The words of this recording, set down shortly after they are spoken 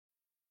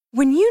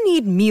When you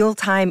need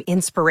mealtime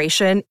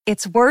inspiration,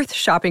 it's worth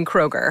shopping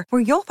Kroger,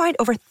 where you'll find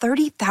over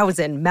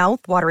 30,000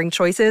 mouth-watering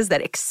choices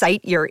that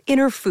excite your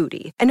inner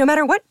foodie. And no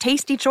matter what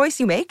tasty choice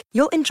you make,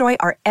 you'll enjoy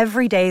our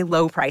everyday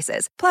low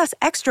prices, plus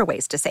extra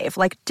ways to save,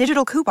 like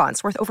digital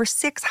coupons worth over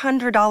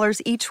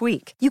 $600 each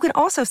week. You can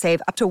also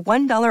save up to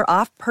 $1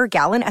 off per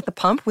gallon at the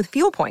pump with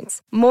fuel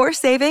points. More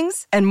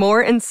savings and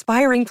more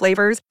inspiring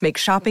flavors make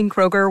shopping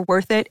Kroger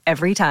worth it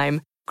every time.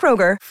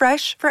 Kroger,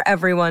 fresh for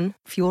everyone.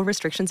 Fuel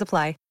restrictions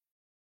apply.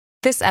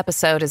 This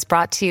episode is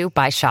brought to you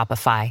by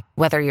Shopify.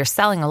 Whether you're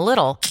selling a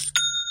little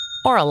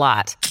or a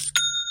lot,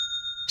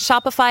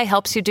 Shopify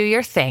helps you do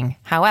your thing,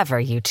 however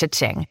you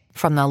cha-ching.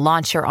 From the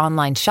launch your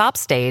online shop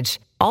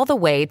stage, all the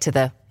way to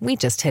the we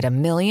just hit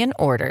 1 million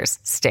orders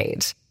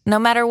stage. No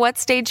matter what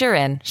stage you're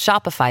in,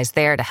 Shopify's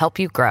there to help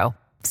you grow.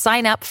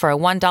 Sign up for a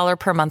 $1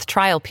 per month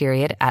trial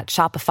period at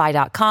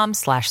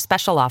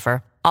shopify.com/special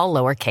offer, all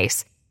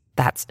lowercase.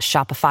 That's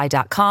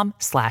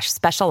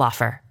shopify.com/special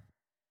offer.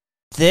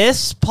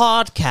 This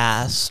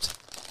podcast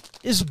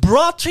is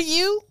brought to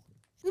you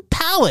and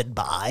powered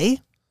by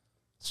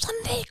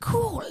Sunday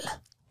Cool. I'm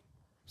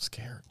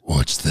scared.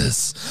 Watch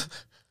this.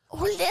 Or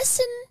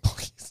listen.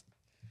 Please.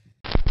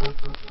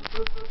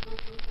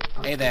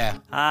 Hey there.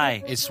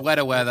 Hi. It's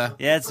sweater weather.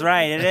 Yeah, that's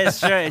right. It is.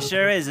 Sure, it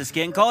sure is. It's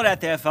getting cold out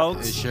there,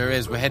 folks. It sure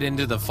is. We're heading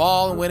into the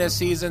fall and winter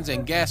seasons,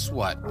 and guess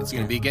what? It's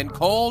going to be getting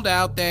cold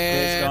out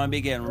there. It's going to be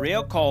getting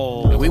real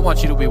cold. And we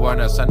want you to be wearing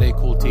our Sunday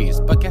Cool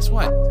tees. But guess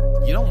what?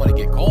 You don't want to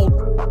get cold.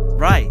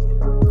 Right.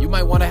 You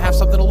might want to have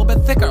something a little bit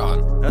thicker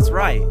on. That's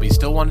right. But you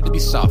still want it to be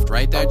soft,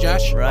 right there,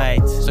 Josh?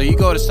 Right. So you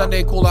go to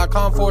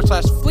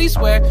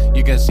sundaycool.com/fleecewear.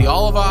 You can see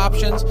all of our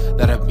options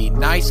that have me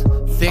nice,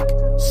 thick,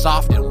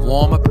 soft, and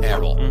warm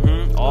apparel.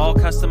 Mm-hmm. All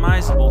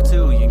customizable,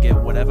 too. You can get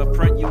whatever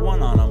print you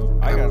want on them.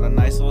 I got a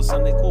nice little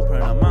Sunday Cool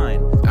print on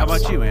mine. How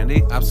about you,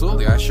 Andy?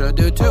 Absolutely. I sure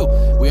do, too.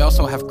 We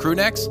also have crew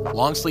necks,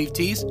 long sleeve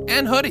tees,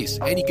 and hoodies.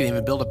 And you can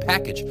even build a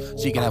package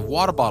so you can have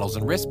water bottles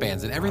and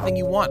wristbands and everything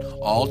you want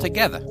all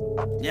together.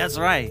 Yeah, that's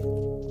right.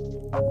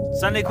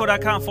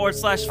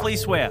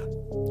 SundayCool.com/fleecewear.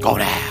 Go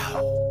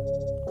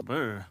now.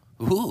 Brr.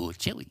 Ooh,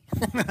 chilly.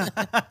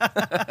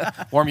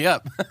 Warm you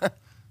up.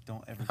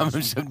 Don't ever. I'm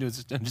just Don't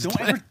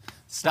ever.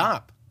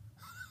 Stop.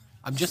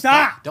 I'm just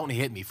Stop. Don't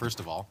hit me,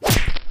 first of all.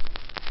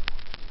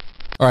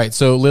 All right,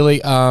 so Lily,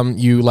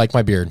 you like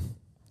my beard?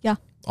 Yeah.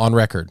 On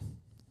record.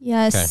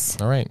 Yes.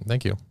 Okay. All right.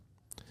 Thank you.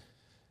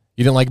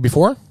 You didn't like it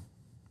before?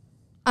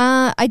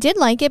 I did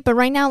like it, but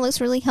right now it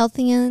looks really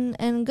healthy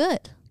and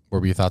good. What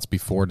were your thoughts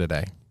before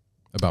today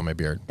about my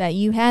beard? That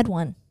you had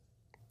one.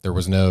 There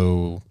was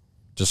no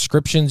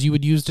descriptions you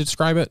would use to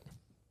describe it?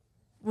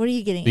 What are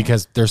you getting at?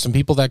 Because there's some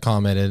people that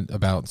commented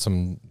about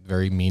some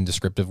very mean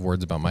descriptive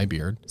words about my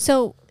beard.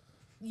 So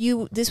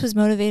this was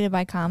motivated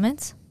by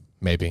comments?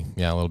 Maybe.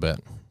 Yeah, a little bit.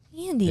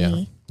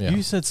 Andy. Yeah.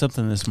 You said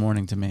something this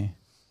morning to me.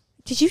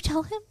 Did you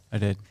tell him? I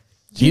did.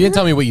 He didn't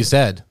tell me what you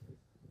said,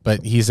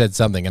 but he said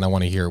something, and I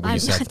want to hear what you I'm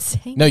said. not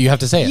saying No, you have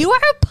to say it. You are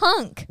a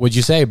punk. What'd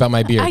you say about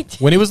my beard? I did.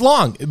 When it was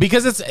long.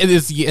 Because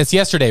it's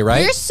yesterday,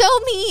 right? You're so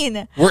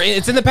mean.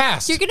 It's in the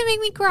past. You're going to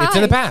make me cry. It's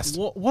in the past.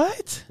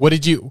 What? What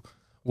did you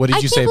say about it?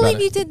 I can't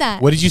believe you did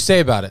that. What did you say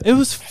about it? It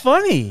was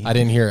funny. I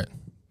didn't hear it.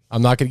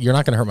 You're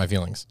not gonna hurt my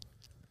feelings.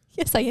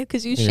 Yes, I am,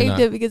 because you You're shaved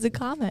not. it because of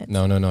comments.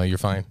 No, you're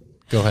fine.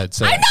 Go ahead,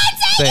 say it. I'm not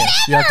saying it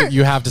Say ever!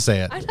 You have to say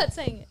it. I'm not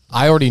saying it.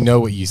 I already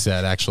know what you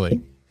said, actually.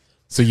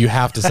 So you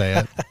have to say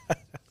it.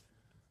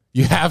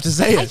 You have to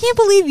say I it. can't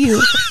believe you.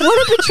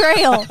 What a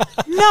betrayal.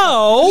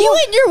 No. You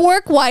and your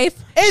work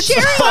wife It's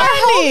sharing our funny.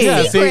 home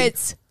Yeah,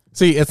 secrets.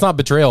 See, it's not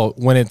betrayal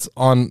when it's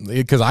on,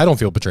 because I don't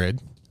feel betrayed.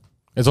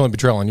 It's only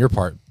betrayal on your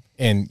part.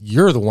 And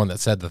you're the one that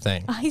said the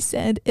thing. I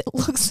said it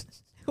was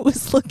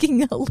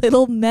looking a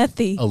little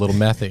methy. A little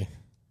methy.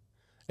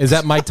 Is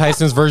that Mike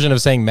Tyson's version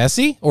of saying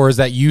messy? Or is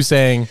that you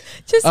saying,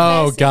 Just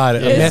oh, messy. God,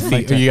 a Yes.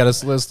 methy? You got a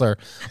slur.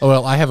 Oh,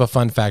 well, I have a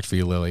fun fact for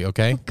you, Lily,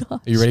 okay? gosh. Are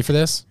you ready for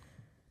this?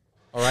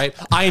 All right.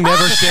 I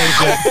never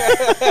shaved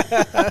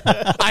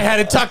it. I had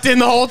it tucked in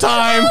the whole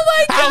time. Oh,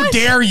 my How gosh.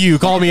 dare you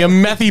call me a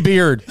methy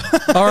beard?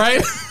 All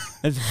right.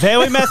 It's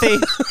very messy.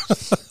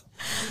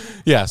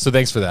 Yeah, so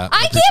thanks for that.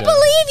 I appreciate can't it.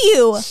 believe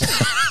you.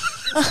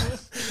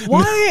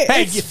 Why?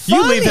 Hey, It's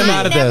you leave them funny.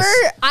 out of this.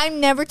 I'm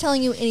never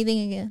telling you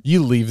anything again.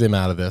 You leave them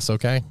out of this,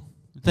 okay?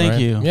 Thank All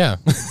right? you. Yeah.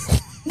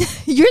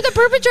 You're the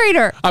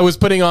perpetrator. I was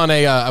putting on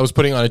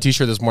a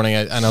t-shirt this morning,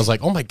 and I was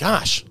like, oh my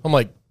gosh. I'm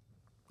like,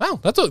 wow,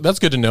 that's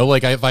good to know.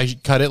 Like, if I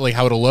cut it, like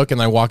how it'll look,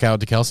 and I walk out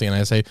to Kelsey and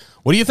I say,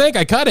 what do you think?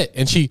 I cut it,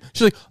 and she's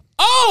like,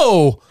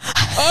 oh.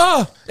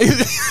 She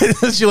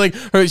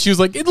was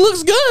like, it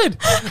looks good,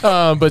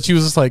 but she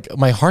was just like,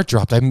 my heart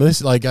dropped. I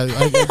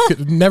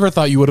never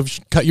thought you would have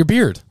cut your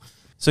beard.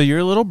 So you're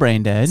a little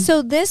brain dead.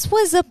 So this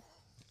was a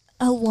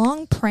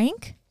long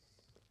prank?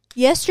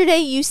 Yesterday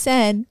you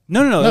said...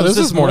 No. It was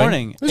this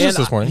morning. It was just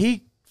this morning.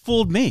 He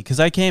fooled me because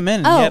I came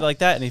in and Oh. he had like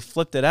that and he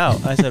flipped it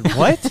out. I said,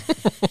 what?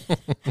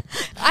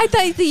 I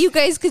thought that you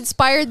guys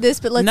conspired this,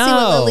 but let's see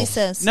what Lily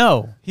says.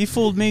 No, he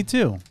fooled me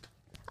too.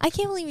 I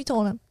can't believe you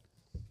told him.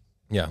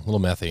 Yeah, a little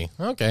methy.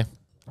 Okay.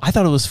 I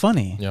thought it was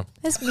funny. Yeah.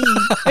 That's mean.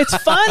 It's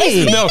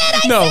funny. No,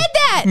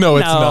 that. no,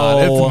 it's not.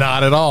 No. It's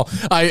not at all.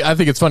 I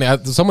think it's funny.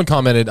 Someone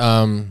commented.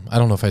 I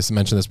don't know if I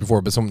mentioned this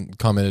before, but someone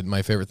commented.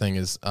 My favorite thing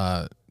is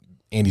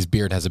Andy's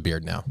beard has a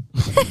beard now,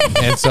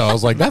 and so I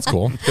was like, that's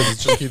cool because it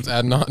just keeps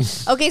adding on.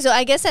 Okay, so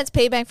I guess that's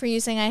payback for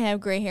you saying I have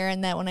gray hair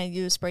and that when I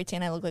do a spray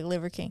tan, I look like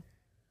Liver King.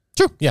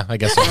 True. Yeah, I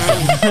guess so.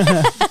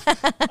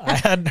 I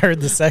hadn't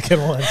heard the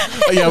second one.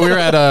 Yeah, we were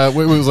at it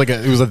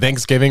was a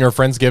Thanksgiving or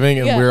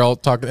Friendsgiving, and we were all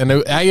talking. And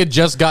I had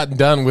just gotten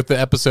done with the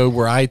episode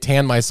where I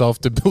tanned myself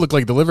to look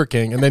like the Liver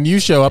King, and then you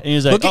show up And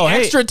he's like, looking "Oh,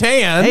 hey. extra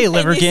tan. Hey,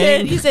 Liver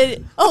King. He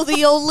said, "Oh,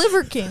 the old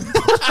Liver King."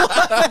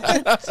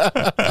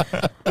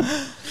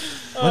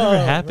 Whatever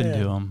happened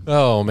to him?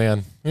 Oh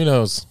man, who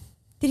knows?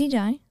 Did he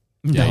die?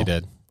 Yeah, No. he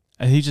did.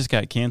 He just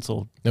got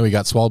canceled. No, he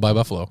got swallowed by a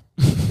buffalo.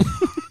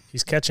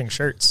 He's catching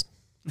shirts.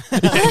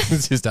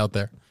 He's just out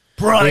there.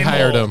 We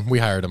hired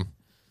him.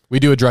 We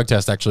do a drug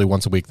test actually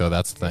once a week, though.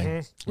 That's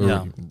the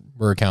thing.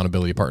 We're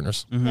accountability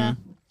partners. Yeah.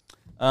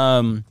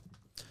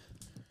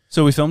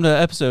 So we filmed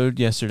an episode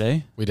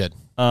yesterday. We did.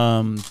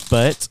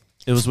 But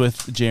it was with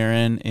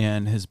Jaron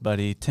and his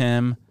buddy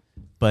Tim,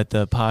 but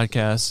the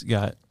podcast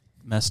got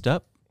messed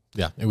up.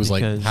 Yeah, it was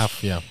like Because-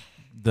 half. Yeah,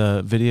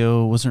 The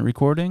video wasn't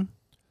recording.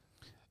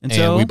 And and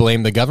so we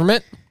blame the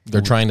government. They're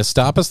trying to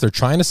stop us. They're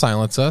trying to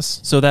silence us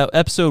so that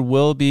episode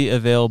will be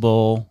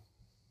available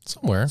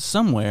somewhere.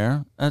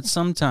 somewhere at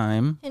some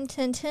time. Hint,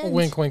 hint, hint. Oh,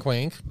 wink, wink,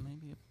 wink.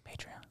 Maybe a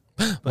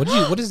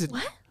Patreon. What is it?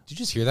 What? Did you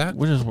just hear that?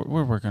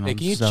 We're working Hey, on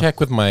can you stuff. check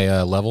with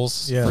my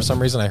levels? Yeah. For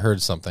some reason, I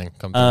heard something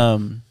come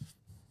through.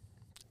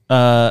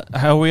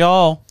 How are we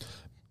all?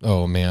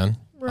 Oh man,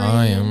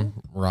 I am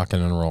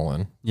rocking and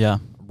rolling, Yeah.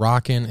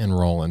 rocking and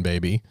rolling,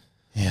 baby.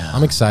 Yeah.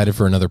 I'm excited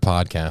for another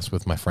podcast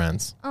with my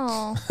friends.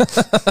 Oh,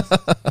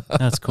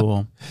 That's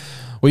cool.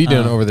 What are you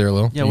doing over there,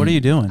 Lil? Yeah, what are you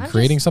doing? I'm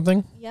Creating just-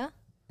 something? yeah.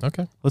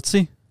 Okay. Let's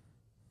see.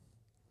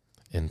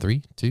 In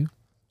 3, 2,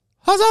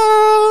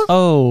 huzzah!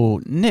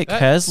 Oh, Nick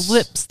has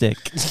lipstick.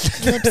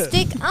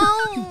 Lipstick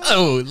on.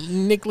 Oh,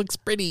 Nick looks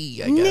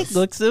pretty. I guess. Nick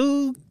looks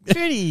so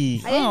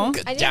pretty. I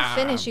didn't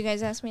finish. You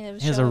guys asked me to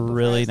He has show a up before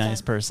really it's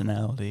nice time.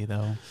 personality,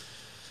 though.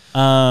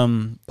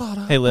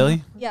 Hey,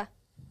 Lily. Yeah.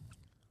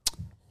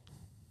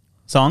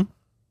 Song?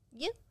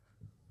 Yeah.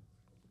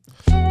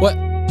 What?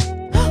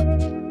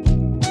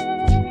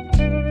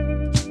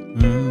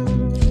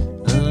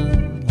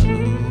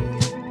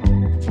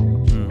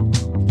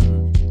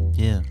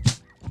 Yeah.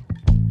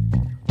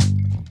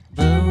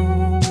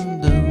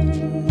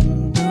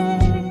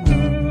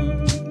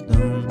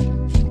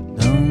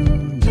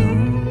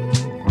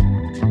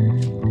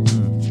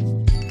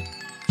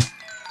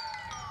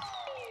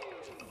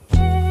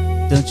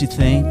 Don't you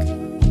think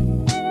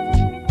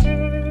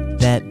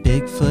that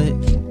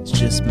Bigfoot is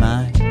just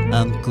my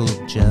Uncle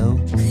Joe?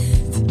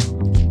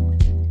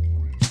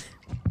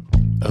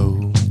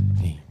 Oh,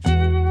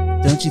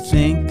 Don't you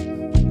think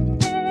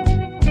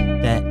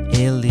that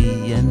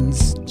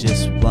aliens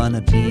just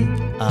wanna be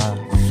our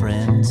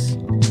friends?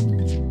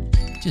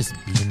 just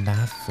be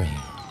my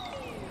friend.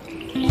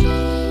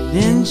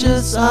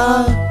 Ninjas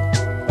are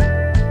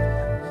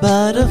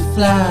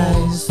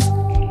butterflies.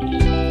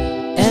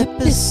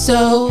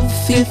 Episode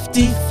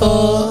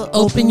 54,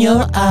 open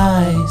your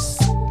eyes.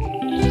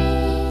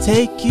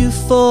 Take you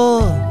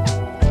for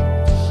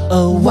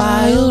a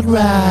wild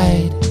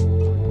ride.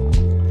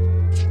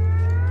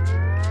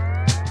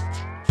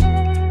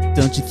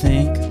 Don't you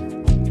think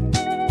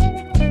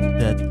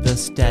that the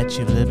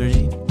Statue of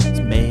Liberty is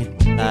made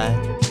by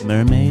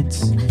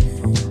mermaids?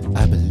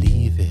 I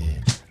believe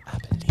it. I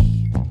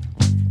believe.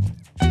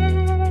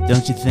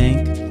 Don't you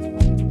think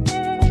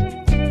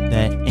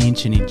that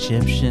ancient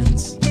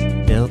Egyptians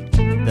built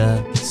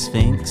the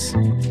Sphinx?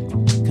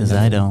 'Cause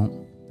I don't.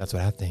 That's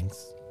what I think.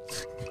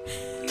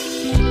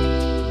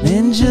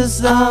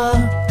 Ninjas are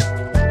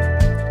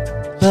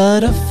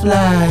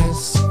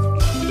butterflies.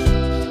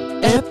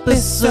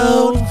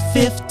 Episode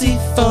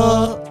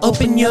 54,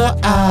 open your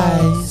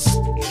eyes.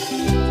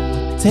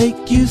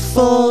 Take you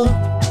for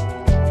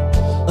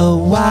a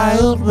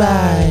wild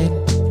ride.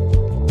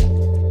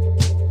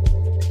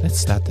 Let's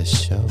start the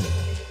show.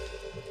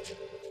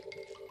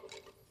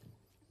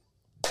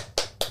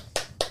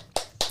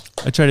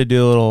 I tried to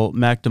do a little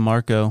Mac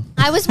DeMarco.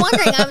 I was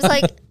wondering. I was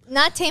like,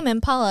 not Tame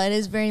Impala. It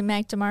is very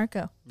Mac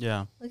DeMarco.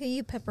 Yeah. Look at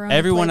you, pepperoni.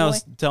 Everyone I Playboy.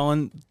 was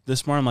telling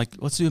this morning, I'm like,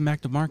 let's do a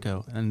Mac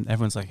DeMarco. And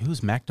everyone's like,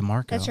 who's Mac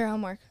DeMarco? That's your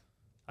homework.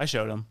 I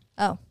showed them.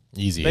 Oh,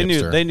 Easy. They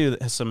hipster. knew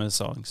some of the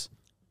songs.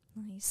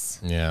 nice.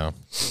 Yeah.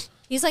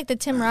 He's like the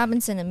Tim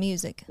Robinson of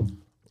music.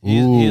 He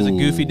is a Ooh.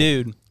 goofy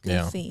dude.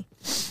 Yeah. Goofy.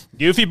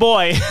 Goofy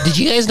boy. Did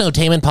you guys know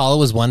Tame Impala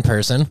was one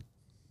person?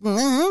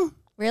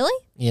 Really?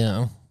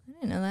 Yeah. I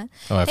didn't know that.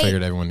 Oh, I Hey,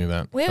 figured everyone knew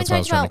that. we haven't That's why I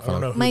was talked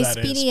trying to about make fun of.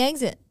 My that is. speedy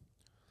exit.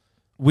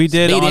 We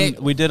did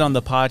Speedy. on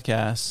the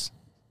podcast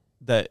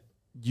that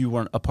you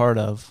weren't a part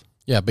of.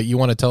 Yeah, but you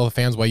want to tell the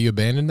fans why you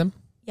abandoned them?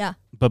 Yeah.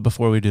 But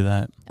before we do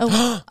that,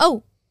 Oh.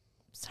 Oh.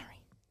 Sorry.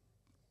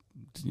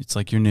 it's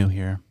like you're new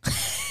here. I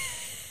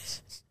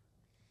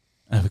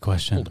have a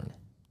question. Hold on.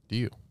 Do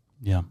you?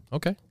 Yeah.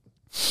 Okay.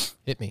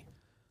 Hit Hit me.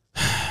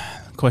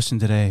 Question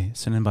today,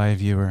 sent in by a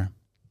viewer.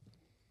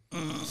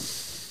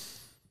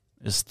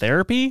 Is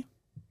therapy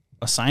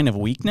a sign of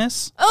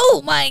weakness?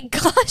 Oh my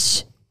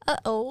gosh.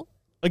 Uh-oh.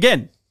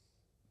 Again,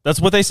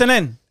 that's what they sent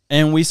in.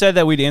 And we said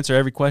that we'd answer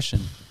every question.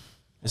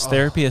 Is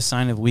therapy a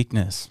sign of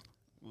weakness?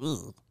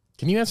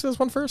 Can you answer this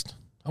one first?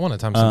 I want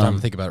some time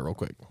to think about it real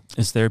quick.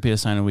 Is therapy a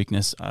sign of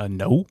weakness?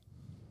 No.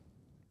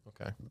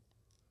 Okay.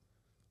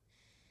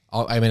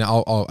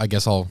 I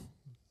guess I'll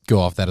go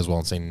off that as well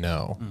and say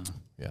no.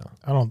 Yeah.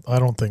 I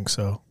don't think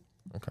so.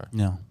 Okay.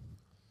 No.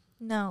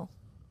 No.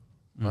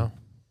 Well.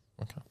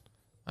 Okay.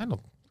 I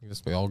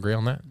guess we all agree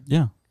on that.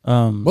 Yeah.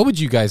 What would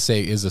you guys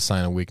say is a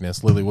sign of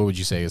weakness, Lily? What would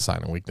you say a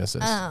sign of weakness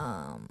is?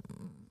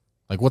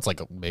 Like what's like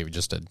maybe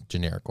just a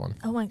generic one?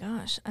 Oh my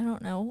gosh, I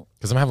don't know.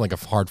 Because I'm having like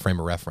a hard frame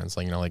of reference.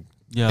 Like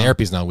Yeah.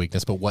 therapy's not a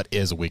weakness, but what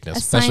is a weakness,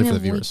 especially for the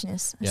viewers?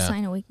 Weakness. Yeah. A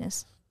sign of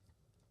weakness.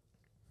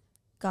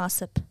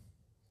 Gossip.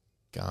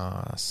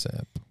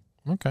 Gossip.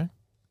 Okay.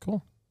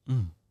 Cool.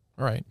 Mm.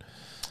 All right.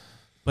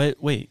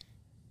 But wait,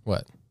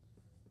 What?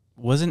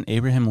 wasn't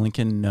Abraham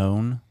Lincoln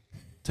known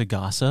to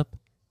gossip?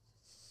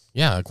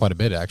 Yeah, quite a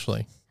bit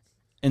actually.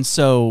 And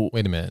so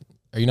Wait a minute.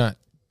 Are you not?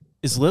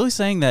 is Lily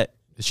saying that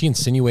Is she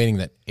insinuating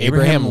that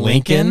Abraham Abraham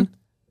Lincoln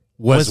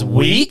was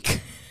weak?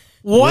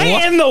 What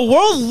in the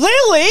world,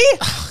 Lily?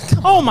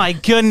 Oh my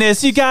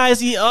goodness, you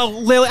guys!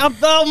 Lily!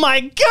 Oh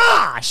my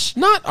gosh!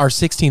 Not our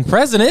 16th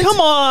president. Come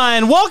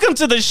on, welcome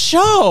to the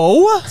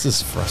show. This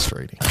is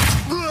frustrating.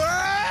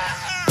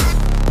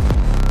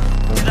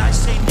 Did I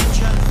say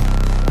ninja?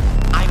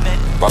 I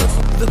meant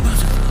butterfly. The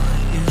butterfly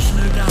is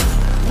no doubt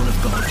one of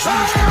God's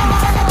most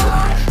beautiful.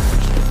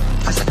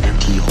 I said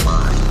empty your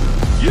mind.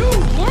 You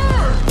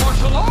learn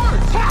martial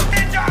arts.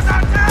 Ninjas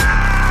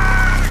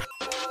attack!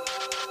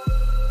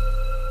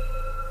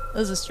 That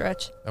was a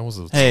stretch. That was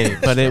a Hey,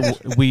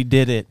 but we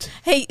did it.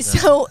 Hey,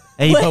 so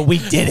Hey, what, but we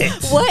did it.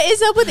 what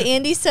is up with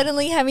Andy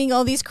suddenly having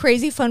all these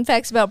crazy fun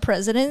facts about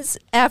presidents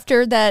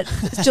after that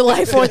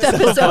July 4th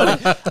episode?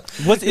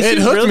 What, is It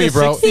he hooked really me, the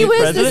bro. 16th He was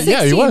the president? 16th.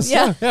 Yeah, he was.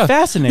 Yeah. Yeah.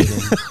 Fascinating.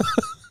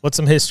 What's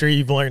some history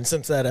you've learned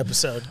since that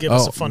episode? Give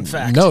us a fun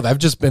fact. No, I've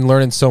just been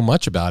learning so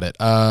much about it.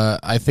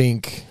 I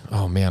think,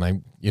 oh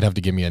man, you'd have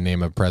to give me a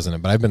name of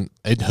president, but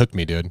it hooked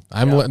me, dude.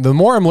 The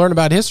more I'm learning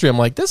about history, I'm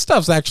like, this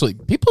stuff's actually,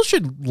 people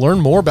should learn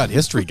more about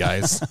history,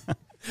 guys.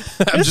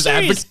 I'm just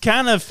It's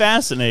kind of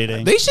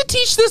fascinating. They should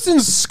teach this in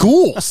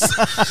schools.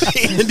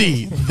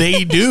 Andy,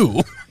 they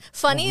do.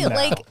 Funny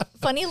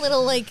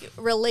little like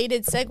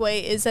related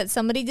segue is that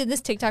somebody did this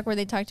TikTok where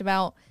they talked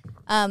about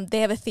they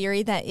have a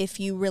theory that if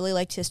you really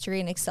liked history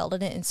and excelled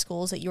in it in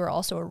schools, that you were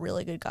also a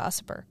really good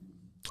gossiper.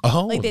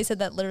 Oh, Like they said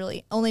that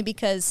literally only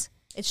because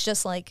it's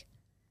just like,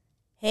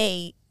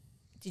 hey,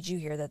 did you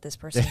hear that this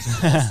person?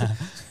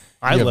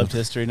 I loved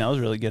history and I was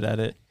really good at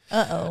it.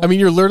 I mean,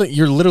 you're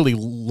literally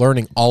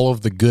learning all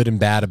of the good and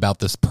bad about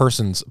this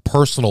person's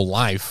personal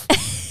life,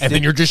 and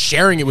then you're just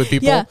sharing it with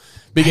people. Yeah.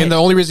 And the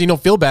only reason you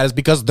don't feel bad is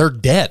because they're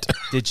dead.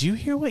 Did you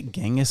hear what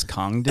Genghis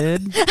Khan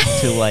did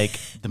to like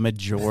the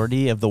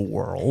majority of the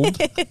world?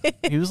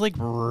 He was like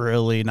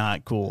really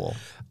not cool.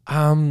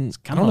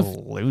 Kind Kind of a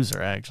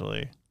loser,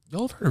 actually.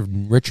 Y'all have heard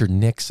of Richard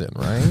Nixon,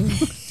 right?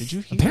 Did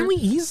you hear? Apparently,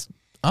 he's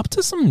up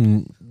to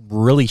some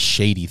really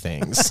shady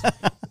things.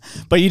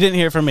 But you didn't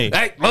hear from me.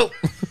 Hey, whoa.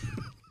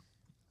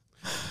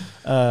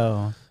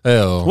 Oh.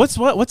 Oh,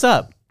 What's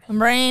up? I'm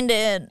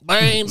branded.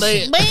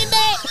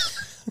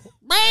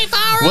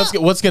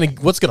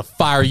 what's gonna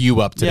fire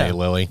you up today, Yeah.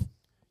 Lily?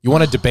 You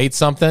want to debate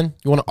something?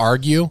 You want to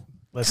argue?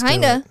 Let's do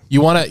Kinda. it.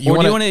 You want to? Do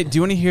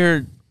you want to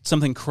hear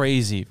something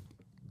crazy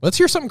Let's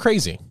hear something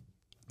crazy,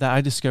 that I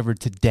discovered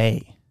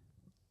today?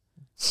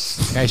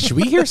 guys. Should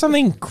we hear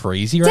something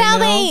crazy right Tell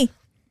now? me.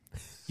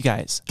 You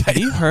guys, have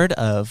you heard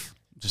of?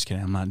 Just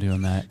kidding. I'm not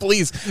doing that.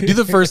 Please do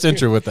the first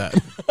intro with that.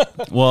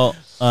 Well,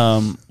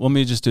 let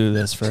me just do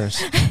this first.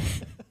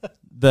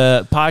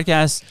 The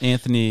podcast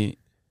Anthony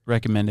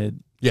recommended,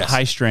 Yes.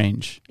 High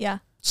Strange, Yeah.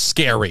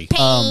 Scary.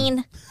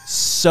 Pain.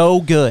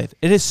 so good.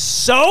 It is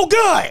so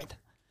good.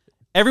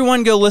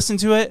 Everyone go listen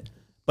to it,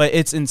 but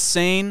it's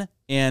insane,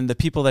 and the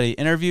people that he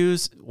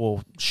interviews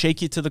will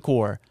shake you to the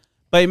core.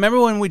 But remember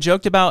when we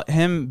joked about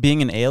him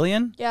being an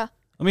alien? Yeah.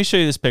 Let me show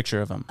you this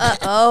picture of him.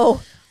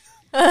 Oh.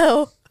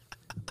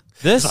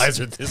 This Eyes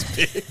are this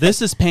big.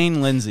 this is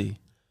Payne Lindsay.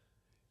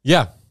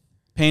 Yeah.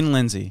 Payne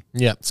Lindsay.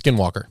 Yeah.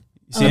 Skinwalker.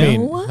 See I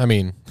him?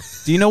 mean,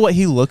 Do you know what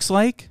he looks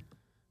like?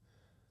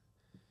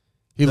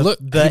 he looks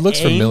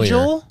familiar.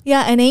 angel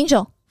Yeah, an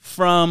angel.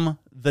 from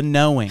The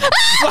Knowing.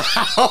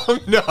 Oh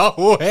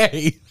no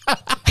way!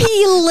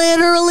 He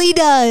literally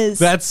does.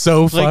 That's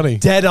so Like, funny.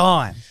 dead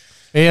on.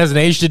 He has an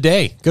age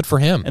today. Good for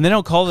him. And they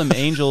don't call them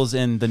angels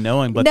in The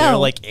Knowing, but No. they're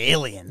like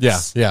aliens. Yeah,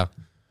 yeah.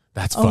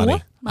 That's Oh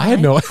funny. my I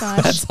had no. gosh.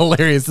 That's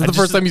hilarious. This is the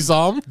first time you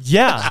saw him.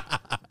 Yeah.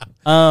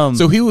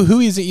 So who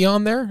is he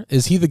on there?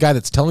 Is he the guy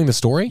that's telling the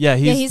story? Yeah,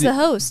 he's the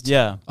host.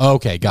 Yeah.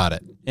 Okay, got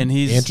it. And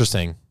he's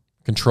Interesting.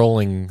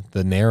 Controlling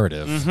the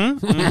narrative.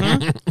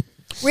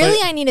 Really,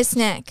 I need a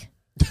snack.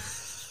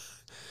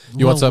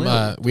 You want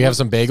some? We have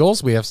some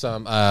bagels. We have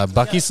some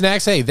Bucky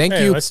snacks. Hey, thank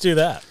you. Let's do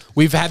that.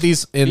 We've had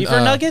these in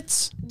Beaver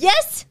nuggets?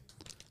 Yes.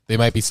 They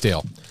might be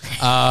stale.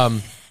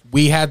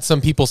 We had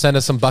some people send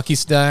us some Bucky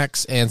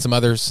snacks and some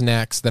other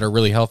snacks that are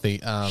really healthy.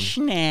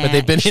 But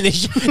they've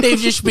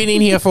just been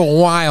in here for a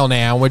while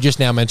now. We're just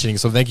now mentioning.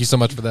 So thank you so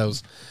much for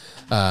those.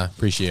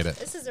 Appreciate it.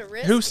 This is a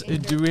risk.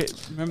 Do we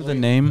remember the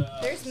name?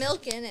 There's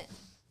milk in it.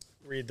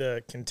 Read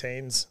the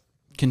contains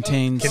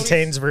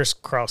Contains versus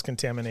cross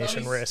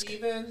contamination risk.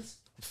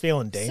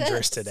 Feeling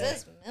dangerous today.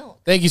 Says milk.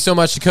 Thank you so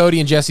much to Cody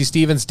and Jesse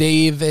Stevens,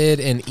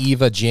 David and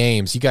Eva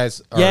James. You guys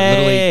are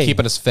literally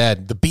keeping us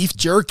fed. The beef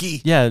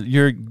jerky. Yeah,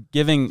 you're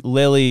giving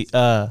Lily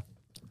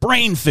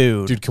brain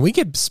food. Dude, can we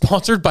get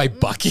sponsored by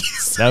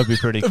Bucky's? That would be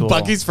pretty cool.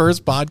 Bucky's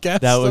first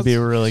podcast? That would be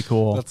really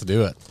cool. Let's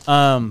do it.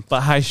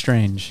 But High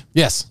Strange.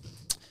 Yes.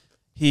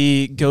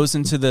 He goes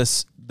into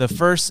the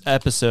first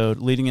episode,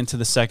 leading into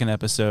the second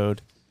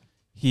episode.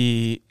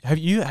 Have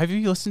you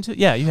listened to it?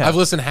 Yeah, you have. I've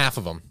listened to half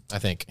of them, I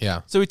think.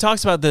 Yeah. So he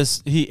talks about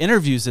this. He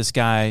interviews this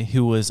guy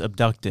who was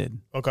abducted.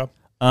 Okay.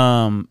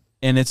 And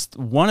it's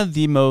one of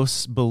the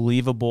most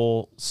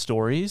believable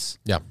stories.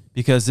 Yeah.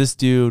 Because this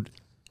dude,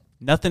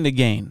 nothing to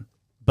gain,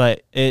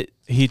 but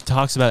he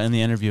talks about in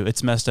the interview,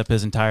 it's messed up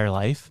his entire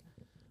life.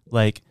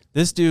 Like,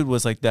 this dude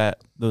was like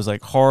those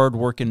like hard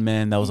working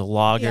men that was a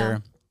logger. Yeah.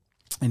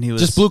 And he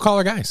was just blue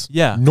collar guys.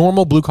 Yeah.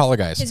 Normal blue collar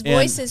guys. His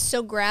voice is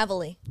so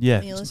gravelly. Yeah.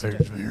 When you listen to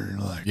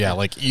it. Yeah,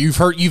 like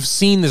you've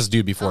seen this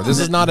dude before. This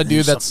is not a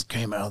dude that's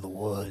came out of the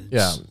woods.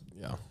 Yeah.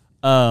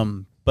 Yeah.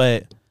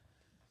 But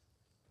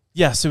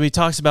yeah, so he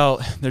talks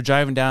about they're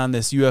driving down,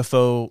 this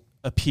UFO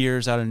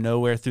appears out of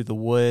nowhere through the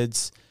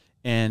woods,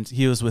 and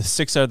he was with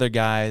 6 other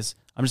guys.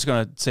 I'm just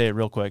going to say it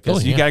real quick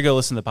because you got to go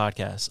listen to the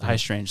podcast. Mm-hmm. High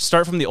Strange.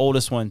 Start from the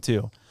oldest one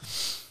too.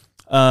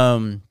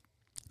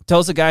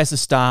 Tells the guys to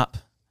stop.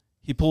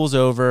 He pulls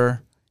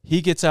over.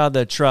 He gets out of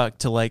the truck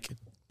to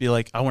be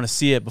like, I want to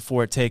see it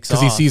before it takes off.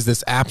 Because he sees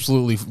this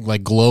absolutely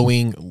like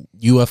glowing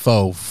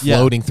UFO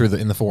floating through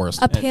in the forest.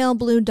 A pale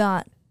blue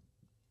dot.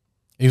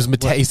 He said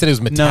it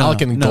was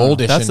metallic and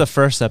goldish. That's the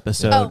first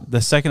episode. Oh.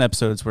 The second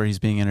episode is where he's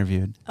being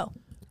interviewed.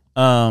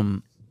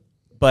 Oh.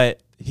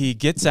 But he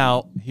gets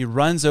out, he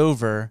runs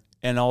over,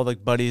 and all the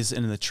buddies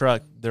in the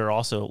truck, they're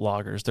also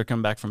loggers. They're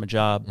coming back from a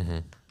job. Mm-hmm.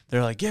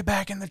 They're like, get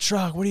back in the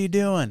truck. What are you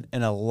doing?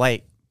 And a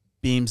light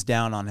beams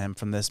down on him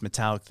from this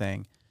metallic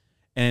thing.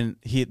 And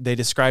they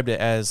described it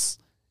as,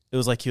 it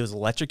was like he was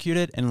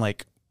electrocuted and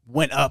like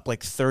went up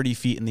like 30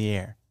 feet in the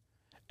air.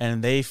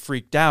 And they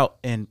freaked out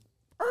and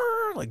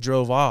like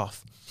drove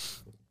off.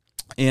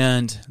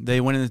 And they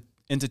went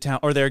into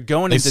town, or they're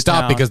going into town. They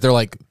stopped because they're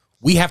like,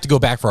 we have to go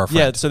back for our friend.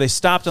 Yeah, so they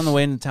stopped on the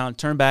way into town,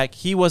 turned back.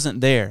 He wasn't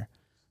there.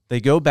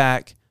 They go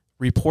back,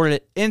 reported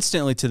it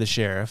instantly to the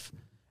sheriff,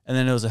 and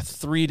then it was a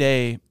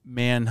 3-day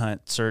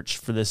manhunt search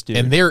for this dude.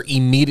 And they're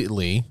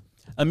immediately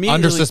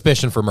under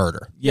suspicion for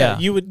murder. Yeah.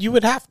 You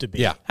would have to be.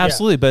 Yeah.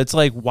 Absolutely. But it's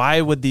like, why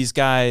would these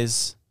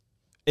guys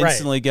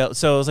instantly go?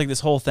 So it was like this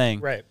whole thing.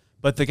 Right.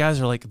 But the guys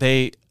are like,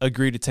 they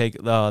agreed to take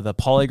the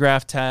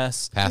polygraph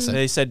test. Pass it.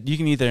 They said, you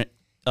can either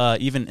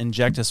even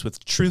inject us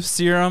with truth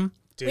serum.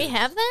 Dude. We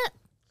have that?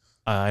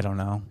 I don't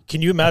know.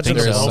 Can you imagine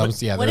the moment?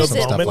 What is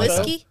it? stuff like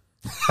that. Whiskey?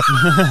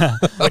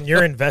 When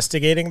you're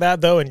investigating that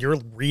though, and you're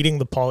reading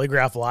the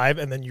polygraph live,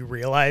 and then you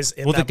realize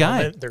in that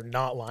moment they're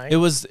not lying.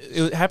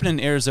 It happened in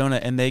Arizona,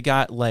 and they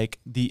got like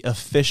the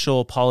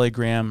official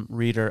polygram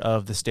reader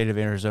of the state of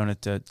Arizona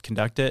to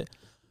conduct it.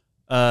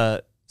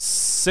 5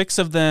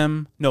 of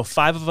them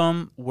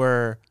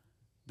were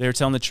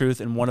telling the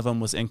truth, and one of them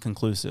was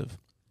inconclusive.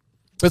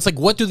 But it's like,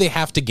 what do they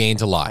have to gain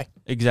to lie?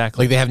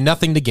 Exactly. Like, they have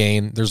nothing to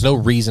gain. There's no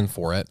reason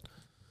for it.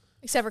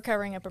 Except for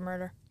covering up a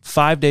murder.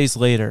 5 days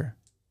later,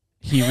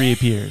 he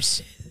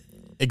reappears.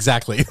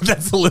 Exactly.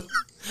 That's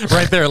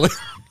right there.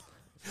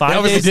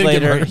 5 days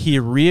later, he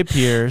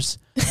reappears.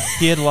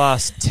 He had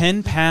lost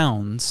 10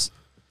 pounds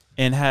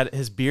and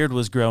his beard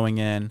was growing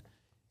in.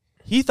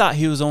 He thought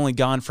he was only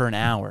gone for an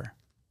hour.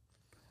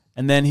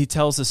 And then he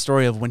tells the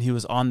story of when he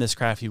was on this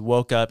craft. He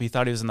woke up. He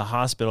thought he was in the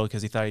hospital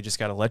because he thought he just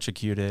got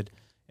electrocuted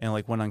and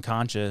like went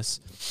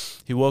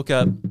unconscious. He woke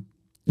up.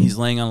 He's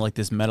laying on like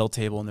this metal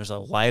table and there's a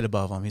light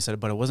above him. He said,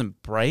 but it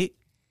wasn't bright.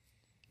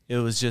 It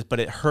was just, but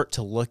it hurt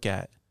to look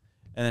at.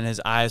 And then his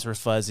eyes were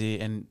fuzzy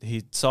and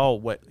he saw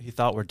what he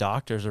thought were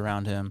doctors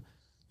around him.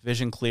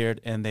 Vision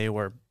cleared and they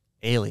were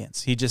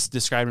aliens. He just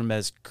described them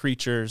as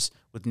creatures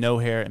with no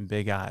hair and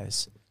big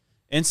eyes.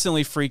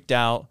 Instantly freaked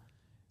out,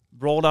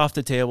 rolled off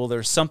the table. There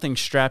was something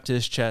strapped to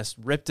his chest,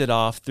 ripped it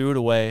off, threw it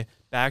away,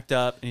 backed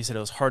up. And he said it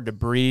was hard to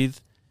breathe.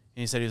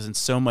 And he said he was in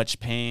so much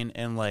pain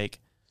and like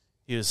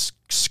he was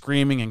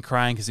screaming and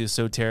crying because he was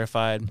so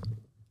terrified.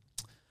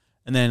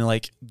 And then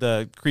like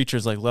the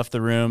creatures like left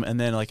the room, and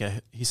then like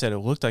he said it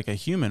looked like a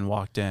human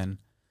walked in,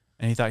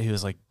 and he thought he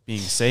was like being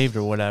saved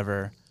or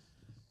whatever.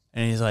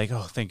 And he's like,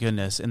 oh, thank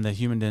goodness. And the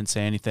human didn't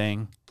say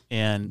anything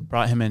and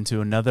brought him into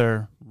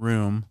another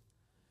room,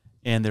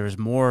 and there was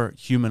more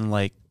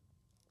human-like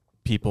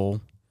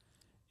people,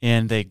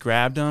 and they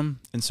grabbed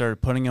him and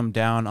started putting him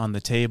down on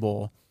the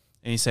table,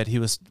 And he said he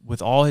was,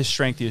 with all his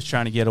strength, he was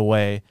trying to get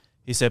away.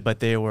 He said, but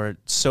they were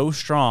so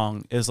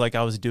strong, it was like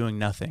I was doing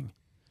nothing.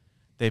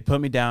 They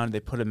put me down, they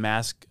put a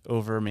mask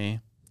over me,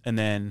 and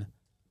then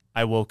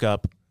I woke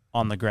up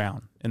on the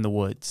ground in the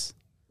woods.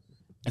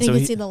 And so he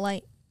could see the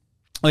light.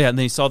 Oh, yeah, and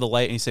then he saw the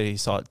light, and he said he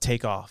saw it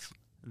take off.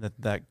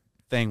 That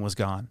thing was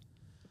gone.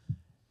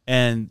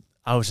 And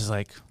I was just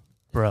like,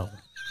 bro.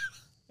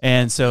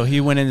 And so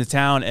he went into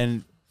town,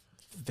 and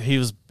he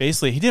was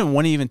basically, he didn't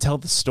want to even tell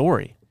the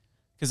story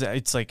because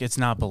it's like, it's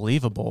not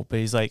believable. But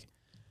he's like,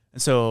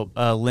 and so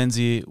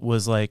Lindsay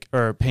was like,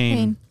 or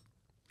Payne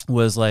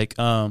was like,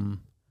 well,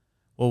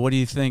 what do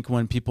you think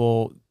when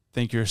people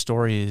think your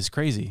story is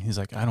crazy? He's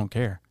like, I don't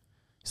care.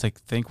 He's like,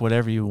 think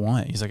whatever you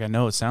want. He's like, I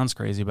know it sounds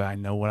crazy, but I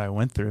know what I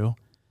went through.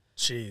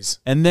 Jeez.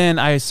 And then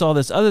I saw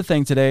this other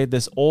thing today,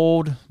 this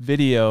old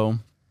video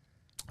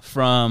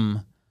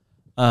from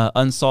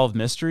Unsolved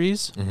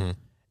Mysteries. Mm-hmm.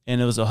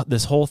 And it was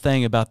this whole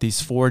thing about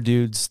these 4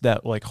 dudes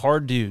that, like,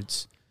 hard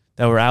dudes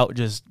that were out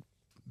just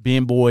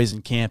being boys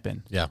and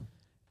camping. Yeah.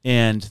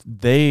 And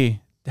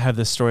they have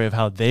the story of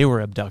how they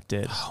were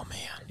abducted. Oh, man.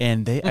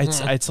 And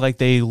it's like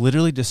they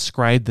literally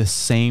described the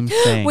same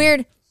thing.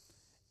 Weird.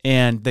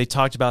 And they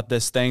talked about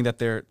this thing that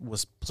there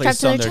was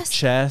placed on their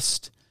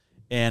chest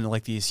and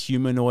like these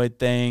humanoid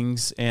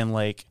things. And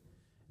like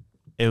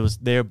it was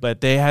there,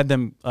 but they had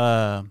them,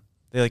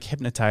 they like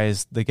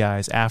hypnotized the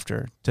guys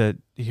after to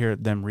hear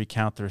them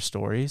recount their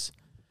stories.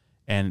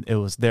 And it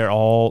was, their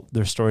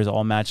stories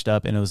all matched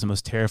up, and it was the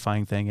most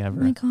terrifying thing ever.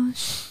 Oh my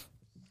gosh.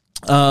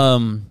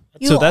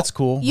 So that's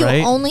cool, you right?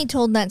 You only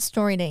told that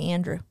story to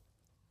Andrew.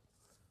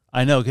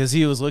 I know, because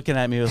he was looking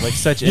at me with like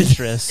such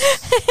interest.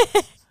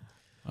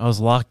 I was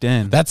locked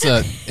in.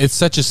 It's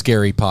such a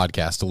scary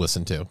podcast to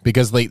listen to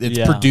because like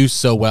it's produced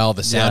so well.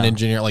 The sound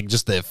engineer, like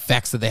just the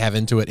effects that they have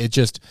into it, it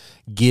just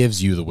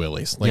gives you the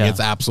willies. Like it's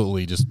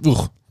absolutely just.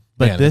 Ugh.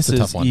 But man, this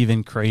is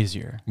even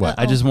crazier. What?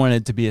 I just wanted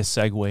it to be a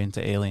segue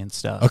into alien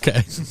stuff.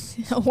 Okay.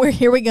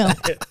 Here we go.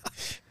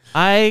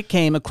 I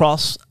came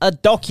across a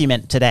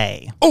document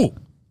today. Oh.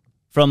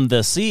 From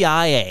the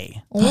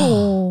CIA.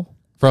 Oh.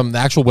 From the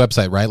actual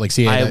website, right? Like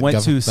CIA. I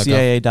went to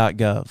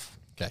CIA.gov.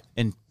 Okay.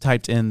 And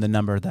typed in the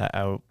number that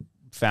I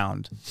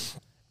found.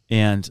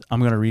 And I'm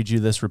going to read you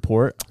this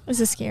report. Is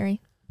this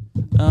scary?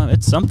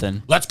 It's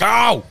something. Let's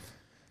go.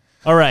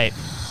 All right.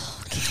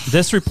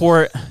 This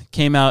report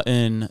came out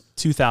in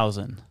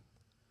 2000.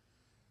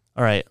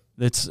 All right.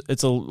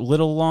 It's a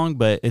little long,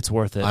 but it's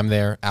worth it. I'm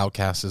there.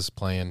 Outkast is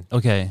playing.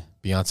 Okay.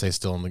 Beyonce's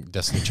still in the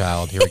Destiny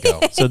Child. Here we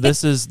go. So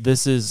this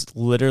is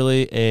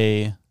literally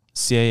a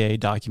CIA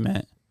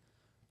document.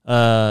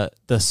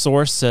 The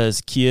source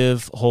says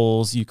Kiev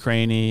holds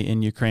Ukraine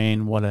in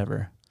Ukraine,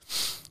 whatever.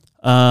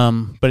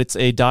 But it's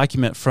a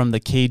document from the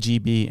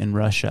KGB in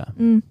Russia.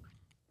 Mm.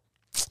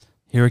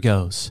 Here it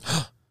goes.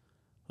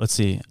 Let's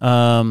see.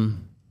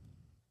 In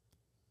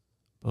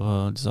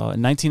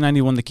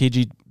 1991, the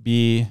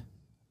KGB.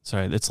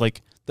 Sorry, it's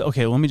like.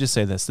 Okay, let me just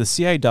say this. The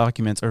CIA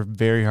documents are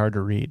very hard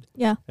to read.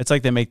 Yeah. It's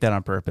like they make that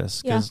on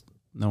purpose because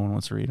no one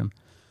wants to read them.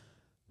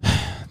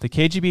 The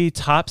KGB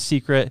top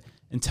secret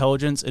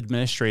intelligence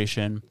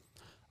administration,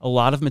 a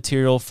lot of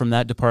material from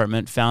that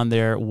department found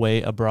their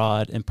way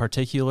abroad, in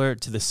particular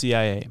to the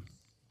CIA.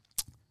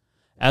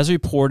 As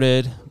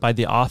reported by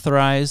the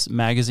authorized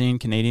magazine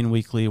Canadian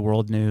Weekly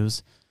World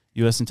News,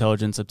 U.S.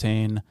 intelligence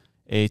obtained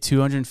a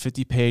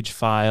 250-page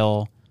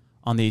file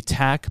on the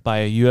attack by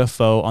a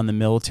UFO on the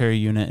military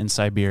unit in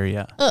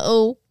Siberia.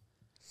 Uh-oh.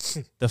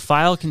 The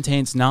file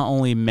contains not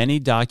only many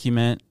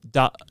documentary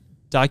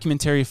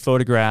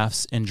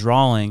photographs and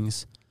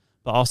drawings,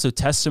 but also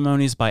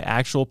testimonies by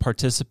actual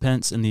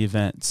participants in the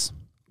events.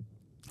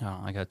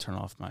 Oh, I got to turn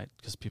off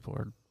because people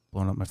are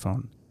blowing up my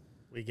phone.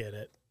 We get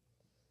it.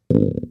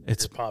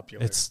 It's You're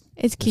popular. It's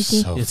Kiki.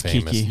 So it's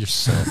famous. Kiki. You're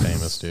so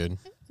famous, dude.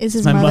 Is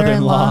his my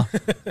mother-in-law.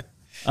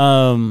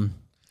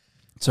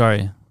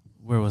 Sorry,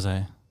 where was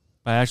I?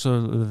 By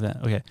actual event.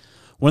 Okay.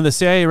 One of the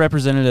CIA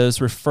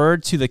representatives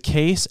referred to the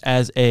case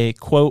as a,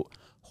 quote,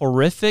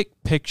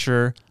 horrific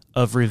picture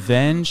of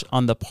revenge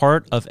on the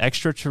part of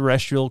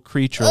extraterrestrial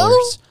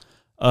creatures.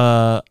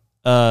 A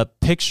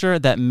picture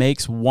that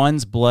makes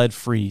one's blood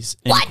freeze,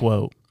 end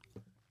quote.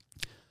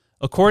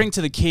 According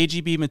to the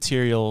KGB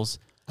materials,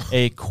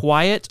 a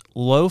quiet,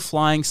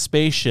 low-flying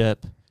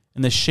spaceship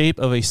in the shape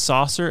of a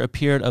saucer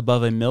appeared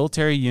above a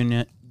military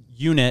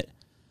unit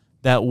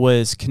that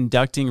was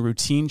conducting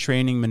routine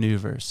training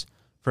maneuvers.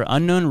 For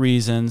unknown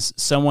reasons,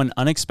 someone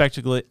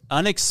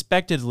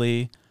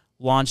unexpectedly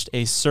launched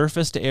a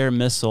surface-to-air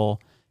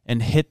missile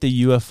and hit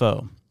the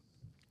UFO.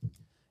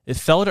 It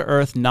fell to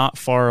Earth not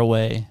far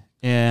away,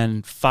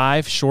 and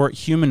 5 short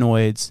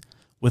humanoids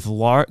with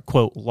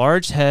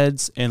large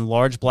heads and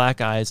large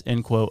black eyes,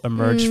 end quote,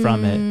 emerged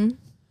from it.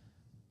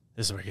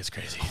 This is where it gets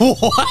crazy.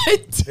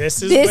 What?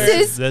 This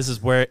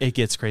is where it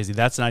gets crazy.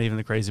 That's not even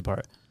the crazy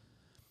part.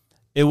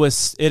 It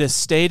is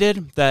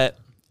stated that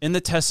in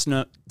the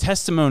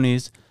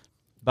testimonies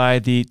by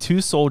the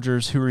 2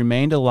 soldiers who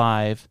remained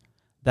alive,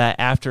 that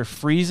after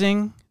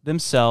freezing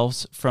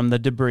themselves from the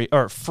debris,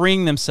 or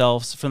freeing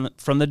themselves from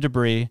the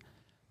debris,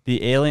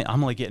 the alien.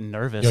 I'm like getting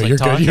nervous. Yo, like you're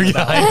talking good.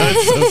 about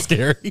It's so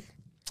scary.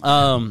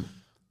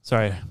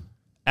 Sorry.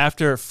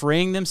 After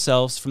freeing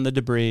themselves from the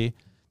debris,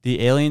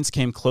 the aliens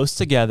came close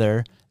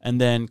together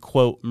and then,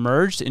 quote,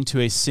 merged into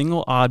a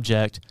single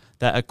object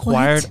that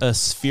acquired a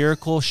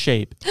spherical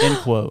shape, end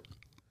quote.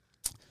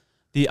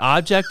 The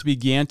object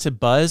began to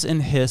buzz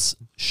and hiss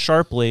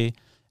sharply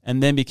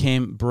and then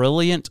became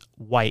brilliant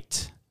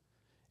white.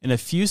 In a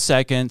few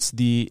seconds,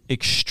 the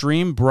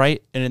extreme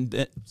bright light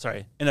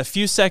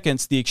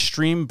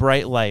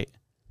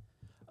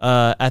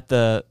at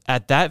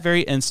that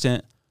very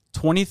instant,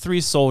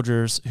 23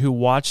 soldiers who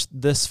watched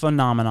this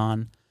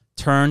phenomenon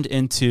turned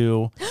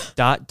into ...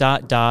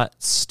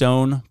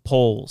 stone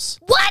poles.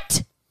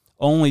 What?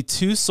 Only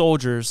 2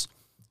 soldiers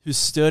who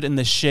stood in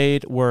the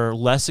shade were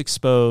less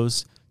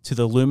exposed to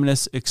the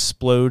luminous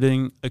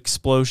explosion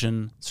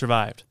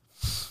survived.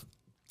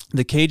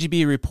 The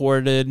KGB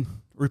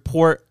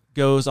report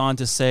goes on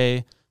to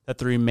say that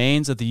the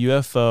remains of the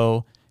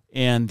UFO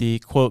and the,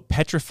 quote,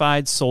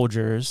 petrified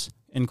soldiers,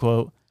 end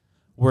quote,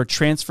 were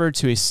transferred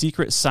to a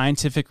secret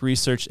scientific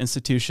research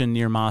institution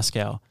near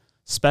Moscow.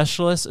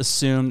 Specialists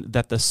assumed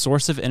that the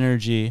source of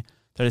energy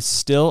that is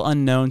still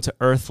unknown to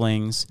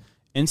Earthlings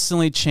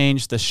instantly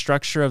changed the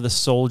structure of the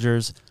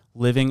soldiers'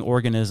 living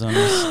organisms,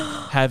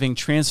 having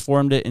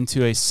transformed it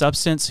into a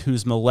substance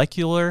whose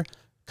molecular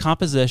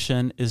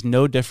composition is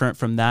no different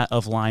from that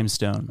of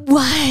limestone.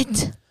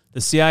 What?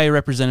 The CIA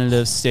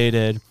representative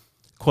stated,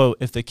 quote,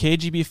 if the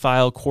KGB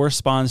file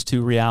corresponds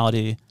to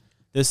reality,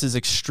 this is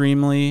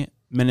extremely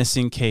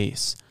menacing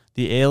case.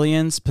 The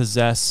aliens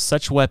possess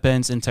such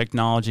weapons and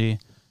technology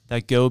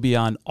that go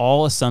beyond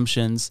all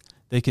assumptions.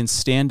 They can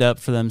stand up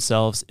for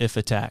themselves if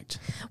attacked.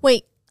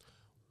 Wait,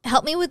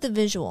 help me with the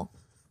visual.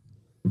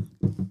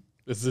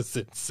 This is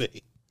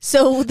insane.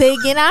 So they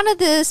get out of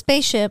the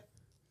spaceship,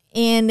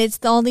 and it's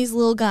all these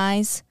little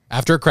guys.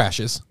 After it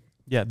crashes.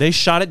 Yeah, they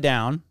shot it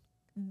down.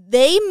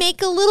 They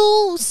make a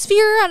little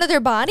sphere out of their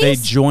bodies? They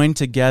join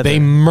together. They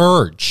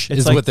merge,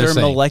 it's is like what they're their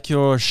saying.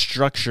 molecular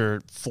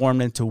structure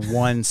formed into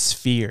one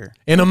sphere.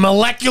 In a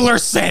molecular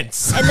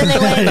sense. And then they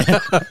went,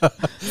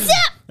 zip!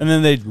 And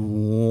then they...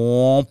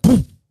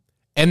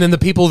 And then the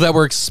people that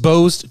were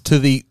exposed to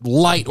the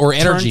light or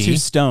energy... turned to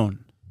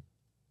stone.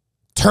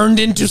 Turned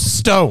into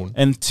stone.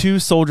 And 2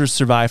 soldiers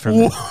survived from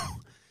it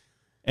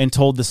and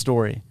told the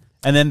story.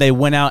 And then they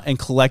went out and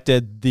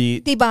collected the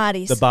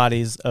bodies. The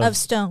bodies of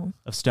stone.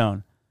 Of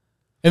stone.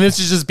 And this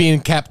is just being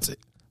kept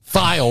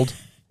filed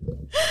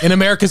in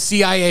America's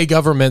CIA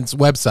government's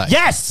website.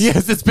 Yes!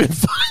 Yes, it's been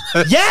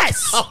filed.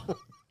 Yes!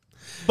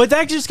 But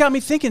that just got me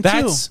thinking,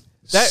 That's too.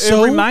 That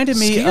so it reminded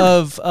me scary.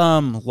 of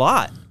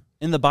Lot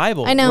in the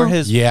Bible. I know. Where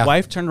his Yeah.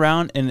 wife turned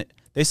around and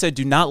they said,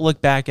 do not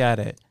look back at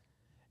it.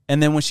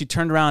 And then when she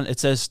turned around, it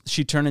says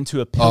she turned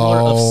into a pillar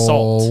of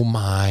salt. Oh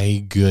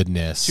my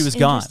goodness. She was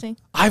gone. Interesting.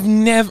 I've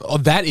never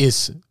I'm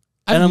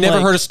never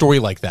like- heard a story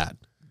like that.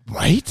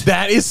 Right?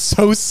 That is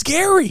so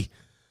scary.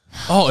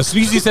 Oh, as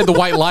soon as you said the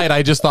white light,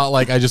 I just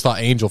thought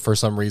angel for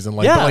some reason.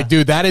 Like, Yeah. but like,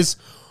 dude, that is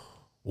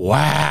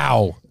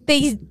wow.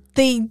 They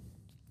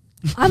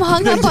I'm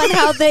hung up on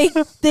how they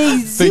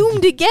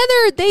zoom together.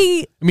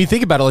 I mean,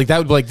 think about it. Like that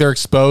would be like they're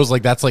exposed.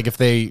 Like that's like if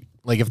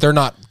they're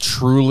not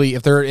truly,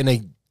 if they're in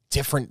a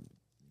different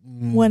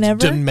whatever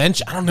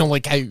dimension. I don't know.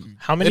 Like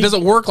How many? It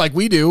doesn't work like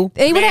we do.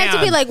 They would have to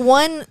be Man. like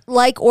one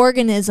like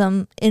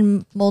organism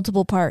in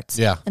multiple parts.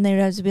 Yeah. And they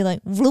would have to be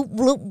like bloop,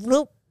 bloop,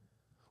 bloop.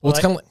 Well, it's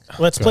kind of like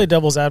Let's Go play ahead.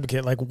 devil's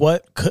advocate. Like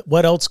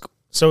what else?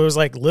 So it was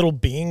like little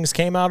beings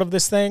came out of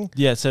this thing.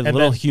 Yeah, it said And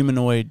little then-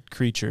 humanoid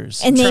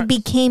creatures. And they Try-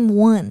 became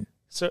one.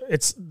 So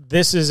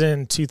this is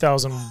in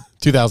 2000.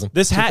 2000. It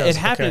 2000,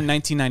 happened okay. in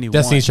 1991.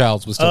 Destiny's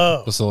Child was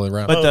Oh. still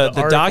around. But Oh, the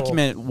the article.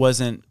 document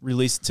wasn't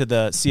released to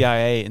the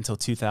CIA until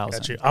 2000.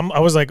 Got you. I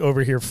was like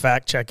over here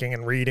fact checking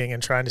and reading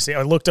and trying to see.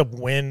 I looked up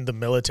when the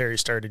military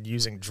started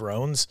using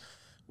drones,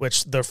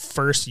 which the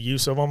first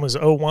use of them was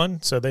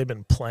 2001. So they've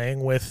been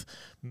playing with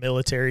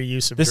military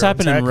use of This drone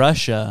happened tech. in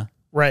Russia,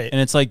 right? and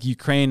it's like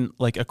Ukraine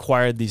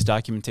acquired these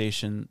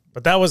documentation.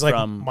 But that was like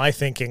from my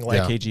thinking.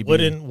 Like, KGB.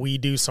 wouldn't we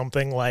do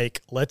something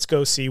like, let's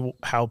go see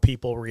how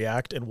people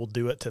react, and we'll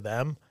do it to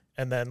them,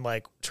 and then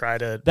like try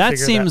to. That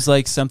figure seems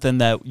like something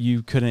that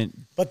you couldn't.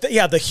 But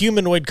the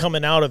humanoid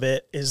coming out of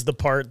it is the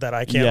part that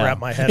I can't Yeah. wrap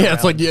my head yeah, around.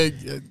 it's like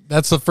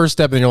that's the first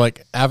step, and you're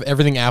like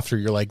everything after.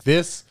 You're like,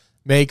 this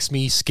makes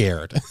me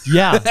scared.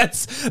 Yeah,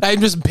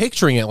 I'm just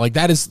picturing it like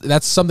that's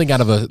something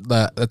out of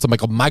that's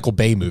a Michael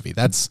Bay movie.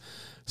 That's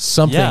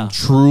something Yeah.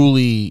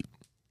 truly.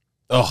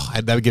 Oh,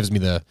 that gives me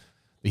the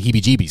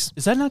heebie-jeebies.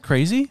 is that not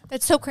crazy?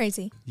 That's so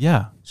crazy.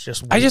 Yeah, it's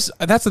just.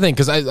 That's the thing,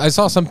 because I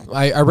saw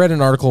I read an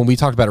article and we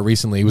talked about it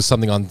recently. It was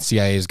something on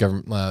CIA's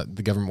government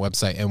the government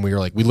website, and we were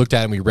like, we looked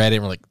at it and we read it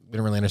and we're like, we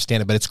didn't really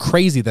understand it, but it's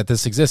crazy that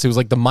this exists. It was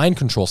like the mind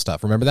control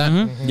stuff. Remember that?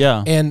 Mm-hmm.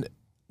 Yeah. And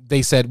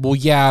they said, well,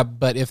 yeah,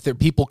 but if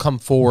people come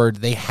forward,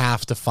 they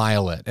have to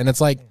file it, and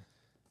it's like,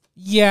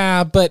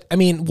 Yeah, but I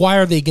mean, why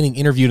are they getting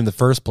interviewed in the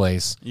first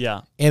place?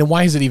 Yeah. And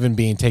why is it even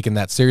being taken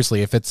that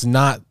seriously if it's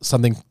not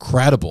something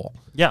credible?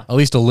 Yeah. At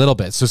least a little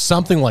bit. So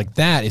something like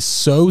that is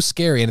so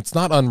scary, and it's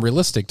not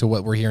unrealistic to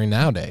what we're hearing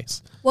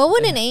nowadays. What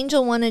would an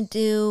angel want to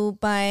do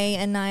by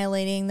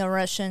annihilating the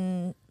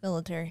Russian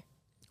military?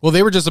 Well,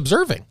 they were just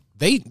observing.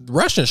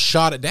 Russia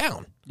shot it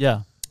down.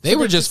 Yeah. They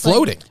were just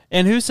floating.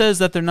 And who says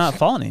that they're not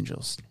fallen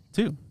angels,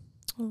 too?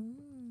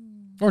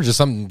 Or just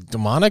something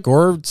demonic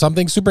or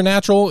something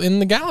supernatural in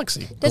the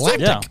galaxy.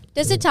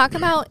 Does it talk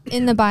about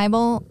in the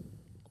Bible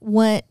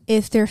what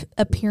if their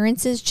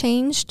appearances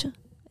changed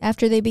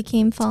after they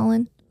became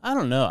fallen? I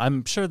don't know.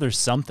 I'm sure there's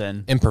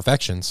something.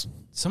 Imperfections.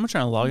 Someone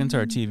trying to log into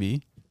our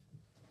TV?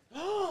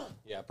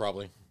 Yeah,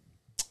 probably.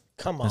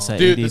 Come on. That's that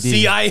Dude, ADD. the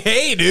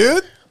CIA,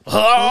 dude.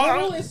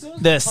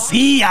 The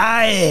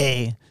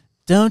CIA.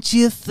 Don't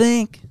you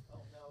think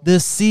the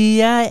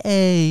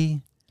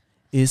CIA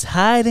is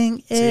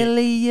hiding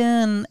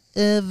alien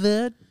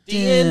evidence?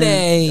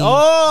 DNA.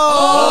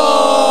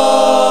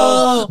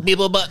 Oh!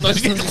 People butt.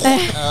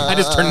 I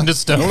just turned into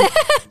stone.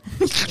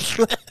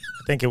 I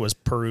think it was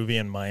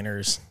Peruvian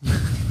miners.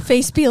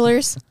 Face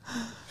peelers.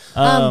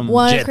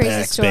 What a crazy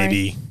Jetpacks, story.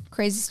 baby.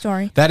 Crazy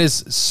story. That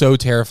is so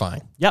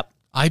terrifying. Yep.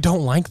 I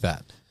don't like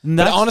that. And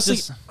But that's honestly,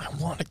 just- I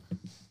want to.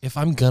 If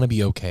I'm gonna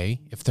be okay,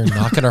 if they're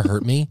not gonna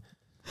hurt me,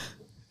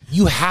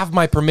 you have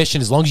my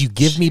permission as long as you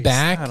give me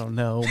back. I don't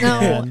know, No.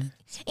 man.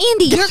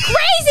 Andy, you're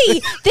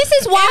crazy. This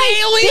is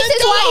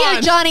why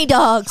you're Johnny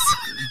Dogs.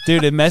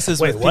 Dude, it messes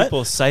Wait, with what?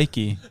 people's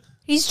psyche.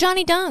 He's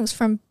Johnny Dogs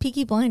from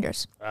Peaky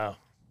Blinders. Wow.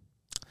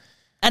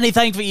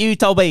 Anything for you,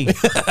 Toby.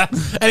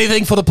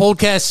 Anything for the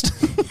podcast.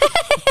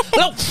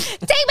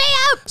 Take me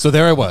out. So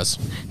there I was.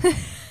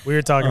 We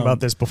were talking about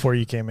this before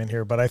you came in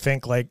here, but I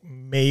think like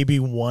maybe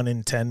 1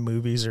 in 10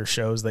 movies or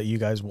shows that you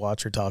guys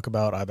watch or talk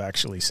about, I've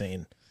actually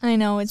seen. I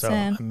know, it's So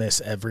sad.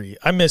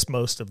 I miss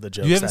most of the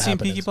jokes. You haven't that seen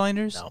happen Peaky in-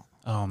 Blinders? No.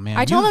 Oh, man.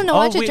 I told him to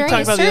watch it we during talked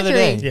his about it the other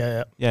surgery. day.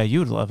 Yeah. Yeah, you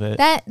would love it.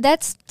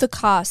 That's the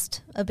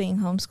cost of being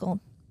homeschooled.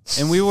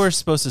 And we were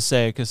supposed to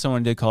say, because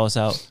someone did call us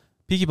out,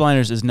 Peaky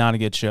Blinders is not a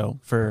good show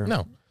for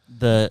No.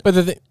 the... But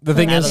the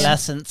thing is,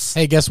 Adolescence.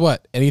 hey, guess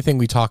what? Anything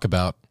we talk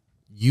about,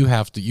 you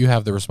have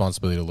the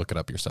responsibility to look it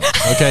up yourself.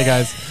 Okay,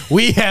 guys,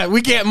 we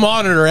can't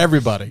monitor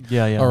everybody.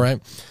 Yeah, yeah. All right.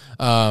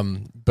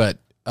 But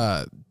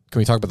can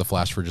we talk about the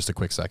Flash for just a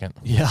quick second?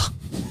 Yeah.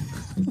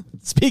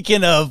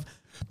 Speaking of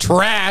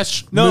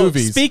Trash No,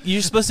 movies.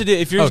 you're supposed to do,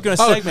 if you're just going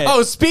to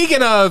segment.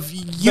 Speaking of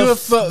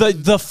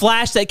UFO, the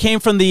Flash that came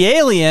from the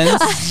aliens.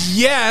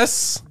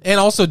 yes, and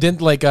also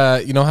didn't like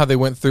you know how they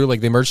went through,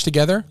 like they merged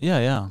together. Yeah,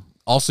 yeah.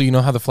 Also, you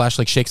know how the Flash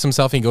like shakes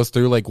himself and he goes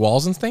through like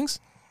walls and things.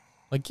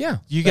 Like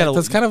You gotta-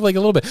 that's kind of like a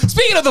little bit.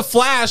 Speaking of the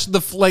Flash,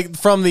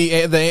 from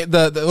the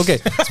okay.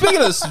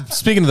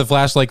 Speaking of the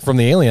Flash, like from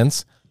the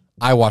aliens,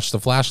 I watched the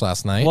Flash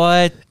last night.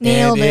 What?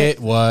 Nailed and it. it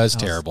was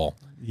terrible.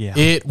 Yeah.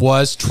 It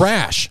was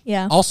trash.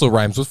 Yeah. Also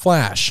rhymes with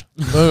Flash.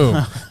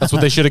 Boom. That's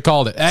what they should have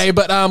called it. Hey,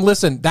 but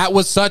listen, that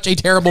was such a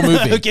terrible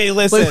movie. Okay,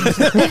 listen.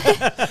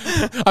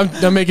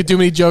 I'm making too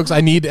many jokes.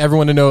 I need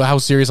everyone to know how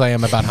serious I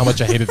am about how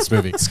much I hated this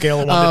movie.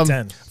 Scale of 1 to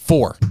 10.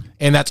 4.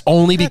 And that's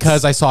only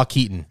because I saw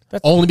Keaton.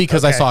 Only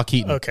because I okay. saw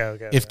Keaton.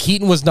 Okay. If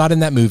Keaton was not in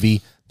that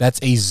movie, that's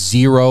a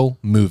 0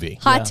 movie.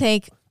 Hot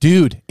take.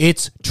 Dude,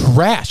 it's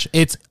trash.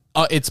 It's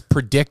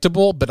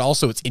predictable, but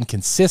also it's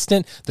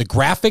inconsistent. The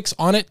graphics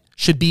on it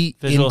should be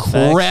Visual effects,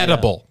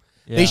 incredible.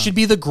 yeah. They should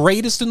be the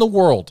greatest in the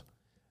world.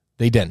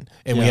 They didn't.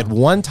 And we Yeah. had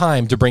one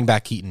time to bring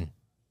back Keaton.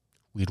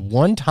 We had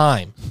one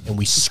time, and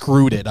we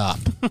screwed it up.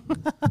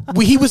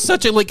 He was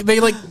such a, they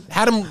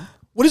had him,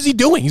 what is he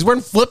doing? He's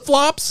wearing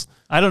flip-flops?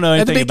 I don't know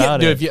At the anything beginning- about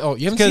dude, it.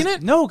 you haven't seen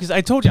it? No, because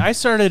I told you, I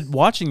started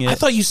watching it. I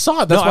thought you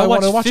saw it. That's no, why I I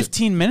wanted watched to watch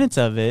 15 minutes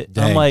of it. And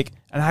Dang. I'm like,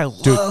 and I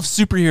love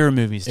superhero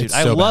movies, dude. It's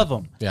I so love bad.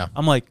 them. Yeah.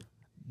 I'm like,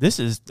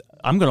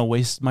 I'm going to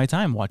waste my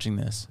time watching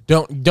this. it.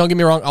 Don't get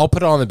me wrong. I'll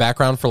put it on the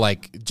background for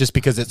just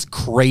because it's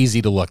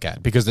crazy to look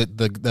at, because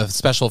the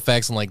special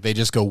effects and they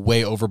just go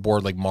way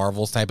overboard, like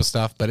Marvel's type of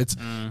stuff. But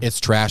it's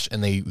trash,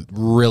 and they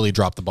really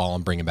dropped the ball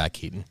on bringing back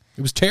Keaton.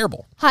 It was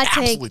terrible. Hot take.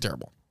 Absolutely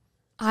terrible.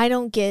 I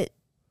don't get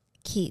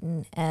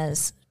Keaton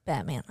as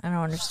Batman. I don't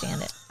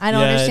understand it. I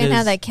don't Yeah, it understand how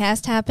is. that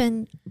cast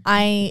happened.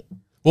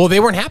 Well,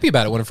 they weren't happy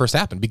about it when it first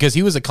happened because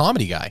he was a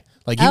comedy guy.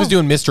 He was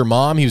doing Mr.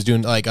 Mom. He was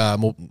doing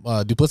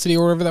Duplicity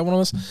or whatever that one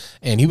was,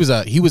 and he was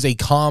a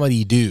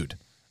comedy dude.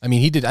 I mean,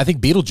 he did. I think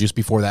Beetlejuice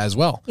before that as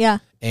well. Yeah.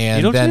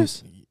 And then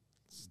Beetlejuice?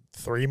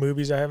 3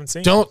 movies I haven't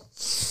seen.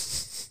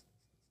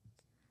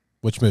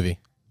 Which movie?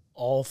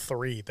 All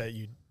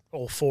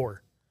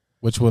 4.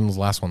 Which one was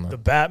the last one though? The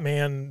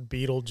Batman,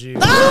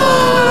 Beetlejuice.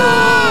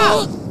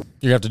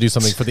 You have to do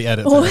something for the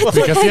edit. What?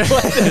 Because,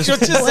 You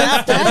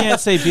can't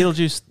say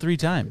Beetlejuice 3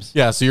 times.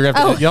 yeah, so you're gonna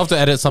have to, you'll have to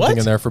edit something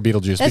in there for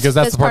Beetlejuice because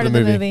that's the part of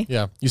the movie.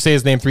 Yeah, you say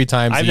his name 3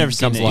 times. I've he never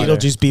seen comes it alive. either.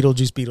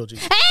 Beetlejuice.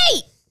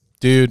 Hey,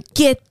 Dude.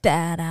 get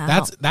that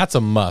out. That's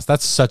a must.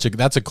 That's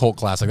a cult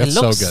classic. That's It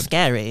so looks good.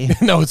 scary.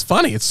 No, it's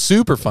funny. It's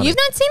super funny. You've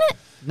not seen it?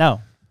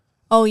 No.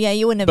 Oh yeah,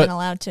 you wouldn't have But- been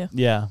allowed to.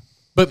 Yeah.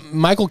 But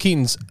Michael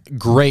Keaton's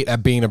great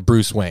at being a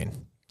Bruce Wayne.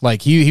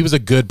 Like he was a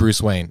good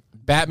Bruce Wayne.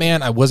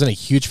 Batman, I wasn't a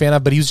huge fan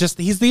of, but he's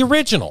the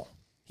original.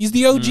 He's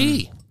the OG.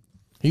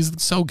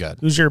 He's so good.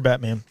 Who's your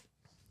Batman?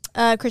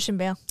 Christian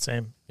Bale.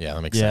 Same. Yeah,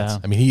 that makes sense.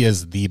 I mean, he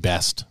is the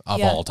best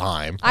of all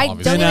time. I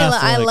obviously. don't even.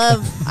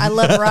 I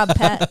love Rob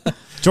Pat.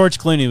 George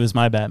Clooney was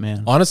my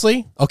Batman.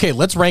 Honestly, okay,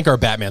 let's rank our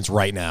Batmans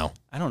right now.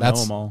 I don't know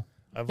them all.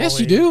 Yes,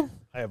 you do.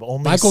 I have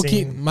only Michael seen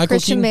Keaton. Michael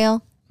Christian Keaton.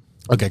 Bale.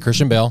 Okay,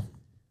 Christian Bale.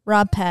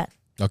 Rob Pat.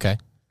 Okay.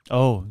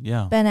 Oh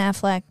yeah. Ben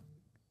Affleck.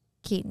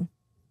 Keaton.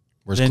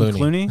 Where's Then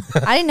Clooney?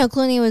 I didn't know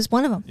Clooney was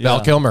one of them.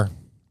 Val Kilmer.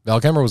 Val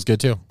Kilmer was good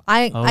too.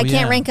 I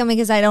can't rank him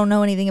because I don't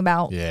know anything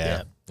about.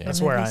 Yeah.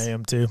 That's where I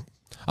am too.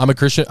 I'm a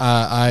Christian.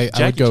 I would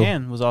Jackie go.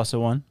 Chan was also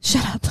one.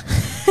 Shut up.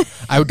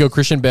 I would go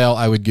Christian Bale.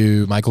 I would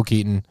go Michael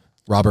Keaton,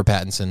 Robert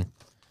Pattinson,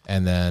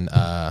 and then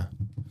Val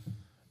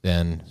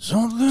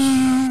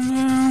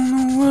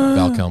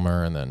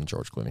Kilmer, and then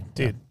George Clooney.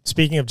 Dude,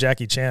 speaking of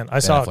Jackie Chan, I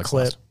saw a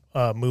clip.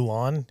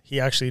 Mulan. He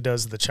actually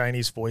does the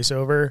Chinese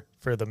voiceover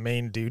for the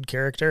main dude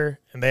character,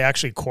 and they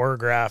actually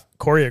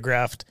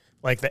choreographed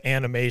like the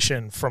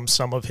animation from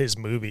some of his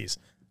movies.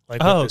 Like,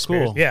 oh, with the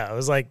spirit. cool. Yeah, it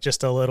was like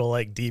just a little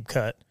like deep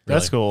cut.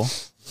 That's cool.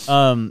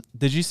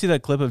 Did you see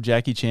that clip of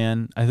Jackie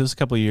Chan? I think it was a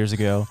couple of years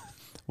ago,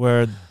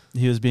 where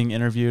he was being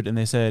interviewed, and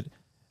they said,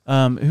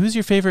 "Who's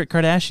your favorite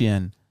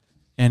Kardashian?"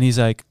 And he's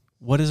like,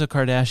 "What is a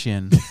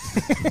Kardashian?"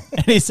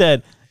 And he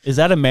said, "Is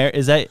that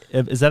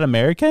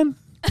American?"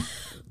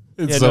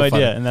 He had no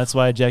idea, and that's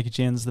why Jackie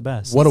Chan's the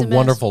best. What a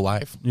wonderful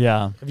life.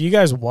 Yeah. Have you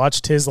guys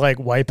watched his like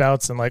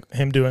wipeouts and like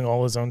him doing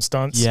all his own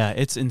stunts? Yeah,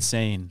 it's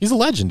insane. He's a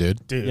legend, dude.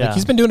 Yeah. Like,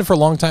 he's been doing it for a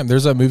long time.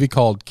 There's a movie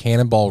called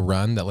Cannonball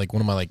Run that like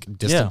one of my like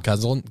distant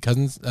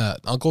cousins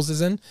uncles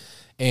is in,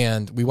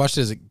 and we watched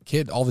it as a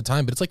kid all the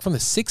time. But it's like from the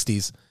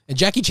 '60s, and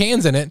Jackie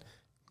Chan's in it,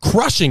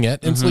 crushing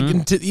it. And it's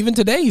like even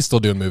today he's still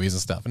doing movies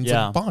and stuff, and it's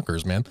like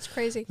bonkers, man. It's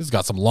crazy. He's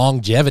got some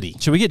longevity.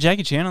 Should we get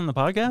Jackie Chan on the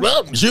podcast?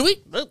 Well, should we?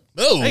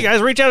 Oh. Hey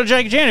guys, reach out to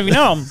Jackie Chan if you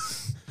know him.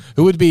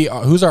 Who would be?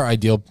 Who's our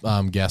ideal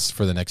guest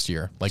for the next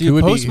year? Like, Dude, who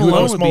would Post be?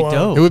 Malone Who would be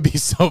dope. It would be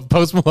so.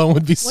 Post Malone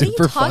would be What are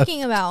super you fun.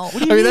 talking about?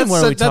 What do you mean?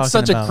 What are we That's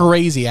such talking a about?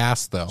 crazy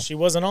ass though. She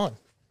wasn't on.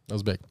 That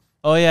was big.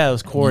 Oh yeah, it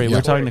was Corey. We Yeah.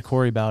 were talking to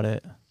Corey about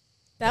it.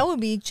 That would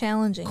be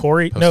challenging.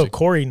 Corey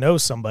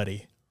knows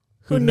somebody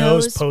who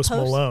knows knows Post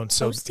Post- Malone,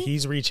 so Posty?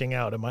 he's reaching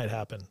out. It might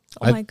happen.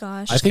 Oh my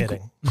gosh. I think.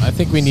 kidding. I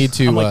think we need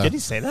to. I'm like, did he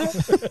say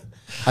that?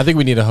 I think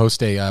we need to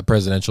host a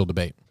presidential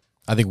debate.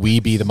 I think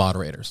we be the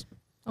moderators,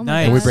 Oh my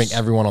Nice. and we gosh. bring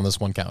everyone on this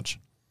one couch.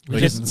 We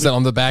just- just sit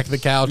on the back of the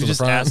couch. We on the just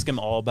front. ask him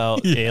all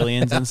about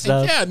aliens and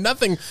stuff. Yeah,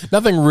 nothing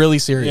really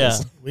serious.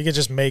 Yeah. We could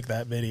just make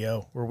that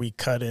video where we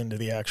cut into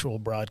the actual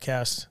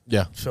broadcast.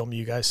 Yeah. Film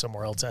you guys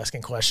somewhere else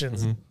asking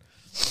questions.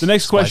 The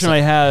next question I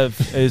have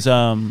is,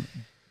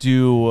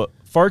 do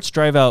farts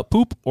drive out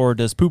poop, or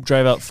does poop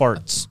drive out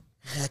farts?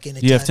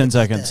 You have 10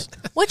 seconds.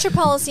 What's your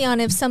policy on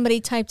if somebody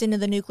typed into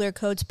the nuclear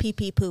codes pee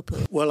pee poo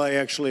poo? Well, I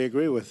actually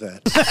agree with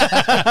that.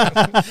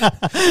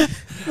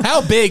 How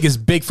big is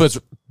Bigfoot's,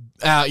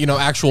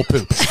 actual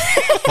poop?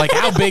 Like,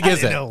 how big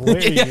is it?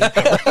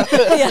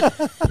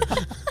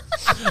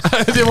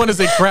 I didn't want to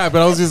say crap,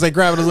 but I was going to say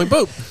crap, and I was like,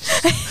 poop.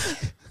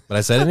 But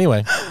I said it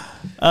anyway.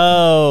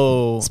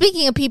 Oh.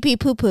 Speaking of pee pee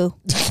poo poo,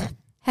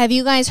 have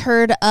you guys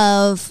heard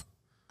of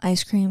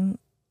ice cream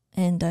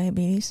and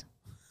diabetes?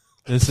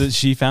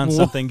 She found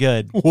something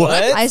good. What?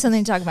 I have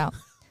something to talk about.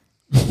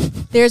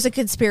 There's a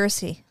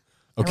conspiracy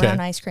Okay.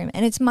 around ice cream,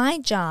 and it's my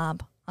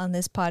job on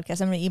this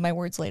podcast. I'm going to eat my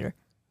words later.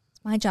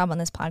 It's my job on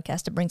this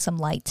podcast to bring some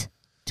light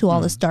to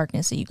all this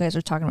darkness that you guys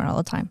are talking about all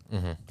the time.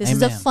 This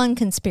is a Amen. fun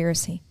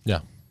conspiracy, Yeah.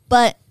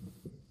 but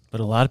But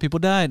a lot of people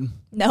died.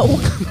 no,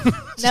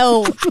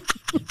 no.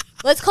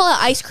 Let's call it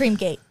ice cream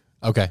gate.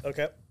 Okay.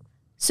 Okay.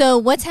 So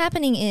what's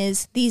happening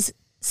is these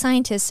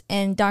scientists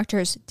and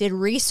doctors did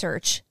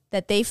research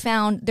that they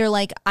found. They're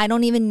like, I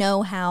don't even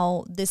know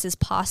how this is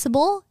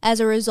possible. As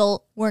a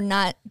result, we're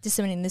not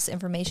disseminating this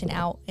information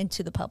out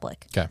into the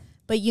public. Okay.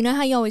 But you know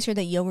how you always hear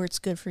that yogurt's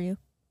good for you?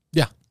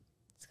 Yeah.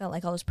 It's got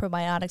like all those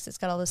probiotics. It's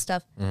got all this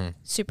stuff.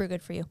 Super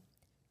good for you.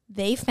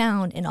 They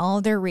found in all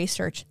of their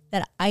research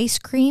that ice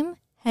cream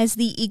has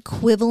the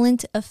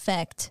equivalent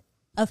effect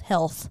of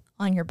health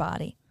on your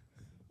body.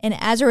 And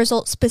as a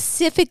result,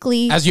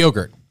 specifically... As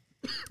yogurt.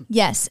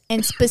 Yes,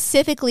 and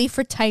specifically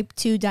for type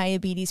 2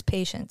 diabetes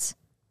patients,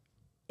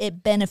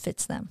 it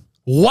benefits them.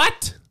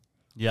 What?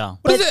 Yeah.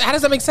 What is it? How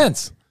does that make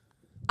sense?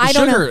 I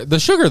don't know. The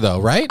sugar, though,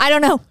 right? I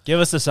don't know. Give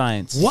us the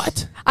science.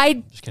 What?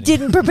 I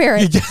didn't prepare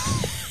it.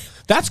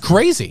 That's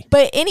crazy.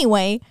 But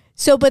anyway,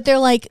 but they're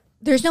like,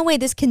 there's no way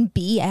this can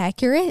be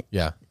accurate.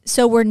 Yeah.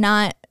 So we're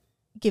not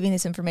giving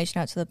this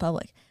information out to the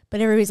public. But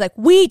everybody's like,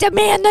 we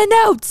demand the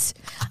notes.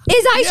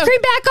 Is ice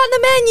cream back on the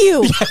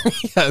menu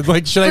Yeah,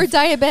 like, should for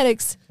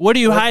diabetics? What are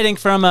you hiding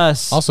from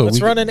us? Also, Let's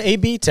run an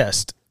A/B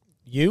test.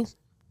 You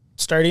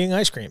start eating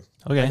ice cream.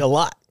 Okay. Like a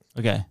lot.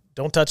 Okay.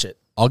 Don't touch it.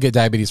 I'll get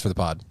diabetes for the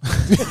pod.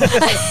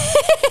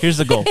 Here's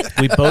the goal.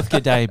 We both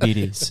get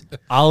diabetes.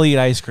 I'll eat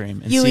ice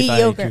cream. And You see eat if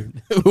yogurt.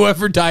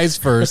 Whoever dies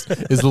first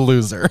is the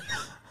loser.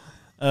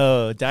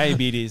 Oh,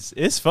 diabetes.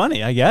 It's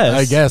funny, I guess.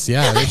 I guess,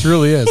 yeah. It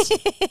truly is.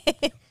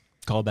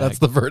 Call back. That's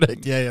the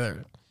verdict. Yeah.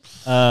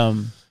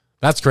 Um,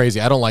 That's crazy.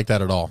 I don't like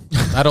that at all.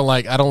 I don't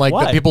like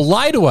Why? that people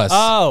lie to us.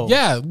 Oh.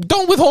 Yeah.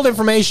 Don't withhold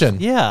information.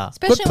 yeah.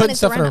 Especially put when it's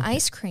stuff in around our-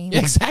 ice cream. Yeah,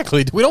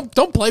 exactly. We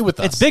don't play with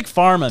us. It's Big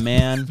Pharma,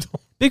 man.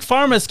 Big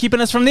Pharma's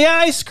keeping us from the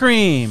ice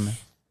cream.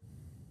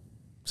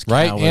 It's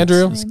Right, cowards.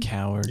 Andrew? It's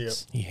cowards. Yep.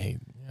 He hate.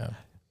 Yeah.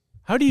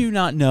 How do you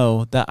not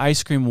know that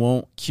ice cream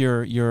won't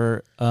cure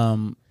your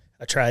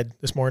I tried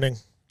this morning.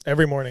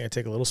 Every morning I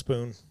take a little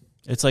spoon.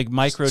 it's like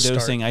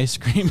microdosing ice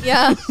cream.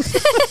 Yeah.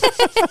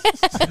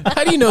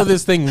 How do you know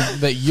this thing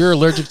that you're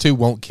allergic to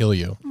won't kill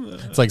you?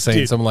 It's like saying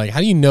Dude. something like, how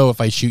do you know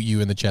if I shoot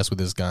you in the chest with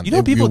this gun? You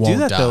know people do won't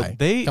that though. die?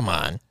 They Come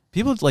on.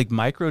 people like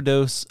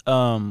microdose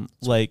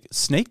like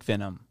snake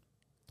venom.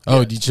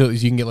 Oh, you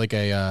can get like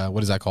a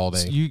what is that called?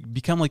 So you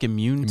become like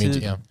immune to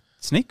yeah.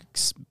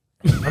 snakes.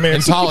 I mean,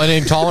 it's, An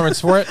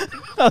intolerance for it.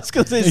 I was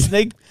gonna say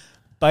snake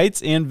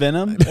bites and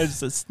venom.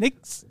 It's a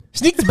snakes.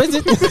 Snake is a bit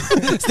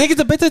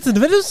in the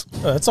videos.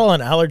 that's all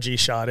an allergy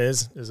shot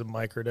is a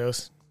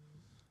microdose.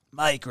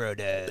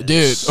 Microdose.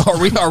 Dude,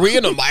 are we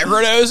into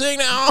microdosing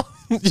now?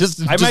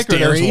 just I just microdose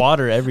dairy?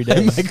 water every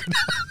day.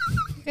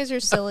 You guys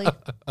are silly.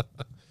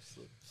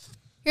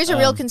 Here's a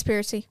real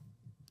conspiracy.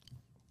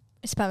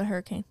 It's about a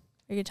hurricane.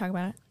 Are you going to talk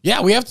about it?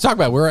 Yeah, we have to talk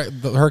about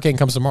it. The hurricane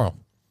comes tomorrow,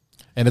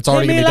 and it's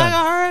already Hit gonna me be like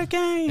done. a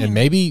hurricane. And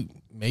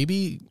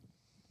maybe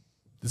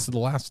this is the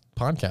last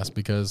podcast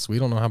because we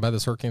don't know how bad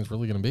this hurricane is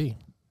really going to be.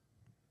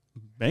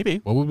 Maybe.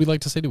 What would we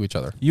like to say to each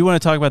other? You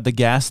want to talk about the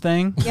gas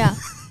thing? Yeah.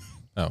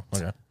 Oh,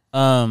 okay.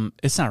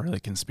 It's not really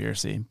a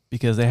conspiracy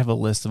because they have a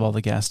list of all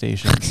the gas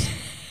stations.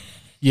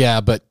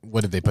 Yeah, but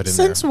what did they put in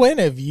Since there? when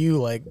have you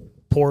like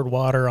poured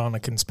water on a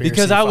conspiracy?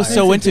 Because I was fire?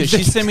 so into it.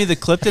 She sent me the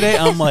clip today.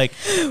 I'm like,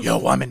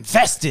 yo, I'm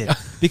invested.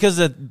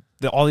 Because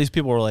all these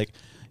people were like,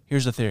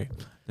 here's the theory.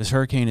 This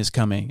hurricane is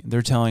coming.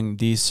 They're telling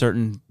these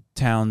certain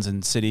towns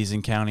and cities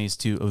and counties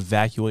to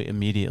evacuate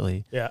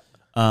immediately. Yeah.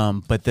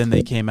 But then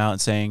they came out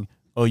saying,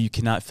 oh, you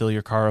cannot fill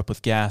your car up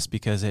with gas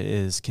because it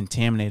is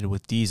contaminated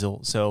with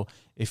diesel. So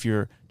if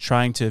you're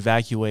trying to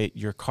evacuate,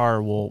 your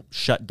car will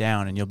shut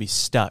down and you'll be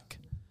stuck.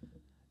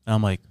 And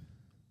I'm like,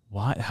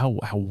 what? How?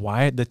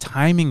 Why? The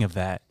timing of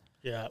that.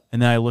 Yeah.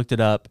 And then I looked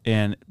it up,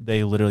 and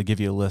they literally give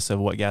you a list of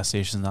what gas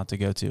stations not to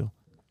go to.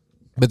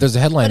 But there's a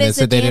headline But that is the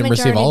said they didn't damage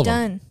receive already all of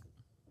them. done?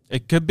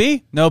 It could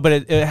be. No, but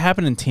it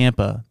happened in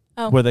Tampa,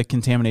 Oh. where the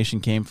contamination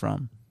came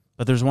from.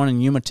 But there's one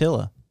in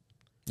Umatilla.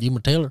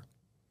 Yuma Taylor.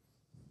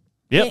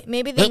 Yep.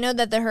 Maybe they know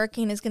that the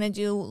hurricane is going to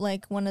do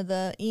like one of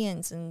the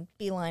Ians and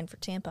beeline for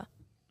Tampa.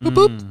 Boop,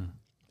 boop.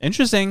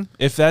 Interesting.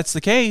 If that's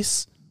the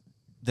case,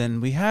 then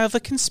we have a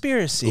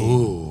conspiracy.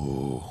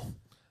 Ooh.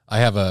 I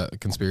have a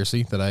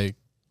conspiracy that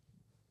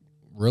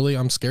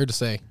I'm scared to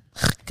say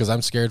because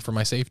I'm scared for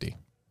my safety.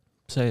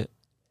 Say it.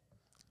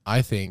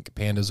 I think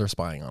pandas are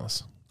spying on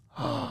us.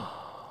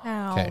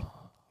 Ow. Okay.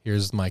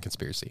 Here's my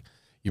conspiracy.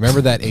 You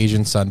remember that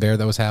Asian sun bear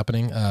that was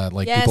happening?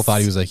 Like Yes. people thought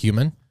he was a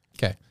human.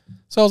 Okay.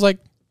 So I was like,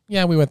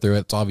 yeah, we went through it.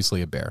 It's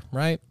obviously a bear,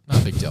 right?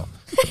 Not a big deal.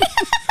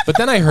 But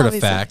then I heard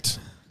Obviously. a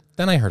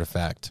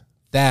fact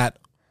that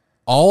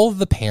all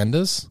the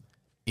pandas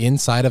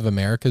inside of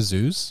America's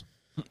zoos,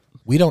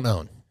 we don't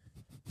own.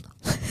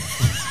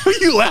 What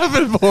are you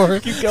laughing for?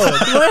 Keep going.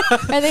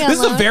 Are they on This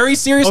is a loan? very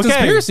serious Okay.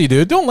 conspiracy,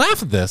 dude. Don't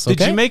laugh at this. Okay?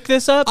 Did you make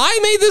this up? I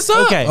made this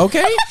up. Okay.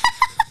 Okay.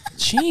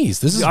 Jeez,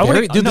 this is I wanna-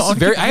 very. Dude, no, this I is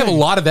very. wanna I have a keep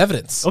lot of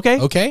evidence. Okay.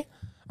 Okay.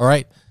 All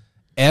right.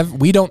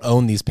 We don't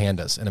own these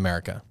pandas in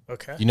America.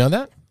 Okay. You know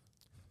that?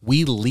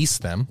 We lease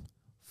them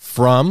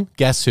from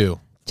guess who?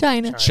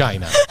 China.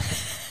 China.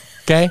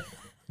 Okay.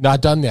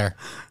 Not done there.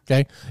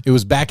 Okay. It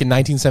was back in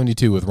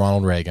 1972 with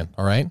Ronald Reagan.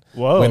 All right.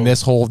 Whoa. When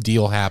this whole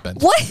deal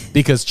happened. What?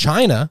 Because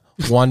China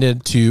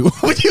wanted to.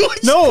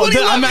 No, What are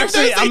you I'm laughing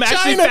actually- when I say I'm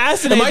actually China?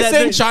 fascinated Am I that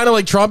saying there- China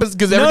like Trump is?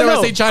 Because every time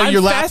I say China,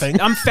 you're laughing.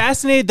 I'm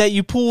fascinated that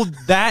you pulled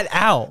that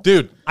out.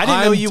 Dude, I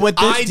didn't know you went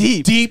this I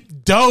deep.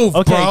 deep dove,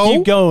 Okay, bro.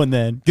 keep going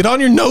then. Get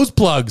on your nose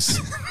plugs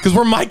because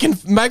we're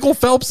Michael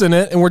Phelps in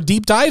it and we're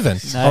deep diving.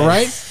 All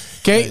right.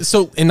 Okay. So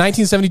in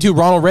 1972,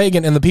 Ronald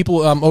Reagan and the people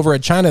over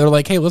at China, they're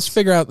like, hey, let's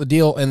figure out the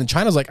deal. And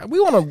China's like, we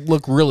want to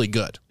look really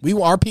good.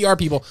 Our PR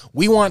people,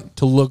 we want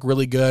to look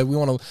really good. We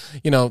want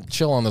to,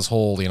 chill on this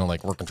whole,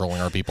 like we're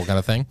controlling our people kind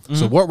of thing.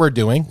 So what we're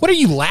doing, what are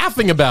you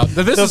laughing about?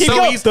 This is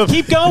so easy.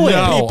 Keep going.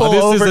 No, People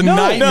this is over- a no,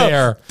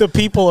 nightmare. The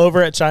people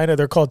over at China,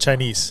 they're called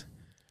Chinese.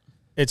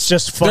 It's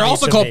just funny. They're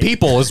also to called me.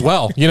 people as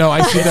well.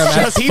 I see them as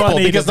just people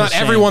funny because to not the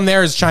shame. everyone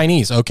there is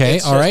Chinese. Okay,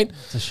 all right.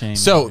 It's a shame.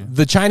 So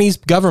the Chinese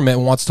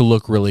government wants to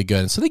look really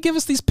good, so they give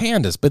us these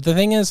pandas. But the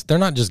thing is, they're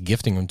not just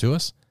gifting them to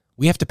us.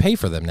 We have to pay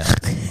for them now.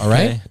 All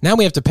right, Okay. now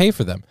we have to pay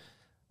for them.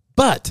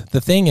 But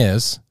the thing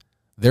is,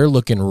 they're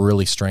looking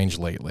really strange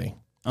lately.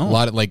 A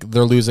lot of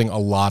they're losing a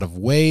lot of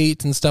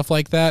weight and stuff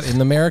like that in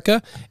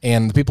America.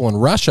 And the people in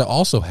Russia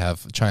also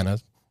have China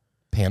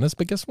pandas.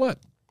 But guess what?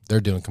 They're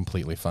doing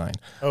completely fine.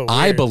 Oh,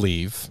 I weird.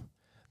 believe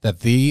that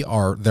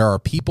there are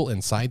people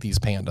inside these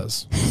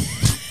pandas.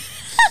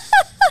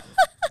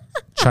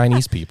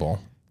 Chinese people.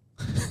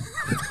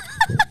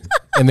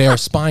 And they are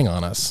spying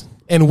on us.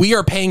 And we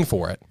are paying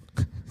for it.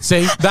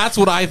 See, that's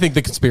what I think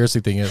the conspiracy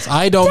thing is.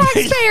 I don't.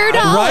 Taxpayer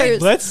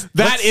dollars. Right?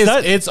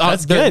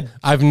 That's good.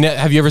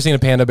 Have you ever seen a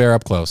panda bear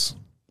up close?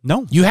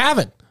 No. You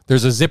haven't.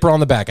 There's a zipper on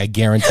the back. I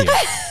guarantee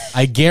it.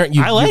 I guarantee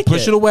you. I like you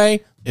push it. it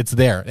away. It's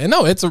there. And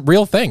no, it's a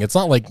real thing. It's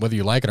not like whether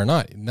you like it or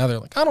not. Now they're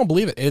like, I don't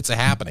believe it. It's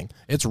happening.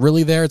 It's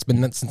really there. It's been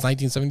since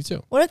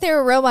 1972. What if they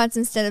were robots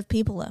instead of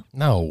people, though?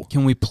 No.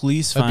 Can we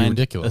please That'd be find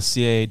ridiculous. a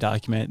CIA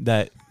document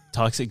that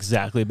talks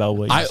exactly about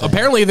what you said?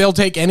 Apparently, they'll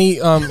take any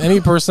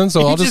person.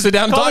 So I'll just sit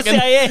down and call talk. the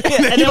CIA, and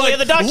then you're we have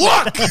the document.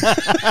 Look,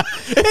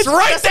 it's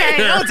right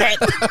there.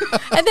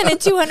 And then in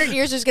 200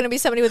 years, there's going to be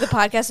somebody with a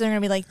podcast, and they're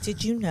going to be like,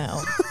 "Did you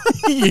know?"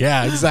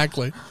 Yeah,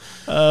 exactly.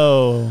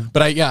 Oh,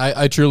 but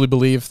I truly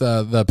believe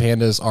the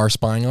pandas are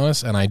spying on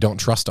us, and I don't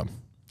trust them.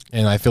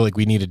 And I feel like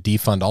we need to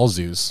defund all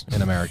zoos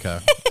in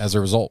America as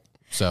a result.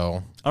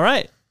 So, all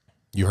right,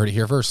 you heard it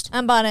here first.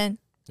 I'm bought in.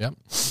 Yep.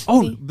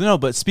 Oh no,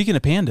 but speaking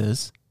of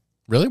pandas,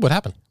 really, what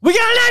happened? we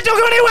got an ad. Don't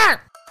go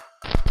anywhere.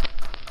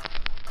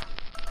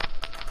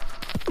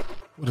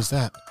 What is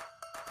that?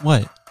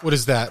 What? What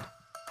is that?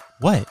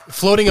 What?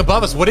 Floating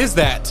above us. What is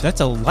that?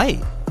 That's a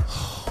light.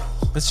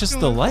 That's just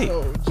the light.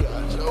 Oh, Josh.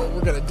 Oh,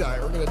 we're gonna die.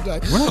 We're gonna die.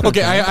 We're not gonna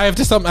Okay, die. I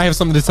have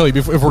something to tell you.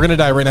 If we're gonna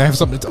die right now, I have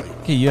something to tell you.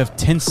 Okay, you have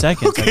 10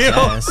 seconds. Okay, I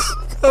guess.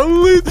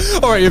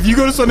 all right. If you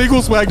go to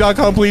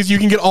SundayCoolSwag.com, please, you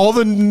can get all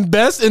the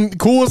best and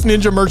coolest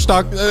ninja merch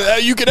stock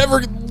you could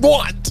ever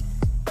want.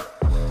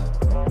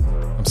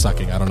 I'm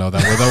sucking. I don't know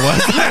that word that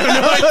was. I have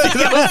no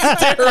idea. That was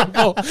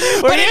terrible.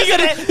 But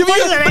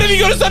if you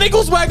go to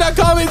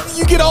SundayCoolSwag.com,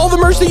 you get all the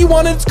merch that you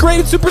want. And it's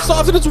great. It's super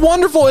soft and it's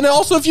wonderful. And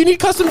also, if you need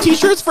custom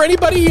T-shirts for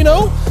anybody,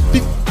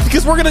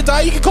 because we're gonna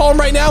die, you can call them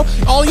right now.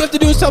 All you have to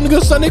do is tell them to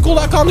go to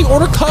SundayCool.com to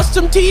order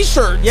custom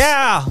T-shirts.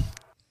 Yeah.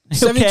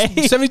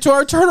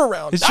 72-hour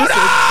turnaround. It's just, it's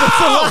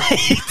a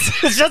light.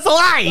 It's just a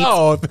light.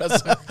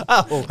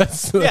 Oh,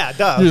 yeah,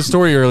 duh. Your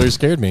story earlier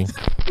scared me.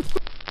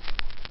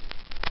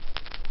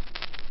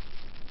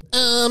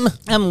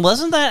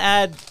 Wasn't that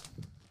ad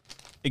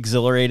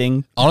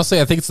exhilarating?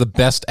 Honestly, I think it's the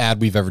best ad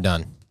we've ever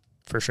done.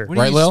 For sure. What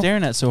are you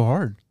staring at so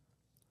hard?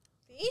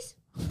 These?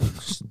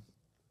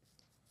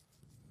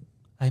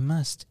 I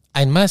must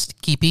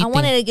keep eating. I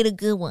wanted to get a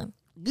good one.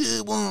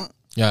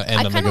 Yeah, and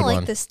I a kind good of like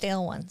one. the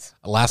stale ones.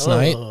 Last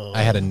night,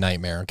 I had a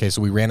nightmare. Okay,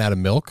 so we ran out of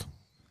milk.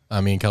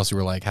 Me and Kelsey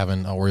were like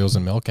having Oreos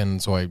and milk,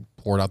 and so I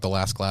poured out the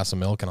last glass of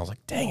milk, and I was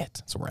like, dang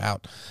it. So we're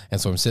out. And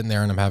so I'm sitting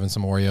there, and I'm having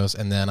some Oreos,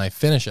 and then I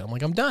finish it. I'm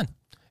like, I'm done.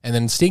 And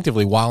then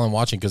instinctively, while I'm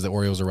watching, because the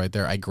Oreos are right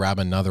there, I grab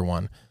another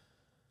one,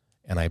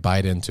 and I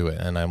bite into it,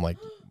 and I'm like,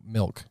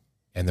 milk.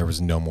 And there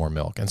was no more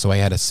milk. And so I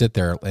had to sit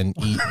there and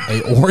eat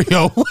a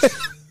Oreo.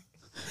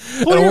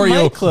 An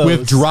Oreo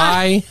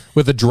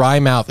with a dry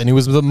mouth, and it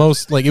was the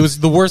most it was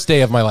the worst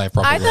day of my life.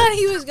 Probably. I thought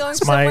he was going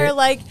somewhere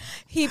like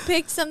he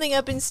picked something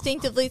up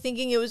instinctively,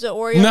 thinking it was an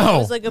Oreo. No. But it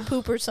was like a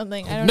poop or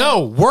something. I don't know.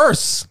 No,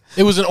 worse.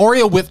 It was an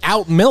Oreo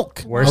without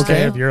milk. Worst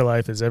day of your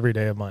life is every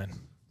day of mine.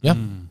 Yeah,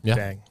 yeah,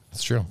 Dang.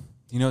 that's true.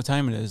 You know what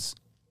time it is?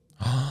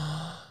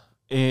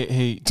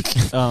 hey,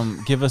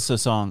 give us a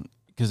song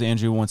because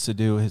Andrew wants to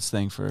do his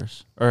thing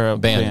first, or a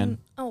band.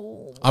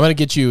 Oh, I'm gonna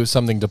get you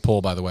something to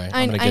pull. By the way,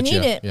 I'm gonna get I need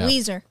you. it. Yeah.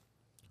 Weezer.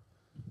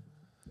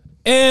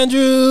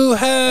 Andrew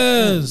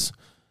has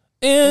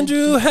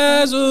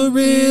a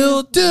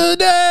reel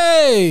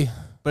today.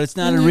 But it's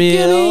not a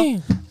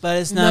reel. But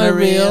it's not a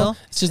reel.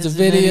 It's just a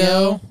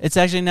video. It's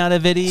actually not a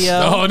video.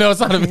 Oh no, it's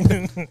not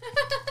a.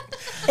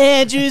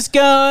 Andrew's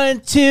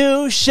going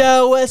to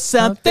show us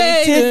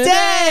something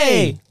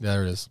today.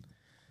 There it is.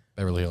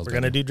 Beverly Hills. We're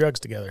going to do drugs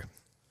together.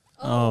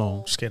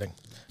 Oh. Just kidding.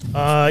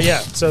 Yeah,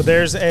 so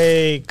there's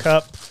a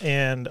cup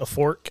and a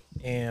fork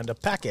and a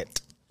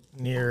packet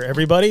near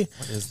everybody.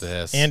 What is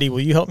this? Andy,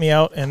 will you help me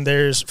out? And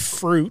there's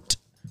fruit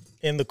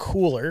in the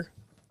cooler.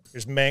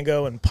 There's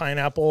mango and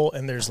pineapple,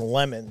 and there's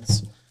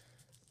lemons.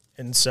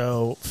 And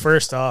so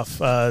first off,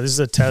 this is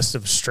a test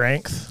of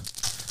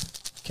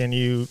strength. Can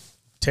you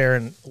tear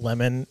a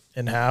lemon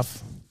in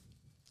half?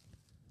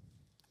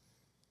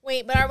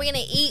 Wait, but are we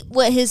going to eat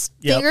what his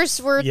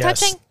fingers were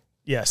touching?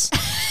 Yes.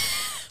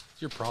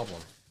 What's your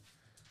problem?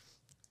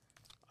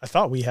 I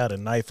thought we had a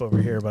knife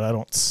over here, but I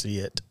don't see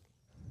it.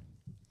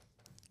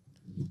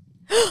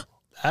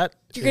 That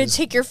You're going to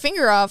take your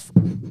finger off.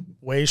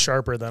 way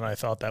sharper than I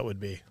thought that would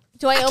be.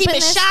 Do I open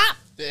this?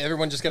 Did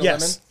everyone just get a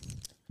Yes.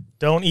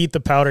 Don't eat the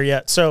powder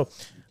yet. So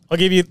I'll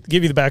give you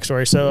the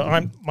backstory.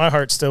 So my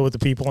heart's still with the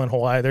people in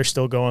Hawaii. They're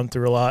still going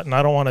through a lot, and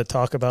I don't want to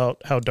talk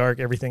about how dark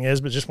everything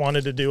is, but just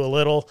wanted to do a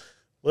little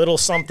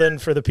something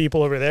for the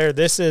people over there.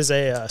 This is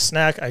a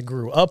snack I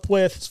grew up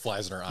with. It's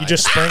flies in our eye. You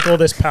just sprinkle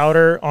this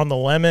powder on the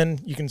lemon.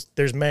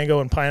 There's mango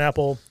and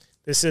pineapple.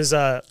 This is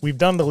we've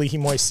done the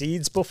lihimoi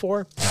seeds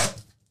before,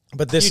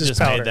 but this is just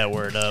powder. made that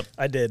word up.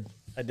 I did.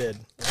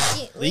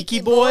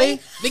 Leaky boy?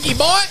 Leaky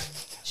boy.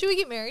 Should we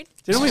get married?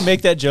 Didn't we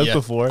make that joke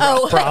before?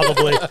 Oh,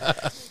 Probably.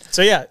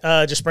 So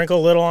yeah, just sprinkle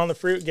a little on the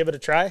fruit. Give it a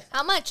try.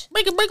 How much?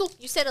 Sprinkle.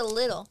 You said a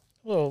little.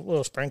 A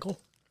little sprinkle.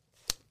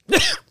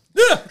 Is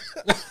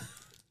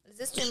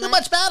this too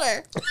much?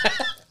 powder.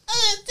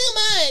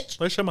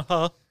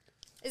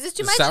 Is this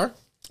too much? Sour?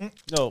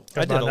 No,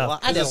 I did a lot.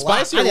 I did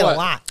spicy or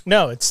what?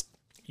 No, it's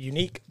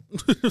unique.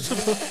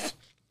 Let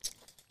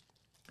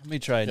me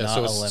try not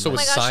a lemon. Oh So my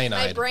it's gosh, my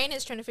cyanide. brain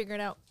is trying to figure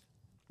it out.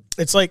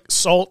 It's like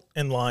salt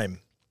and lime,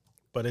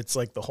 but it's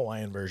like the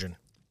Hawaiian version.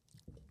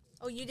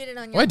 Oh, you did it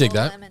on Oh, your I dig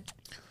whole that. lemon.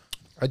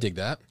 I dig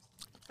that.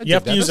 You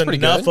have to use That's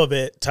pretty enough good. of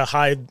it to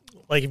hide.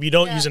 Like if you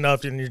don't use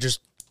enough, then you're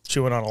just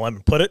chewing on a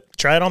lemon.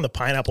 Try it on the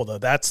pineapple though.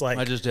 That's like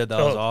I just did. That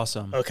was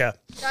awesome. Okay.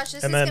 Gosh,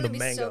 this And is then going to the be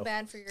mango. so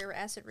bad for your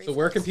acid reflux. So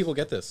where can people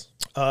get this?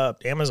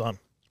 Amazon.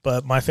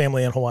 But my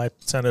family in Hawaii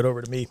sent it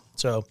over to me.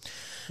 So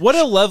What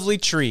a lovely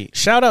treat.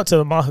 shout out to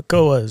the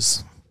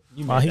Mahakoas.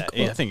 You made that.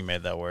 Yeah, I think you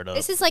made that word up.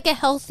 This is like a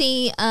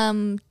healthy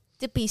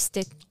dippy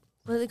stick.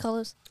 What do they call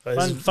those?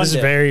 This Fun is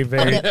dip. very,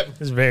 very, Fun dip.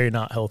 this is very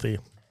not healthy.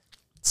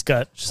 It's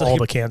got like all you-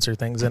 the cancer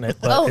things in it,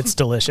 but Oh. it's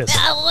delicious.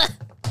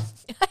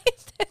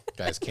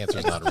 Guys,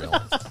 cancer's not real.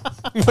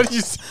 What did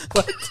you say?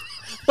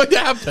 What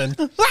happened?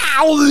 Too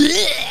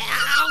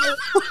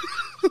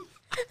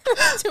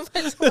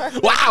much work.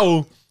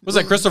 Wow. Was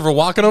that Christopher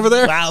Walken over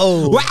there?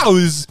 Wow. Wow.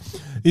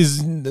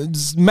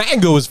 His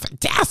mango is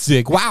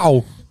fantastic.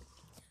 Wow.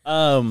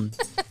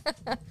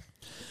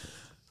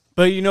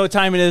 But you know what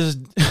time it is?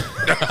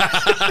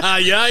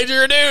 Yeah, I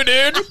sure do,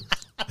 dude.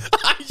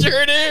 I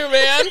sure do,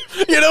 man.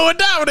 You know what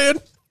time it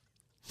is.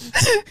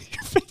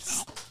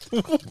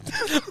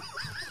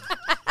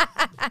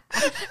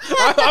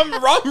 I'm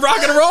rock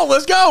and roll.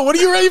 Let's go. What are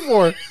you ready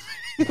for?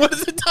 What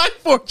is it time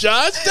for,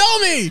 Josh? Tell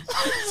me.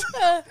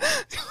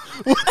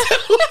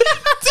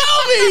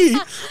 Tell me.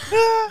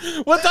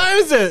 What time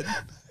is it?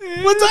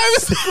 What time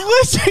is it?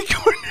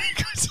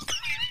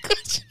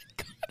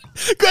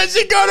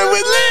 Question corner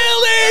with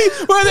Lily,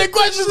 where the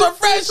questions are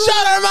fresh,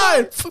 shut our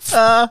mind.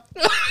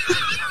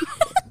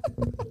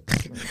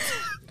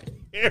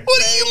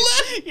 What are you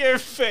laughing? Your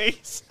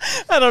face.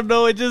 I don't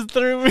know. It just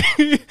threw me.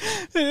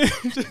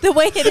 The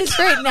way it is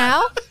right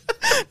now?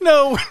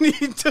 No, when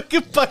you took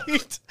a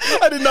bite.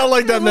 I did not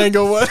like that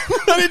mango one.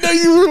 I didn't know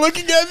you were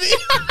looking at me.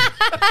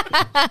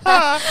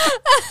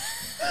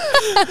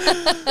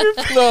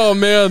 Oh,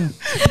 man.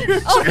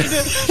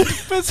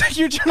 It's like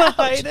you're trying to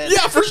hide it.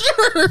 Yeah, for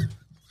sure.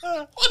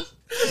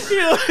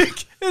 You're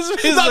like, his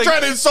face He's not like,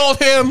 trying to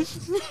insult him.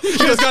 You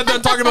just got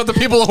done talking about the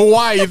people of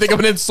Hawaii. You think I'm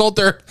going to insult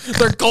their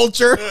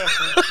culture?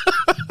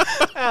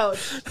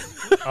 ouch.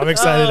 I'm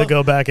excited to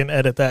go back and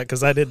edit that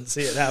because I didn't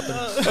see it happen.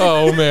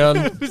 Oh,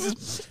 man.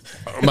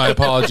 My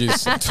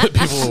apologies to the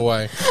people of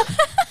Hawaii.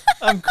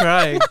 I'm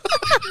crying.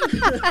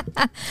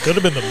 Could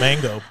have been the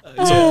mango.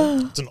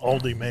 It's an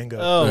Aldi mango.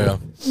 Oh.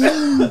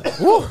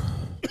 Yeah.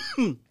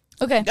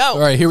 Okay. All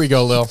right, here we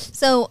go, Lil.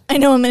 So I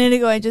know a minute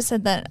ago I just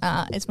said that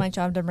it's my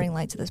job to bring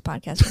light to this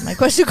podcast, but my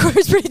question core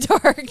is pretty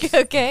dark.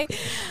 Okay.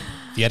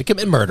 If you had to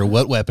commit murder,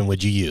 what weapon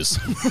would you use?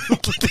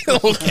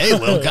 Okay,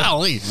 Lil,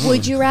 golly.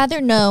 Would you rather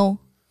know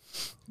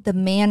the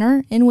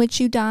manner in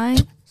which you die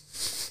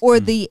or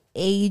the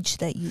age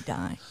that you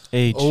die?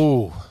 Age.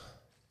 Oh.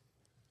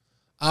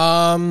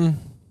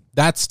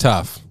 That's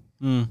tough.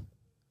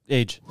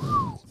 Age.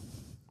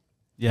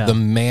 Yeah. The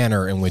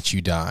manner in which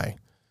you die.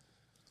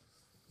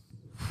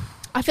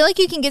 I feel like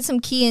you can get some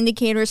key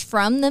indicators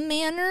from the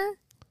manner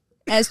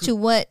as to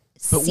what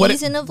But what if,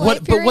 season of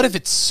life but what if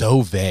it's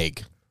so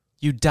vague?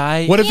 You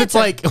die. What if it's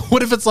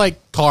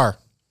like car?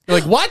 You're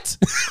like, what?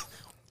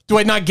 Do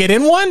I not get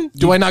in one?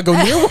 Do I not go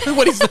near one?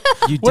 What is that?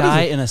 You What is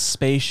die it? in a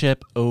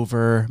spaceship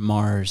over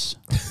Mars.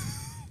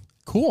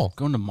 Cool.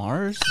 Going to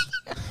Mars?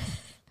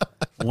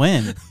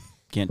 When?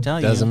 Can't tell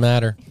you. Doesn't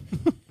matter.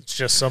 It's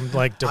just some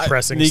like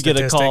depressing And you get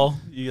a statistic. call.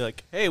 You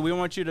like, hey, we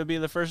want you to be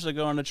the first to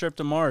go on a trip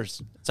to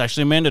Mars. It's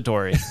actually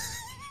mandatory.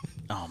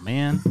 Oh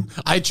man.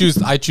 I choose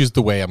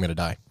the way I'm going to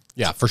die.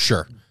 Yeah, for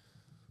sure.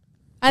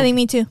 I think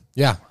me too.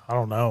 Yeah. I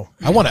don't know.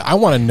 I want to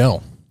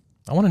know.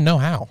 I want to know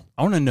how.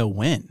 I want to know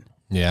when.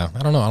 Yeah, I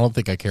don't know. I don't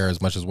think I care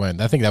as much as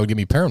when. I think that would get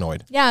me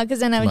paranoid. Yeah, because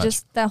then I Too would much.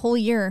 just that whole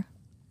year,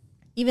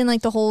 even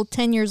like the whole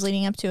 10 years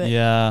leading up to it.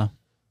 Yeah.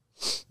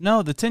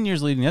 No, the 10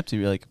 years leading up to,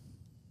 you're like,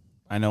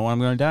 I know when I'm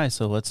going to die,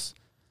 so let's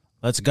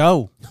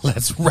go.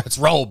 Let's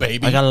roll,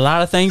 baby. I got a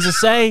lot of things to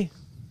say.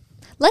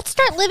 Let's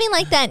start living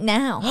like that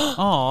now.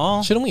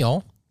 Aw. Shouldn't we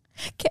all?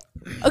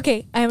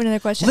 Okay, I have another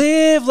question.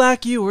 Live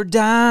like you were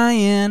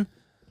dying,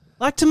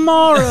 like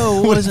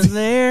tomorrow wasn't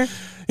there.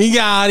 You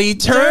got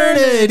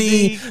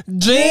eternity.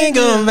 Drink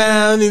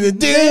about it to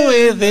do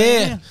with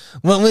it.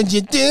 What would you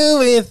do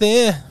with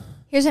it?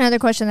 Here's another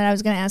question that I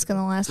was going to ask in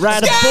the last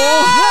Ride a bull.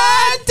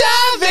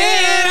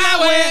 Skydiving, I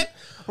went.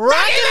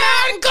 Rocky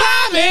Mountain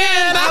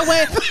climbing, I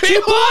went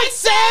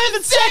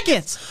 2.7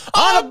 seconds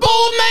on a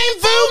bull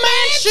named Fu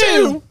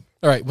Manchu.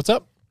 All right, what's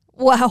up?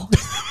 Wow.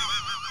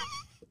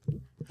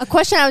 A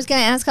question I was going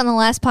to ask on the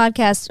last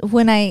podcast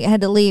when I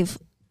had to leave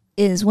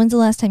is, when's the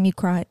last time you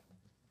cried?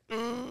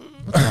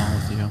 What's wrong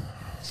with you?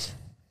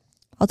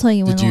 I'll tell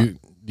you when. Do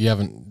you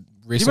haven't Do you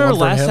raced remember one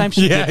from last him? time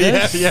she did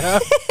this? Yeah.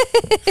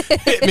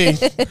 Hit me.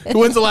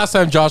 When's the last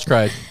time Josh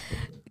cried?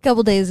 A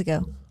couple days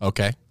ago.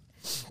 Okay.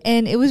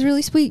 And it was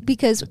really sweet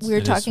because we were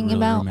It is talking really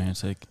about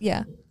romantic.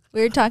 Yeah.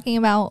 We were talking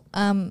about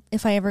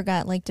if I ever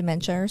got like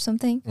dementia or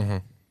something. Mm-hmm.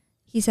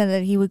 he said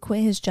that he would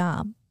quit his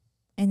job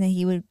and that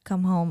he would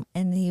come home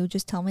and he would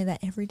just tell me that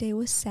every day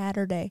was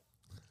Saturday.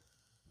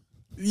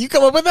 You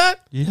come up with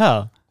that?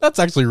 Yeah. That's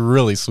actually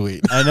really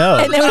sweet. I know.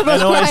 And then we're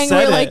both I know I crying. said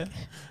We're it. like,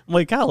 I'm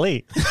like,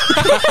 golly.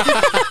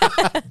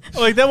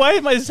 I'm like, then why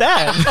am I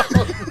sad?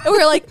 and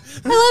we're like,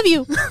 I love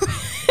you.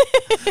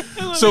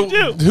 So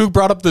who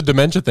brought up the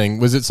dementia thing?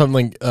 Was it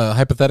something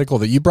hypothetical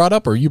that you brought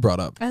up or you brought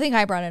up? I think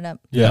I brought it up.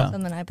 Yeah.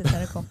 Something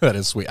hypothetical. That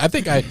is sweet. I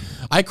think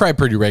I cry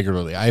pretty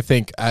regularly. I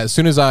think as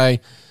soon as I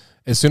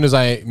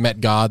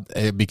met God,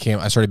 I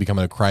started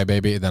becoming a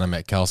crybaby. Then I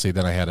met Kelsey.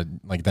 Then I had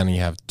then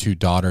you have 2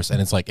 daughters, and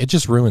it's like it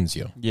just ruins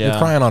you. Yeah. You're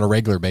crying on a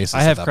regular basis.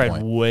 I have at that cried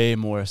point. way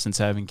more since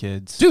having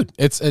kids. Dude.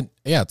 It's almost an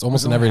It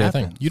don't everyday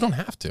happen. thing. You don't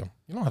have to.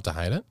 You don't have to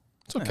hide it.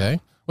 It's okay.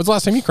 When's the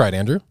last time you cried,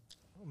 Andrew?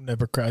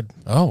 Never cried.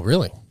 Oh,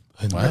 really?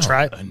 I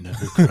tried. I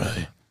never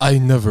cry. I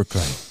never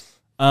cry.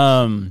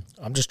 I'm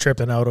just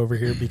tripping out over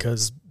here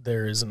because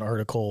there is an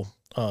article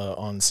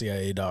on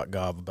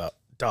CIA.gov about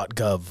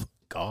 .gov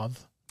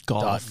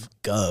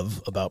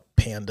about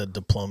panda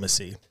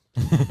diplomacy.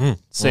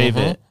 Save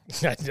it.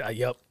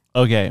 Yep.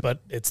 Okay.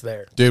 But it's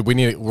there. Dude,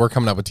 we're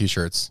coming up with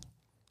t-shirts.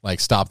 Like,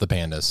 stop the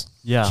pandas.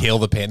 Yeah. Kill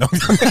the panda.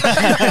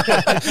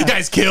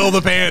 Guys, kill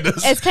the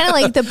pandas. It's kind of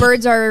like the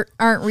birds aren't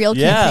real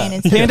campaign.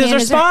 It's the Pandas are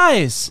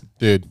spies.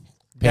 Dude.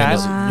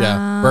 Pandas,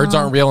 yeah. Birds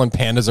aren't real and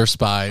pandas are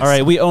spies. All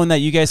right, we own that.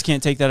 You guys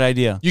can't take that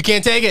idea. You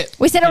can't take it.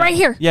 We said it right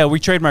here. Yeah, we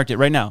trademarked it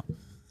right now.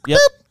 Yep.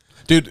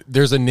 Dude,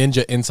 there's a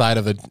ninja inside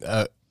of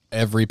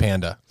every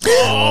panda.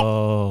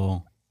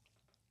 Oh.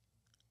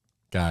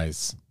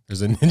 Guys,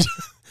 there's a ninja.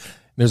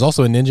 There's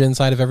also a ninja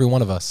inside of every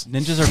one of us.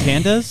 Ninjas are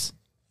pandas?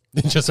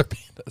 Ninjas are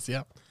pandas,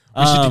 yeah.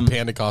 We should do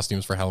panda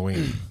costumes for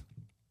Halloween.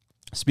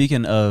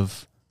 Speaking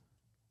of,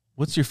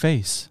 what's your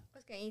face? I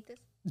was going to eat this.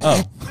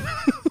 Oh.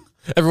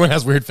 Everyone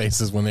has weird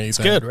faces when they eat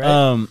that. Good,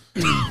 right?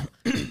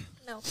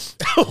 No.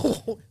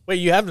 Wait,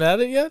 you haven't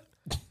had it yet?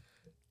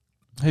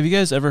 Have you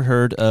guys ever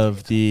heard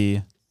of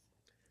the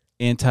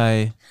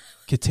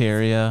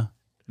anti-Cateria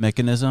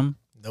mechanism?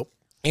 Nope.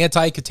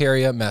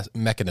 Anti-Cateria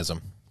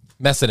mechanism.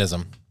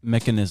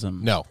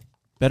 Mechanism. No.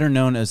 Better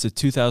known as the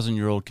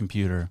 2,000-year-old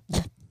computer.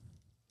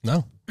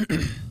 No.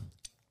 Fascinating.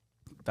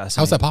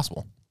 How's that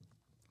possible?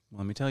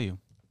 Let me tell you.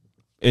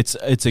 It's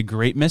a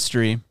great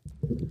mystery.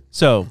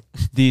 So,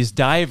 these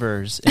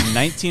divers in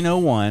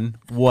 1901,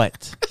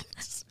 what?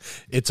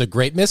 It's a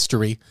great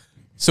mystery.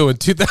 So in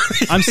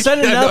 2000, I'm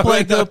setting it up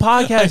like the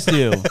podcast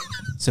do.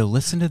 So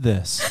listen to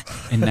this.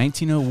 In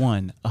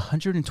 1901,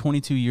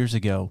 122 years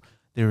ago,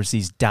 there was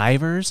these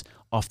divers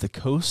off the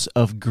coast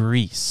of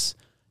Greece.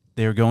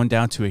 They were going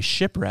down to a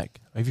shipwreck.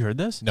 Have you heard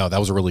this? No, that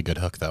was a really good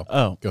hook, though.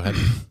 Oh. Go ahead.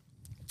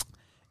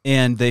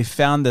 And they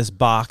found this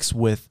box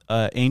with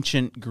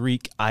ancient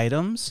Greek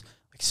items,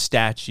 like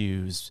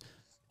statues,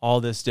 all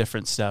this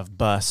different stuff,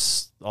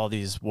 busts, all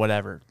these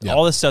whatever,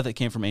 all this stuff that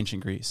came from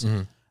ancient Greece.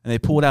 Mm-hmm. And they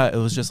pulled out, it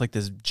was just like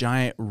this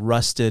giant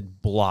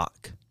rusted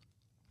block.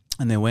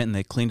 And they went and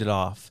they cleaned it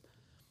off.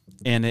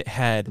 And it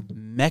had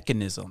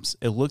mechanisms.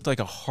 It looked like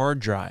a hard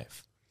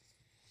drive.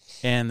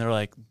 And they're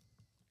like,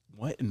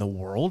 what in the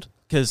world?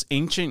 Because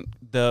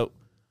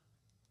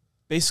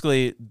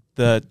basically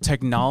the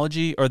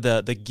technology or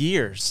the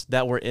gears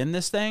that were in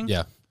this thing,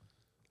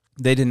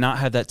 they did not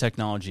have that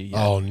technology yet.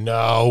 Oh,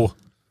 no.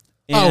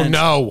 Oh,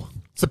 no.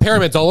 It's the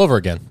pyramids all over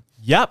again.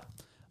 Yep.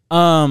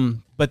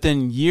 But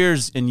then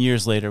years and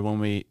years later, when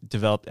we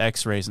developed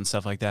X-rays and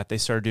stuff like that, they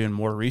started doing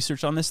more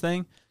research on this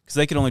thing because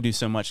they could only do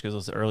so much because it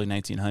was the early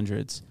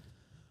 1900s.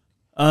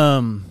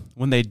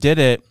 When they did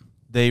it,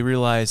 they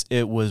realized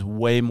it was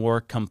way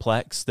more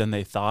complex than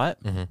they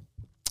thought. Mm-hmm.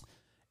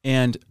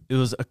 And it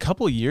was a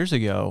couple years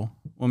ago.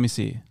 Let me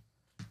see.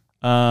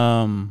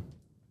 Hold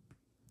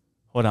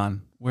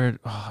on.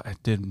 I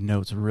did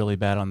notes really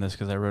bad on this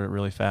because I wrote it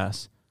really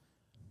fast.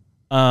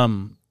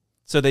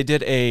 So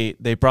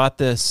they brought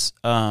this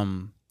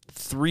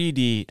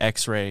 3D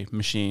X-ray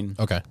machine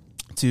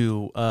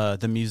to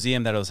the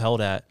museum that it was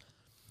held at.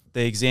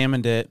 They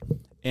examined it,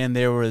 and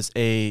there was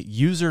a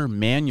user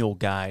manual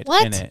guide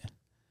in it.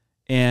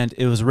 And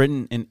it was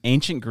written in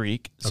ancient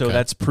Greek, so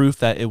that's proof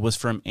that it was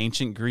from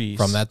ancient Greece.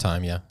 From that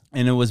time, yeah.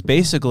 And it was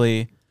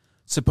basically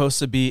supposed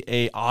to be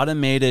a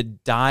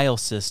automated dial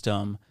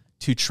system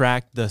to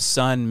track the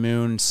sun,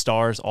 moon,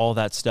 stars, all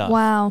that stuff.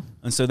 Wow.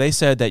 And so they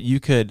said that you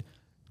could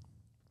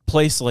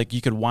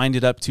you could wind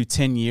it up to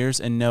 10 years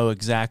and know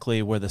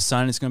exactly where the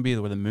sun is going to be,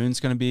 where the moon's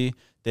going to be.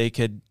 They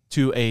could,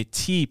 to a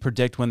T,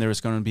 predict when there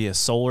was going to be a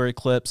solar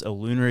eclipse, a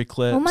lunar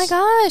eclipse. Oh my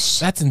gosh.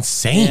 That's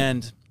insane.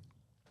 And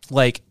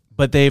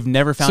but they've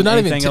never found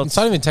anything else. It's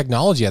not even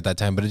technology at that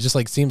time, but it just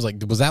seems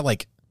like, was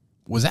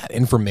that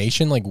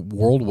information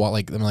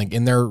worldwide,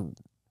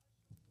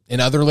 in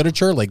other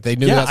literature? Like they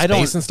knew about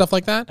space and stuff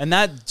like that? And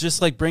that just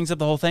brings up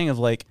the whole thing of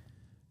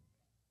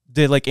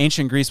did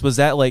ancient Greece, was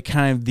that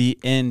kind of the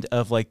end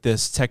of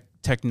this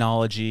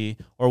technology,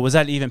 or was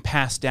that even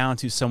passed down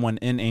to someone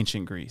in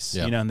ancient Greece?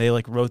 Yeah. And they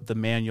wrote the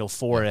manual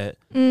for it.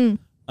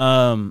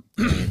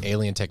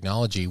 Alien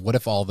technology. What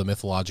if all the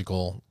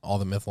mythological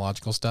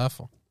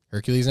stuff,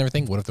 Hercules and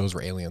everything, what if those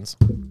were aliens?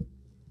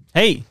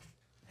 Hey,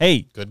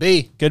 Could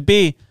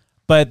be.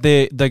 But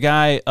the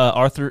guy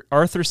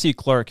Arthur C.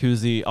 Clarke,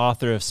 who's the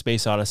author of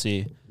Space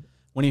Odyssey,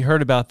 when he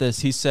heard about this,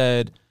 he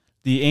said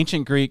the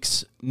ancient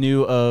Greeks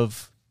knew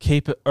of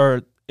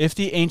if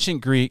the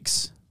ancient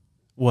Greeks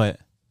what?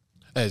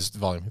 It's the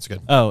volume. It's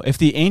good. Oh, if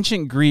the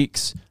ancient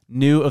Greeks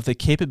knew of the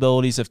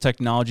capabilities of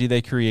technology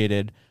they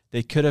created,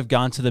 they could have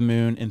gone to the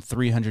moon in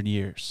 300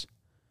 years.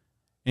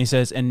 And he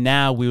says, and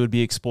now we would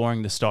be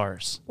exploring the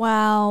stars.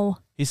 Wow.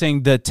 He's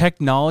saying the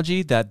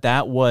technology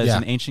that was Yeah.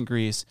 in ancient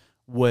Greece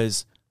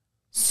was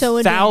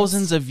So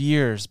thousands of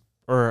years,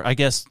 or I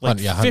guess like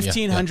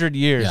 1,500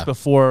 years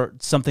before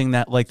something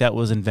that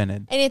was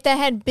invented. And if that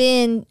had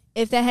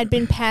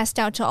been passed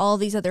out to all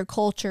these other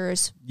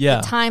cultures,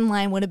 the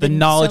timeline would have been the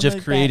knowledge so of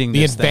moved creating back. The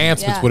this thing.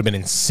 advancements would have been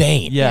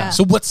insane. Yeah.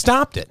 So what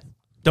stopped it?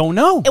 Don't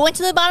know. It went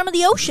to the bottom of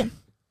the ocean.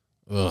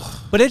 Ugh.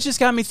 But it just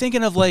got me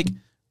thinking of like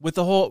with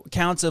the whole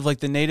counts of like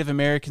the Native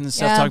Americans and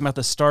stuff, Yeah. talking about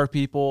the star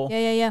people.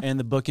 Yeah. And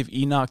the book of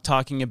Enoch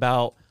talking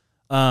about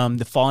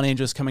the fallen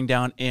angels coming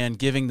down and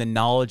giving the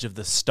knowledge of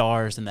the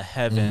stars and the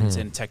heavens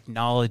and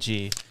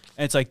technology.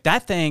 And it's like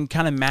that thing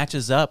kind of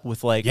matches up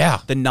with like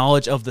the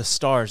knowledge of the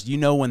stars. You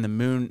know when the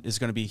moon is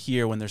going to be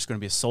here, when there's going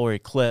to be a solar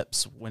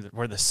eclipse,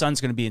 where the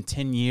sun's going to be in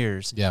 10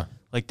 years. Yeah.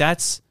 Like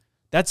that's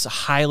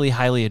highly,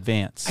 highly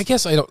advanced. I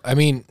guess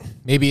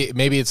maybe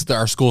it's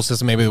our school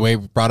system, maybe the way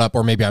we brought up,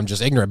 or maybe I'm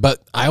just ignorant.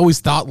 But I always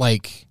thought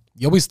like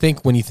you always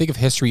think when you think of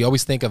history, you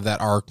always think of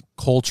that our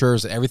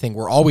cultures and everything,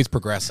 we're always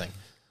progressing.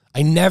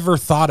 I never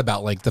thought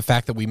about like the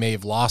fact that we may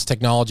have lost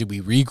technology,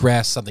 we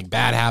regressed, something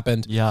bad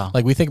happened. Yeah.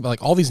 Like we think about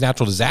like all these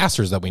natural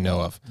disasters that we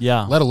know of.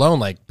 Yeah. Let alone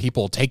like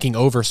people taking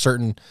over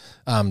certain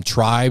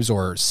tribes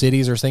or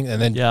cities or things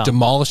and then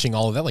demolishing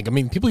all of that. Like, I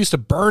mean, people used to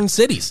burn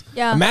cities.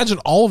 Yeah. Imagine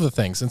all of the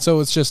things. And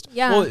so it's just,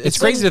 Yeah. it's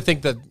crazy to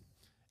think that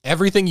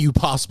everything you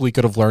possibly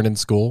could have learned in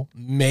school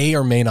may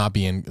or may not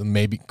be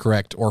maybe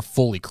correct or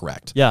fully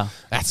correct. Yeah.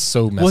 That's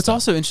so messed Well, it's up.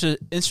 also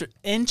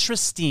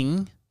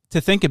interesting to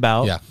think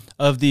about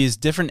of these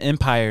different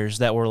empires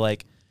that were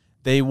like,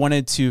 they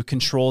wanted to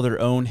control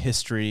their own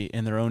history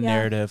and their own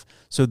narrative.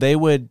 So they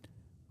would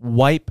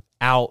wipe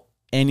out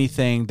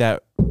anything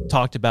that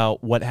talked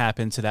about what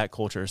happened to that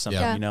culture or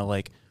something, you know,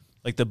 like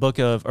the book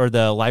of, or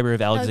the Library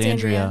of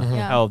Alexandria,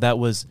 how that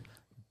was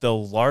the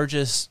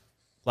largest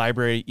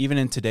library, even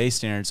in today's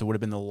standards, it would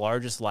have been the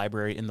largest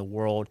library in the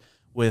world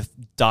with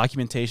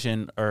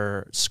documentation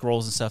or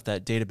scrolls and stuff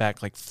that dated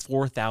back like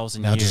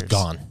 4,000 years. Now just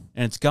gone.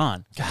 And it's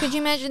gone. Could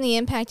you imagine the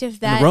impact if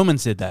And that the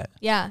Romans did that.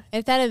 Yeah,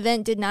 if that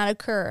event did not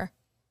occur,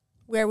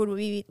 where would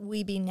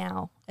we be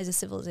now as a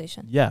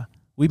civilization? Yeah.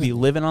 We'd be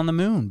living on the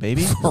moon,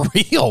 baby. For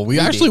real. We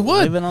actually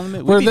would. Living on the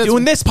moon. We'd be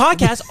doing this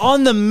podcast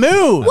on the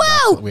moon.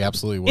 Whoa! We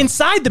absolutely will.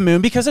 Inside the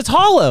moon because it's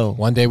hollow.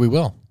 One day we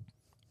will.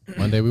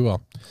 One day we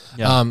will.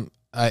 Yeah.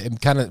 I'm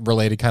kind of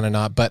related, kind of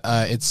not, but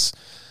I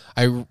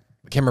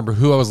can't remember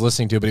who I was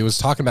listening to, but he was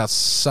talking about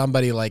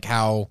somebody like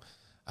how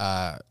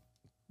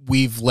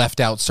we've left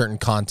out certain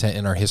content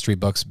in our history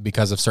books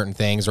because of certain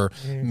things, or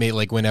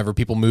like whenever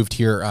people moved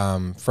here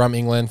from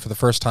England for the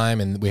first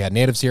time and we had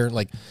natives here,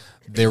 like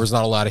there was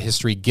not a lot of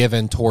history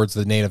given towards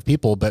the native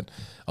people, but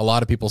a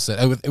lot of people said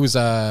it was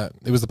the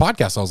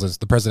podcast I was listening to,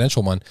 the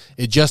presidential one.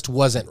 It just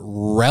wasn't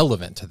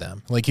relevant to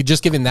them. Like you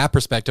just giving that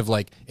perspective,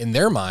 like in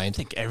their mind, I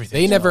think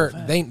everything.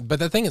 But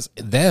the thing is,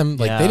 them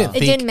like they didn't. It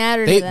didn't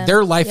matter to them.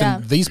 Their life Yeah.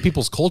 and these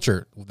people's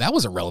culture that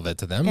wasn't relevant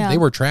to them. Yeah. They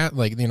were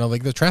like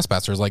the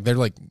trespassers. Like they're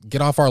like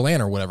get off our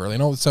land or whatever. You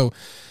know, so.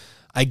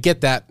 I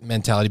get that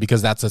mentality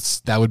because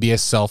that would be a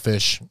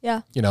selfish,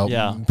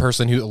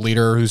 person a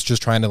leader who's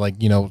just trying to like,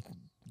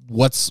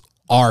 what's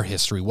our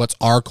history? What's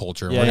our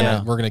culture?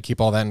 Yeah, we're gonna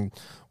keep all that, and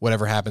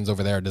whatever happens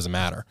over there, it doesn't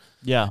matter.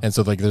 Yeah. And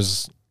so like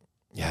it's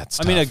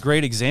I mean, a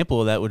great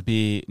example of that would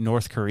be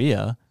North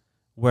Korea,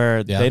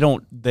 where they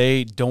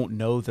don't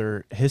know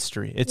their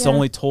history. It's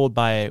only told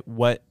by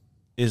what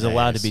is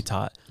allowed to be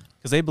taught,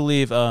 because they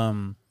believe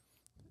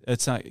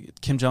it's not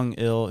Kim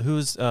Jong-il,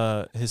 who's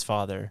his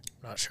father.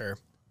 Not sure.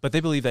 But they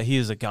believe that he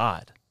is a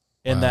god,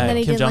 and Wow. that And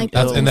he Kim didn't like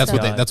Jong-il the that's is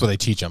what God. that's what they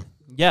teach them.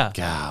 Yeah.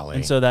 Golly.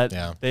 And so that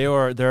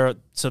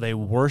they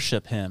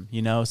worship him,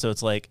 so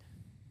it's like,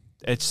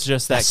 it's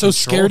just that That's so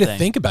scary to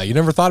think about. You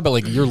never thought about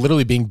like you're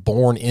literally being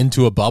born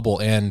into a bubble,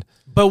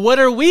 but what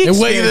are we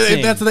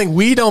experiencing? that's the thing.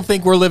 We don't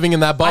think we're living in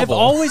that bubble.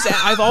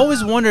 I've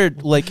always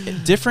wondered,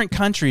 like, different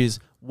countries,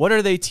 what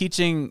are they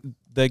teaching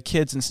the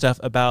kids and stuff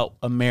about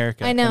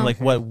America? I know. And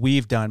like what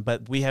we've done,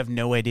 but we have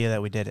no idea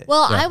that we did it.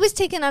 Well, I was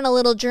taken on a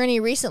little journey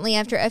recently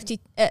after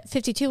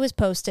 52 was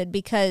posted,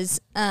 because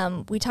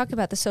we talk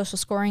about the social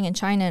scoring in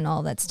China and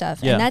all that stuff.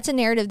 Yeah. And that's a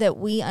narrative that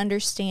we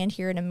understand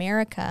here in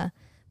America.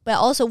 But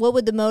also, what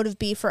would the motive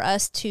be for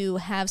us to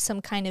have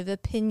some kind of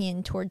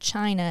opinion toward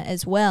China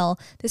as well?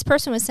 This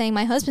person was saying,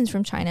 my husband's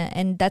from China,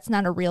 and that's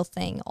not a real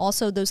thing.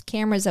 Also, those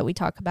cameras that we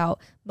talk about,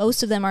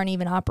 most of them aren't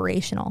even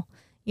operational.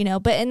 you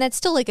know, and that's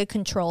still like a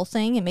control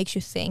thing. It makes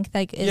you think,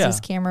 like, is Yeah. this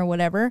camera,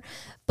 whatever.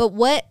 But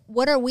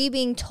what are we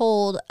being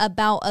told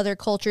about other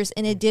cultures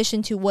in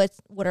addition to what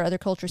are other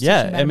cultures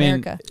teaching about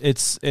America?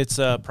 It's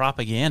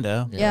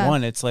propaganda. Yeah.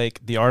 One, it's like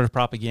the art of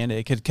propaganda.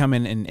 It could come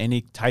in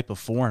any type of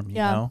form, you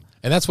know?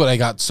 And that's what I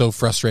got so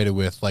frustrated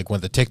with, like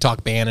when the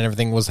TikTok ban and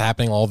everything was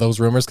happening, all those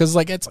rumors, because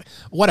like it's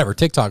whatever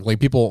TikTok, like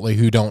people like,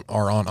 who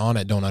are on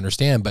it don't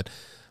understand, but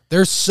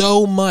there's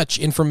so much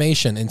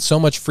information and so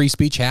much free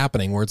speech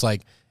happening where it's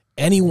like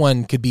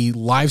anyone could be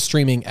live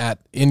streaming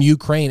in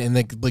Ukraine and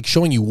like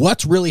showing you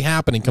what's really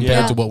happening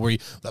compared to what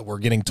we're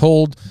getting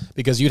told,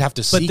 because you'd have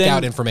to seek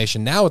out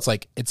information. Now it's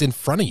like it's in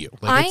front of you,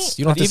 like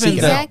you don't have to seek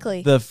it out.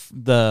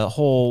 The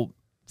whole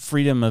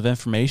freedom of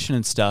information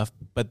and stuff,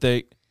 but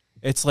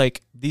it's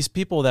like these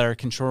people that are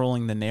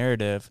controlling the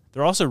narrative,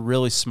 they're also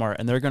really smart,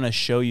 and they're going to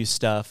show you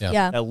stuff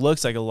that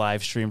looks like a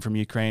live stream from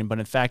Ukraine, but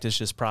in fact it's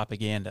just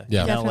propaganda.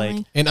 Yeah. You know,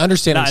 like, and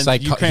understanding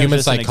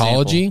human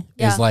psychology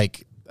is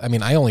like, I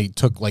mean, I only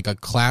took like a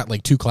class,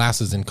 like 2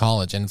 classes in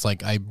college, and it's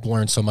like I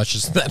learned so much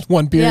just that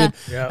one period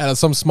at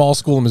some small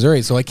school in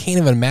Missouri. So I can't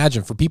even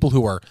imagine for people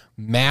who are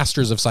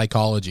masters of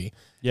psychology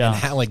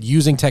and like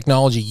using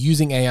technology,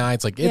 using AI.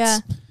 It's like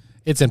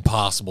it's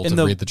impossible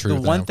to read the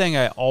truth. The one thing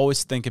I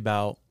always think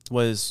about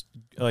was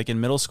like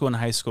in middle school and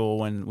high school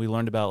when we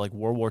learned about like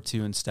World War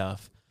II and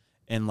stuff,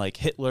 and like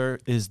Hitler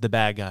is the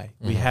bad guy.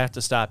 We have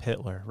to stop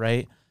Hitler,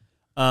 right?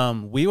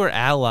 We were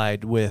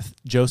allied with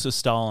Joseph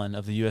Stalin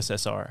of the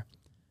USSR.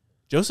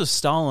 Joseph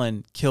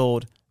Stalin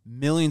killed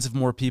millions of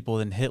more people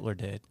than Hitler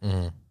did.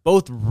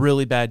 Both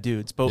really bad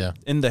dudes. But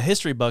in the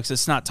history books,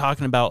 it's not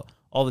talking about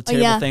all the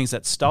terrible things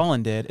that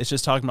Stalin did. It's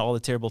just talking about all the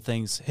terrible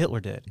things Hitler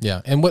did.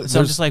 Yeah. And so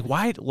I'm just like,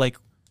 why? Like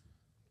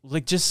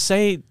just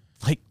say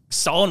like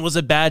Stalin was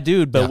a bad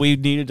dude, but we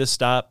needed to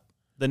stop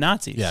the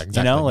Nazis. Yeah,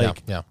 exactly. You know,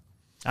 like yeah.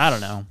 I don't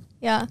know.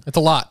 Yeah. It's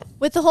a lot.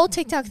 With the whole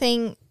TikTok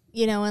thing,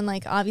 you know, and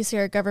like obviously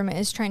our government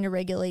is trying to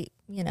regulate,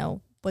 you know,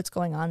 what's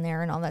going on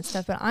there and all that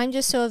stuff. But I'm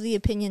just so of the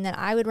opinion that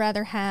I would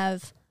rather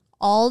have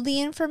all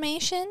the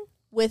information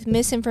with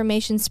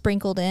misinformation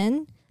sprinkled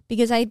in,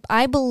 because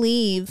I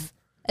believe,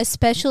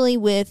 especially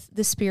with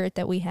the spirit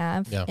that we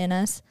have in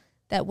us,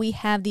 that we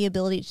have the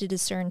ability to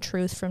discern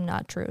truth from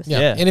not truth.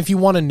 Yeah. And if you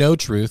want to know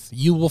truth,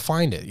 you will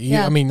find it.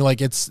 I mean, like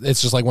it's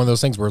just like one of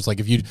those things where it's like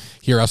if you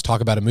hear us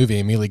talk about a movie,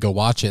 immediately go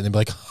watch it and then be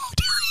like, how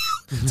dare you?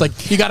 It's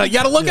like you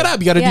gotta look it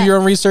up. You gotta do your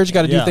own research. You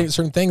gotta do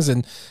certain things,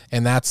 and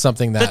that's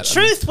something that the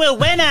truth will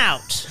win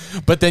out.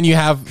 But then you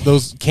have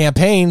those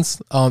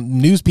campaigns,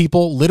 news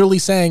people literally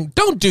saying,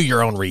 "Don't do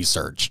your own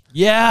research."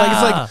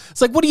 Yeah, like it's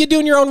like what are you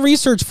doing your own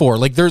research for?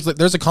 Like there's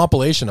a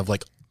compilation of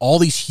like all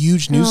these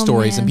huge news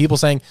stories and people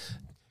saying,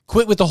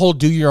 quit with the whole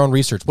do your own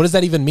research. What does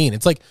that even mean?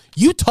 It's like,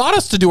 you taught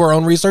us to do our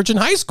own research in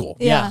high school.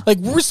 Yeah. Like,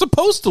 we're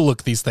supposed to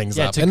look these things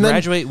up. To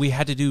graduate, we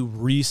had to do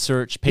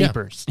research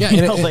papers. Yeah.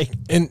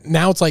 And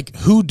now it's like,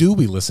 who do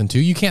we listen to?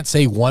 You can't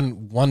say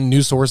one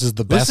news source is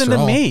the best. Listen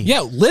to me.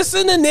 Yeah,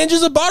 listen to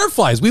Ninjas and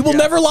Butterflies. We will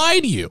never lie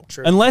to you.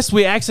 True. Unless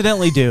we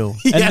accidentally do.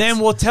 And then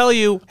we'll tell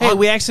you, hey,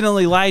 we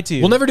accidentally lied to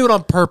you. We'll never do it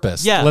on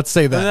purpose. Yeah. Let's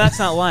say that. But that's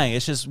not lying.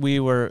 It's just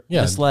we were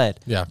misled.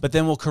 Yeah. But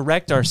then we'll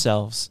correct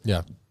ourselves.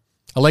 Yeah.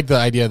 I like the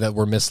idea that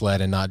we're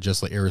misled and not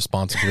just like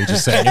irresponsibly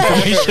just saying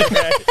information.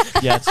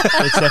 Yeah, it's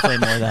definitely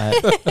more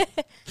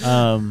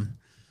that.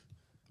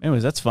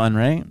 Anyways, that's fun,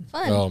 right?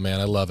 Fun. Oh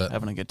man, I love it.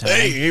 Having a good time.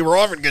 Hey, we're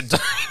having a good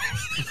time.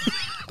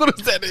 What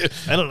does that do?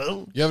 I don't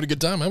know. You having a good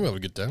time? I'm having a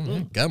good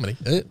time. Comedy.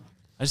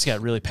 I just got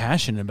really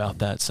passionate about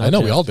that. I know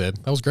we all did.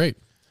 That was great.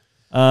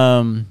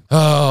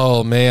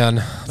 Oh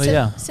man.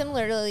 But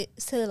similarly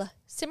to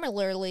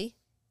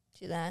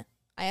that,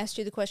 I asked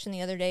you the question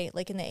the other day,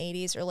 like in the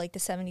 80s or like the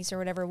 70s or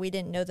whatever, we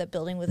didn't know that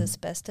building with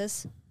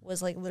asbestos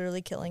was like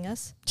literally killing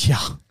us. Yeah.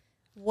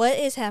 What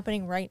is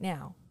happening right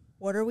now?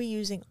 What are we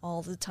using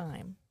all the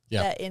time?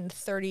 Yeah. That in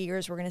 30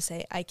 years we're going to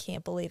say, I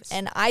can't believe.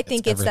 And I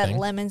think it's that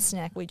lemon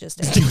snack we just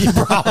ate.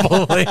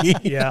 Probably.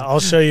 Yeah, I'll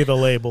show you the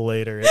label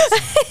later.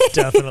 It's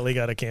definitely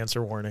got a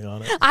cancer warning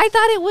on it. I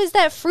thought it was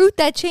that fruit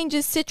that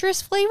changes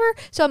citrus flavor.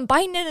 So I'm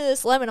biting into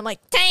this lemon. I'm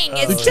like, dang,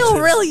 it's still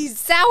really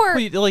sour.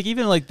 Like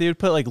even like they would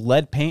put like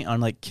lead paint on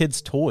like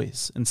kids'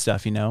 toys and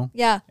stuff, you know?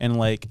 Yeah. And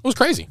like it was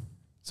crazy.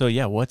 So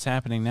yeah, what's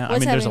happening now?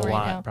 What's there's a happening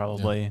right lot now?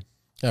 Probably.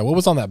 Yeah, what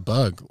was on that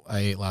bug I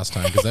ate last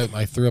time? Because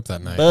I threw up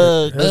that night.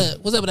 Bug.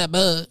 What's up with that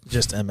bug?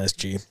 Just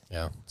MSG.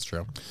 Yeah, it's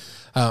true.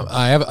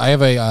 I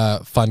have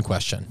a fun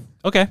question.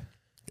 Okay.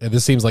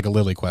 This seems like a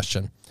Lily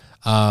question.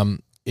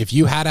 If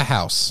you had a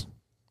house,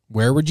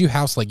 where would you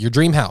house, like your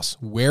dream house,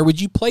 where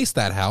would you place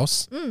that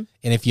house? And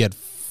if you had,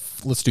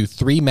 let's do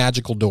 3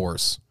 magical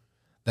doors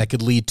that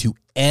could lead to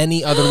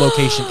any other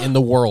location in the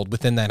world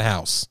within that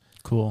house.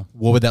 Cool.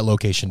 What would that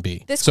location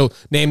be? So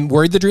name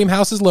where the dream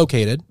house is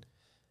located.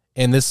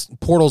 And this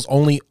portal's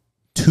only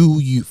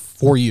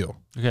for you.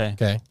 Okay.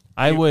 Okay.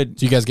 I would.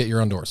 So you guys get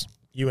your own doors.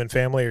 You and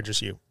family or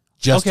just you?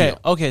 Just okay. you.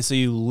 Okay. So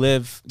you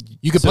live.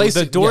 You could so place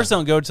the doors.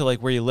 Don't go to like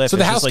where you live. So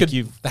the It's house just could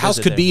like the house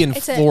could be in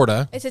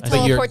Florida. It's a but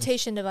you're-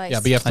 teleportation device. Yeah,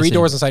 but you have 3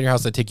 doors inside your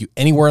house that take you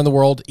anywhere in the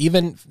world.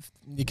 Even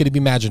it could be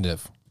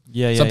imaginative.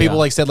 Yeah, Some people yeah.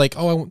 like said like,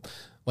 oh, I want,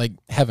 like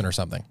heaven or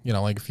something. You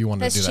know, like if you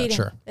wanted That's to do cheating. that,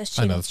 sure. That's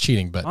I know cheating. it's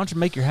cheating, but Why don't you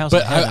make your house?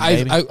 but in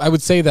heaven, baby? I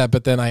would say that,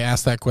 but then I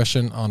asked that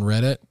question on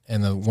Reddit,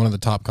 and one of the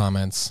top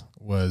comments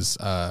was,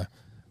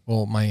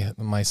 well,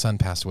 my son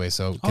passed away,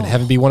 so can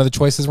heaven be one of the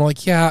choices? And we're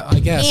like, yeah, I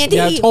guess. Andy,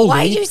 yeah, totally.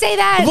 why did you say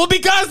that? Well,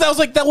 because I was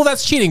like, well,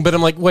 that's cheating. But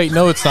I'm like, wait,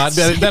 no, it's not.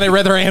 Then I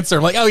read their answer.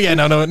 I'm like, oh yeah,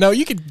 no,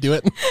 you can do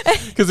it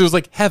because it was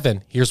like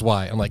heaven. Here's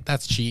why. I'm like,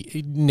 that's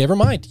cheat. Never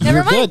mind. Never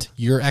You're mind. good.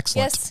 You're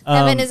excellent. Yes,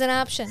 heaven is an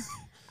option.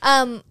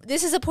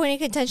 This is a point of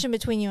contention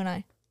between you and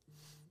I.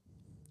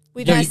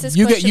 We've Yeah, asked this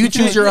you question. choose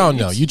before. your own.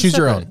 No, you choose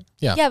your own.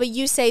 Yeah. Yeah, but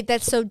you say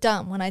that's so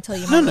dumb when I tell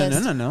you my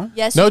list. No.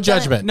 Yes. No you've done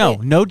it. judgment.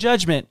 No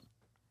judgment.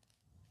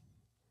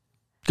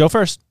 Go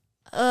first.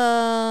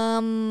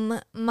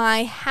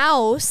 My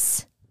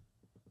house.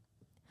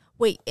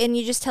 Wait, and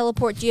you just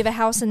teleport. Do you have a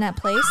house in that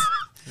place?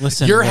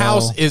 Listen, Your Will,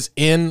 house is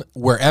in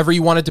wherever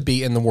you want it to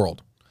be in the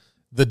world.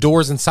 The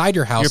doors inside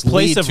your house your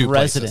place lead of to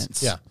residence.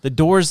 places. Yeah. The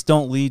doors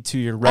don't lead to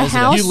your residence.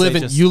 house?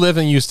 You live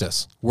in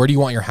Eustis. Where do you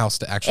want your house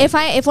to actually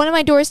If one of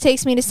my doors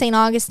takes me to St.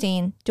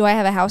 Augustine, do I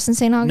have a house in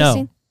St.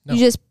 Augustine? No. You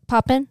just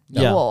pop in?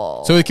 Yeah.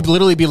 Whoa. So it could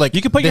literally be like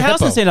You could put the your house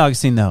hippo. in St.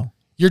 Augustine, though.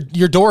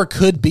 Your door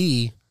could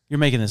be You're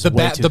making this the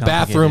way too the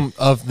bathroom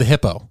of the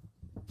hippo.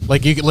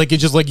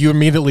 You're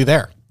immediately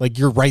there. Like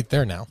you're right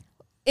there now.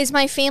 Is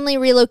my family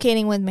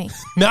relocating with me?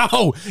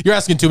 No, you're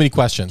asking too many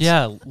questions.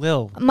 Yeah,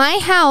 Lil. My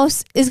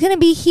house is going to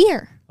be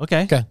here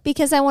Okay. Okay.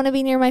 because I want to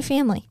be near my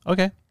family.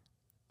 Okay.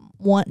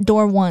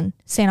 Door 1,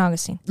 St.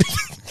 Augustine.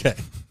 Okay.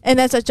 And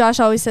that's what Josh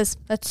always says.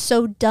 That's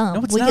so dumb.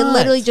 No, it's we not. could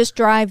literally just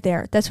drive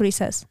there. That's what he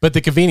says. But the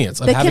convenience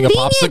of The having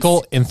convenience. a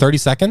popsicle in 30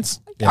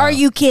 seconds. Yeah. Are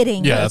you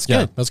kidding? Yeah, that's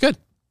good. That's good.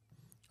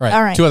 All right.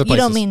 All right. Two other You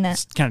places. don't mean that.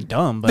 It's kind of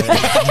dumb, but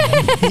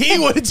He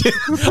would.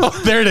 Oh,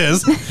 there it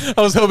is.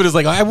 I was hoping it's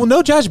like, I will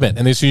no judgment.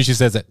 And as soon as she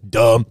says it,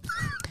 dumb.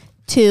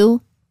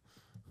 2,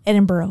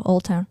 Edinburgh,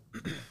 Old Town.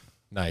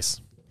 Nice.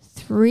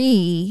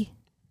 3,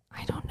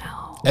 I don't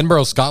know.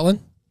 Edinburgh, Scotland.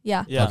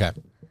 Yeah. yeah. Okay.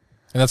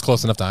 And that's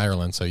close enough to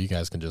Ireland, so you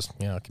guys can just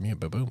commute.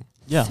 Boom, boom.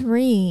 Yeah.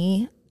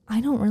 3, I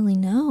don't really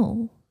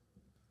know.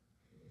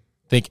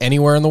 Think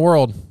anywhere in the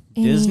world.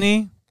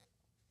 Disney,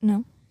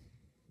 No.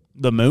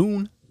 the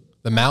moon.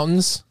 The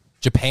mountains,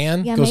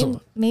 Japan. Yeah, goes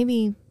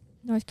maybe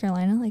North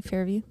Carolina, like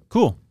Fairview.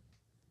 Cool.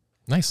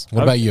 nice.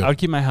 What about you? I would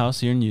keep my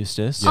house here in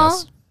Eustis.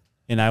 Yes.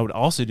 And I would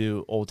also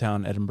do Old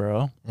Town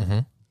Edinburgh.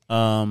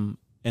 Mm-hmm.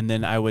 And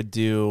then I would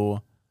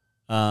do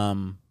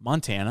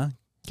Montana,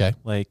 Okay.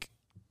 like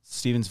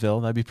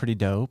Stevensville. That'd be pretty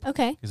dope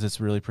Okay. because it's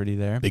really pretty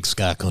there. Big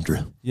sky country.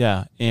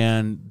 Yeah.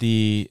 And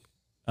the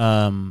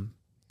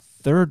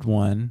third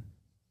one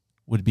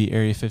would be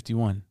Area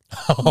 51.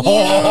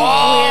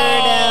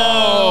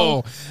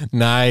 Oh,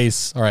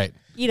 nice. All right.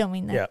 You don't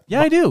mean that. Yeah.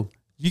 Yeah, I do.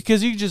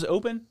 Because you just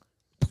open.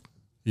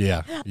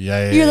 Yeah.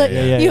 Yeah. You're like,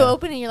 yeah, you yeah.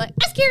 open and you're like,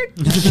 I'm scared.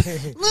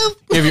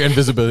 You have your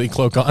invisibility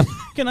cloak on.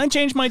 Can I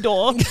change my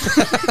door?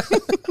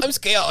 I'm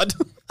scared.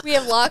 We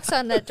have locks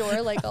on that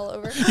door, like all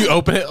over. You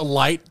open it,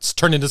 lights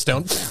turn into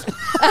stone.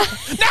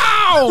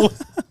 No!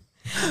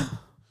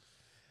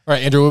 All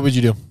right, Andrew, what would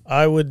you do?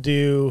 I would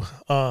do.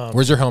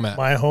 Where's your home at?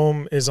 My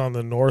home is on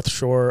the north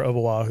shore of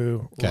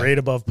Oahu, Okay. right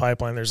above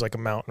Pipeline. There's like a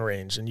mountain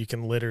range, and you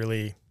can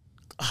literally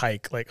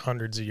hike like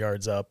hundreds of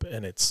yards up,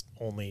 and it's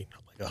only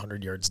like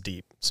 100 yards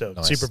deep. So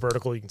Nice. super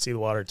vertical. You can see the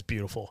water. It's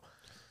beautiful.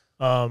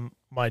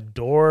 My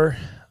door,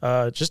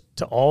 just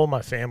to all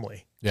my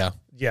family. Yeah.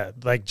 Yeah,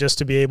 like just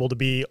to be able to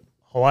be.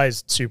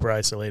 Hawaii's super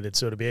isolated,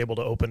 so to be able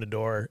to open a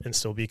door and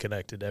still be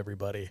connected to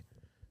everybody.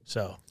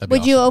 So That'd be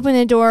Would you open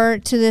a door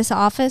to this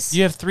office?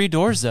 You have 3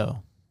 doors, though.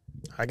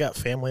 I got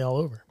family all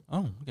over.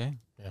 Oh, okay.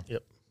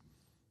 Yep.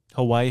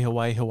 Hawaii. Yeah.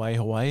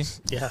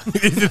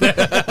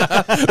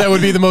 That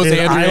would be the most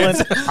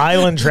Andrew.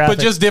 Island traffic.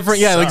 But just different.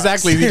 Yeah, sucks.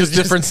 exactly. Just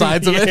different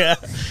sides of it. Yeah.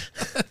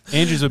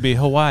 Andrews would be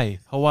Hawaii,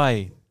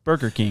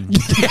 Burger King.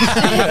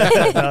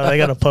 No, they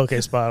got a poke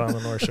spot on the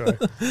North Shore.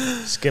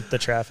 Skip the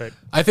traffic.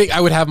 I think I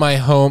would have my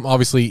home,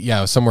 obviously,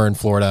 somewhere in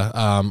Florida.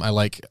 I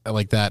like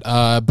that.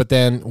 But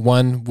then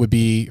one would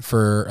be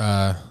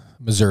for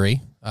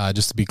Missouri,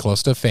 just to be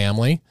close to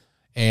family.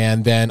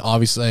 And then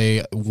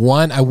obviously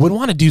one, I would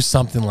want to do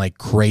something like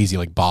crazy,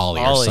 like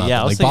Bali or Bali, something. yeah,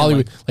 I was like thinking Bali,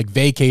 like- like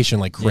vacation,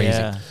 like crazy.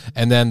 Yeah.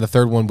 And then the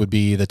third one would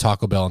be the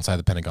Taco Bell inside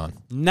the Pentagon.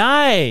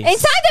 Nice.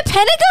 Inside the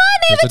Pentagon,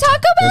 they have a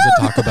Taco There's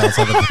Bell. a Taco Bell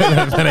inside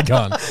the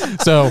Pentagon.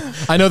 So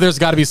I know there's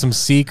got to be some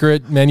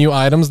secret menu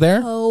items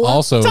there. Oh.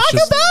 Also, it's Taco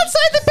just- Bell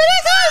inside the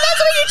Pentagon. That's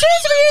what you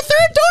choose for your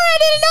third door. I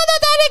didn't know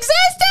that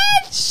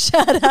existed.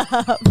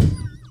 Shut up.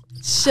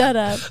 Shut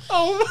up.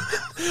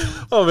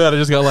 Oh man, I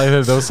just got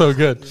lightheaded. That was so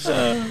good.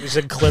 We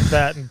should clip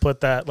that and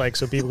put that like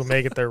so people can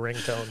make it their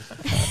ringtone.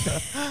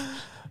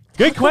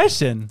 Good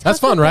question. That's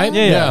fun, right?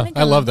 Yeah, yeah.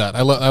 I love that.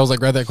 I was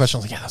like, read that question. I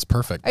was like, yeah, that's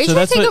perfect. Are you So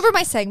trying that's to take what- over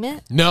my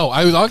segment? No,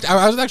 I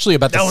was actually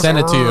about to That was send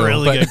it to you.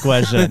 really but Good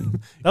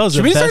question. That was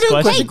Should the we start best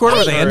doing question question corner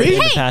with Andy? in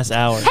the past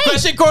hour.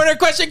 Question corner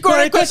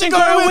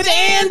with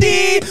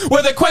Andy,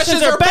 where the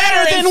questions are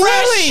better than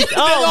fresh.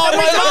 Oh, on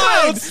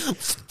my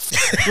mind.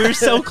 We're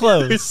so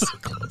close. So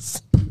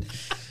close.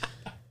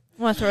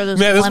 I'm gonna throw this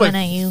Man, this is lemon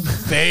my at you.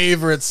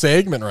 favorite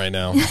segment right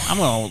now. I'm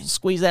gonna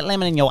squeeze that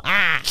lemon in your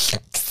eye.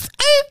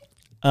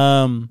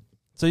 So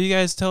you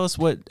guys tell us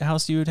what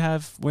house you would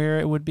have, where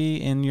it would be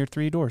in your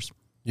 3 doors.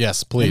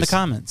 Yes, please. In the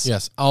comments.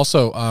 Yes.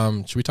 Also,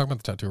 should we talk about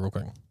the tattoo real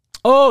quick?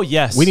 Oh,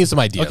 yes. We need some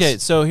ideas. Okay,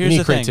 so here's we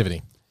need the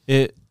creativity.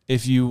 thing.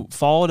 If you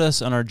followed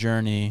us on our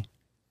journey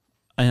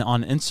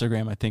on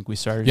Instagram, I think we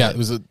started Yeah, it. it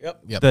was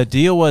Yep. The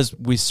deal was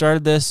we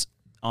started this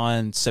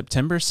on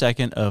September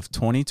 2nd of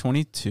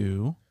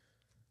 2022,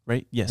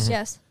 right? Yes.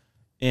 Yes.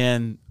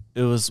 And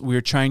we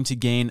were trying to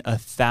gain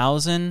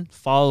 1,000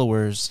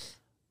 followers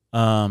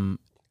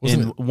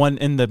Wasn't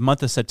in the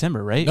month of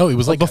September, right? No, it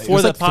was like before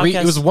it was the like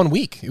podcast. It was 1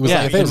 week. It was Yeah,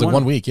 like, I think it was like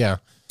 1 week. Yeah.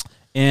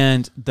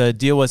 And the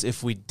deal was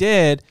if we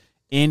did,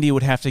 Andy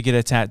would have to get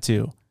a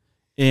tattoo.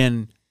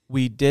 And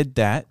we did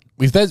that.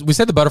 We said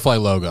the butterfly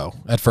logo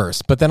at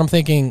first, but then I'm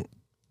thinking,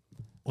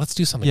 let's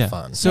do something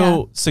fun.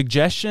 So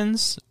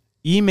suggestions,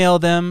 email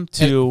them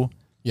to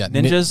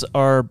ninjas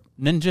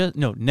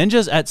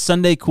at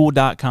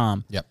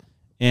sundaycool.com. Yep.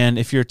 And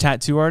if you're a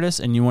tattoo artist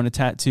and you want to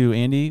tattoo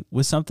Andy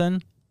with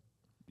something,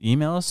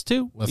 email us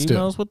too. Let's do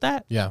email it. us with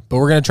that. Yeah, but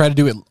we're gonna try to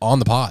do it on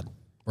the pod.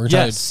 We're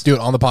gonna try to do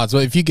it on the pod. So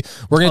if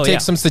we're gonna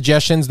take some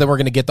suggestions, then we're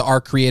gonna get the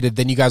art created.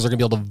 Then you guys are gonna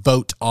be able to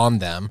vote on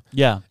them.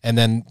 Yeah, and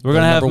then we're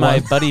gonna have my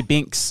buddy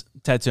Binks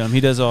tattoo him. He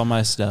does all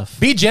my stuff.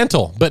 Be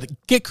gentle, but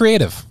get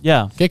creative.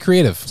 Yeah, get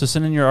creative. So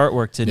send in your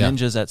artwork to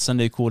ninjas at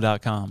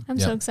sundaycool.com. I'm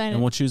so excited.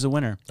 And we'll choose a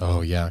winner. Oh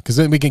yeah, because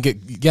then we can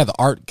get the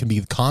art can be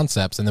the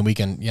concepts, and then we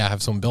can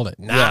have someone build it.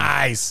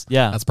 Nice.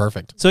 Yeah, that's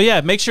perfect. So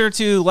yeah, make sure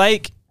to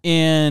like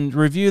and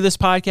review this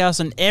podcast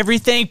and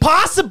everything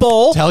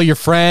possible. Tell your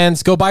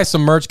friends. Go buy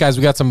some merch, guys.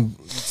 We got some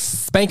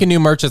spanking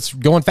new merch that's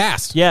going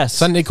fast. Yes.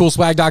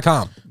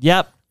 SundayCoolSwag.com.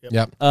 Yep. We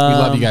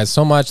love you guys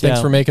so much. Thanks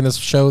yeah. for making this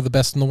show the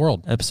best in the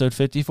world. Episode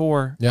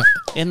 54. Yeah.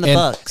 In the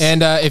books.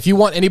 And if you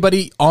want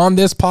anybody on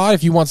this pod,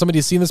 if you want somebody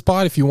to see this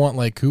pod, if you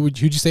want who'd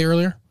you say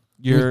earlier?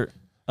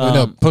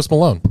 No, Post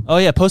Malone. Oh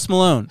yeah, Post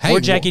Malone Hey, or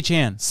Jackie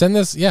Chan. Send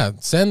this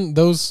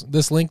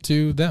this link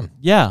to them.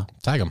 Yeah.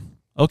 Tag them.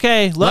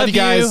 Okay, love you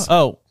guys.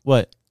 Oh,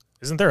 what?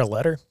 Isn't there a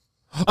letter?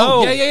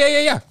 Oh,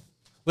 yeah.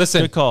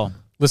 Listen. Good call.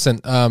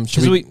 Listen,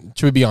 should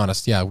we be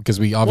honest? Yeah,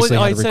 because we obviously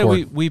had to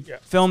record. We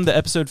filmed the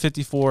episode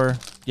 54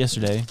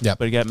 yesterday. Yeah,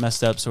 but it got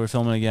messed up, so we're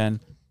filming again.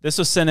 This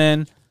was sent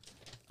in.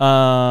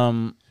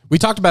 We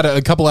talked about it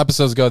a couple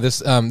episodes ago.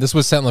 This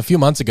was sent a few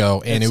months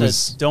ago, and it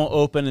was don't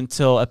open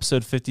until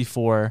episode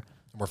 54.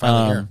 We're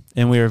finally here,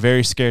 and we were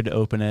very scared to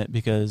open it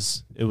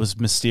because it was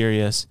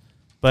mysterious.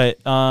 But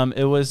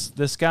it was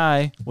this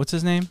guy. What's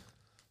his name?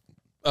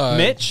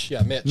 Mitch.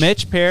 Yeah, Mitch.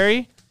 Mitch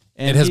Perry.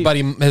 And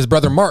his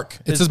brother Mark.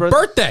 It's his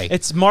birthday.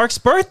 It's Mark's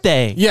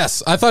birthday.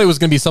 Yes, I thought it was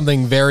going to be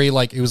something very it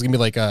was going to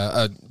be like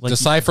a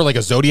decipher like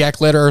a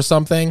zodiac letter or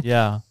something.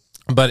 Yeah.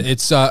 But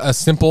it's a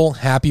simple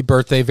happy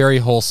birthday, very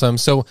wholesome.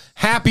 So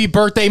happy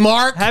birthday,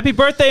 Mark. Happy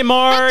birthday,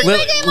 Mark.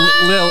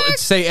 Lil,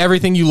 say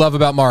everything you love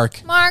about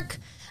Mark. Mark.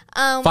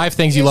 5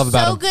 things you love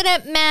about him. So good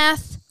at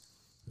math.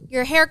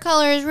 Your hair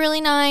color is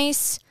really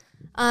nice.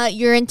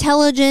 You're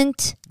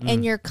intelligent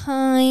and you're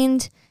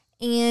kind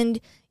and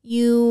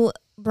you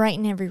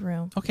brighten every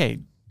room. Okay.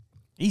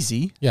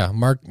 Easy. Yeah,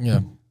 Mark.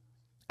 Yeah.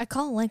 I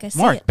call it like I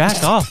said. Mark,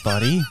 back off,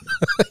 buddy.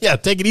 Yeah,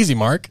 take it easy,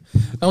 Mark.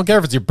 I don't care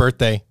if it's your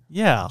birthday.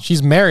 Yeah.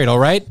 She's married, all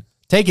right?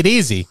 Take it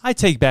easy. I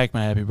take back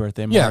my happy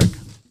birthday, Mark.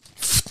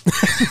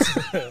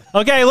 Yeah.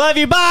 Okay, love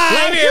you. Bye.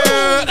 Love you.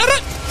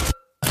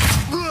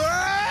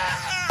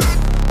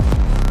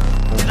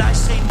 Did I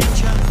say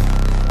ninja?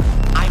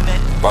 I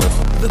meant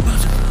butterfly. The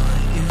butterfly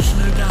is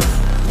no doubt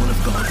one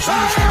of God's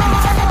most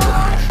beautiful.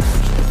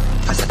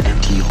 I said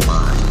empty your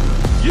mind.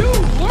 You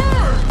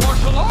learn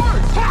martial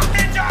arts.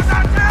 Ninjas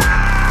are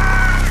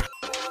dead!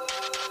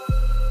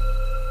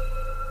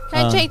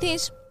 Can I take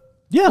these?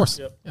 Yeah. Of course.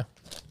 Yeah.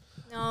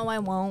 No, I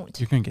won't.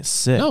 You're going to get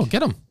sick. No, get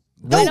them.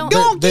 I don't,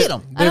 get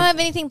them. I don't have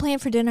anything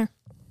planned for dinner.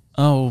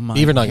 Oh, my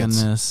Beaver nuggets.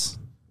 goodness.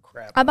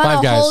 I bought Five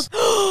a Guys.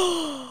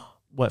 whole.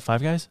 What,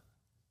 Five Guys?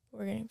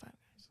 We're getting 5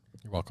 Guys.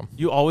 You're welcome.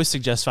 You always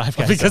suggest Five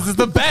Guys. Because it's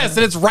the best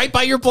and it's right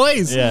by your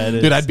place. Yeah, it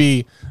is.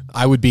 Dude,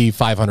 I would be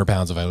 500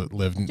 pounds if I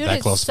lived Dude, that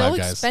it's close to so Five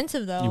Guys.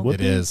 expensive though. You would It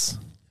be. is.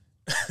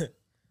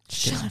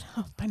 Shut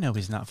up. I know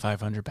he's not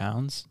 500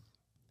 pounds.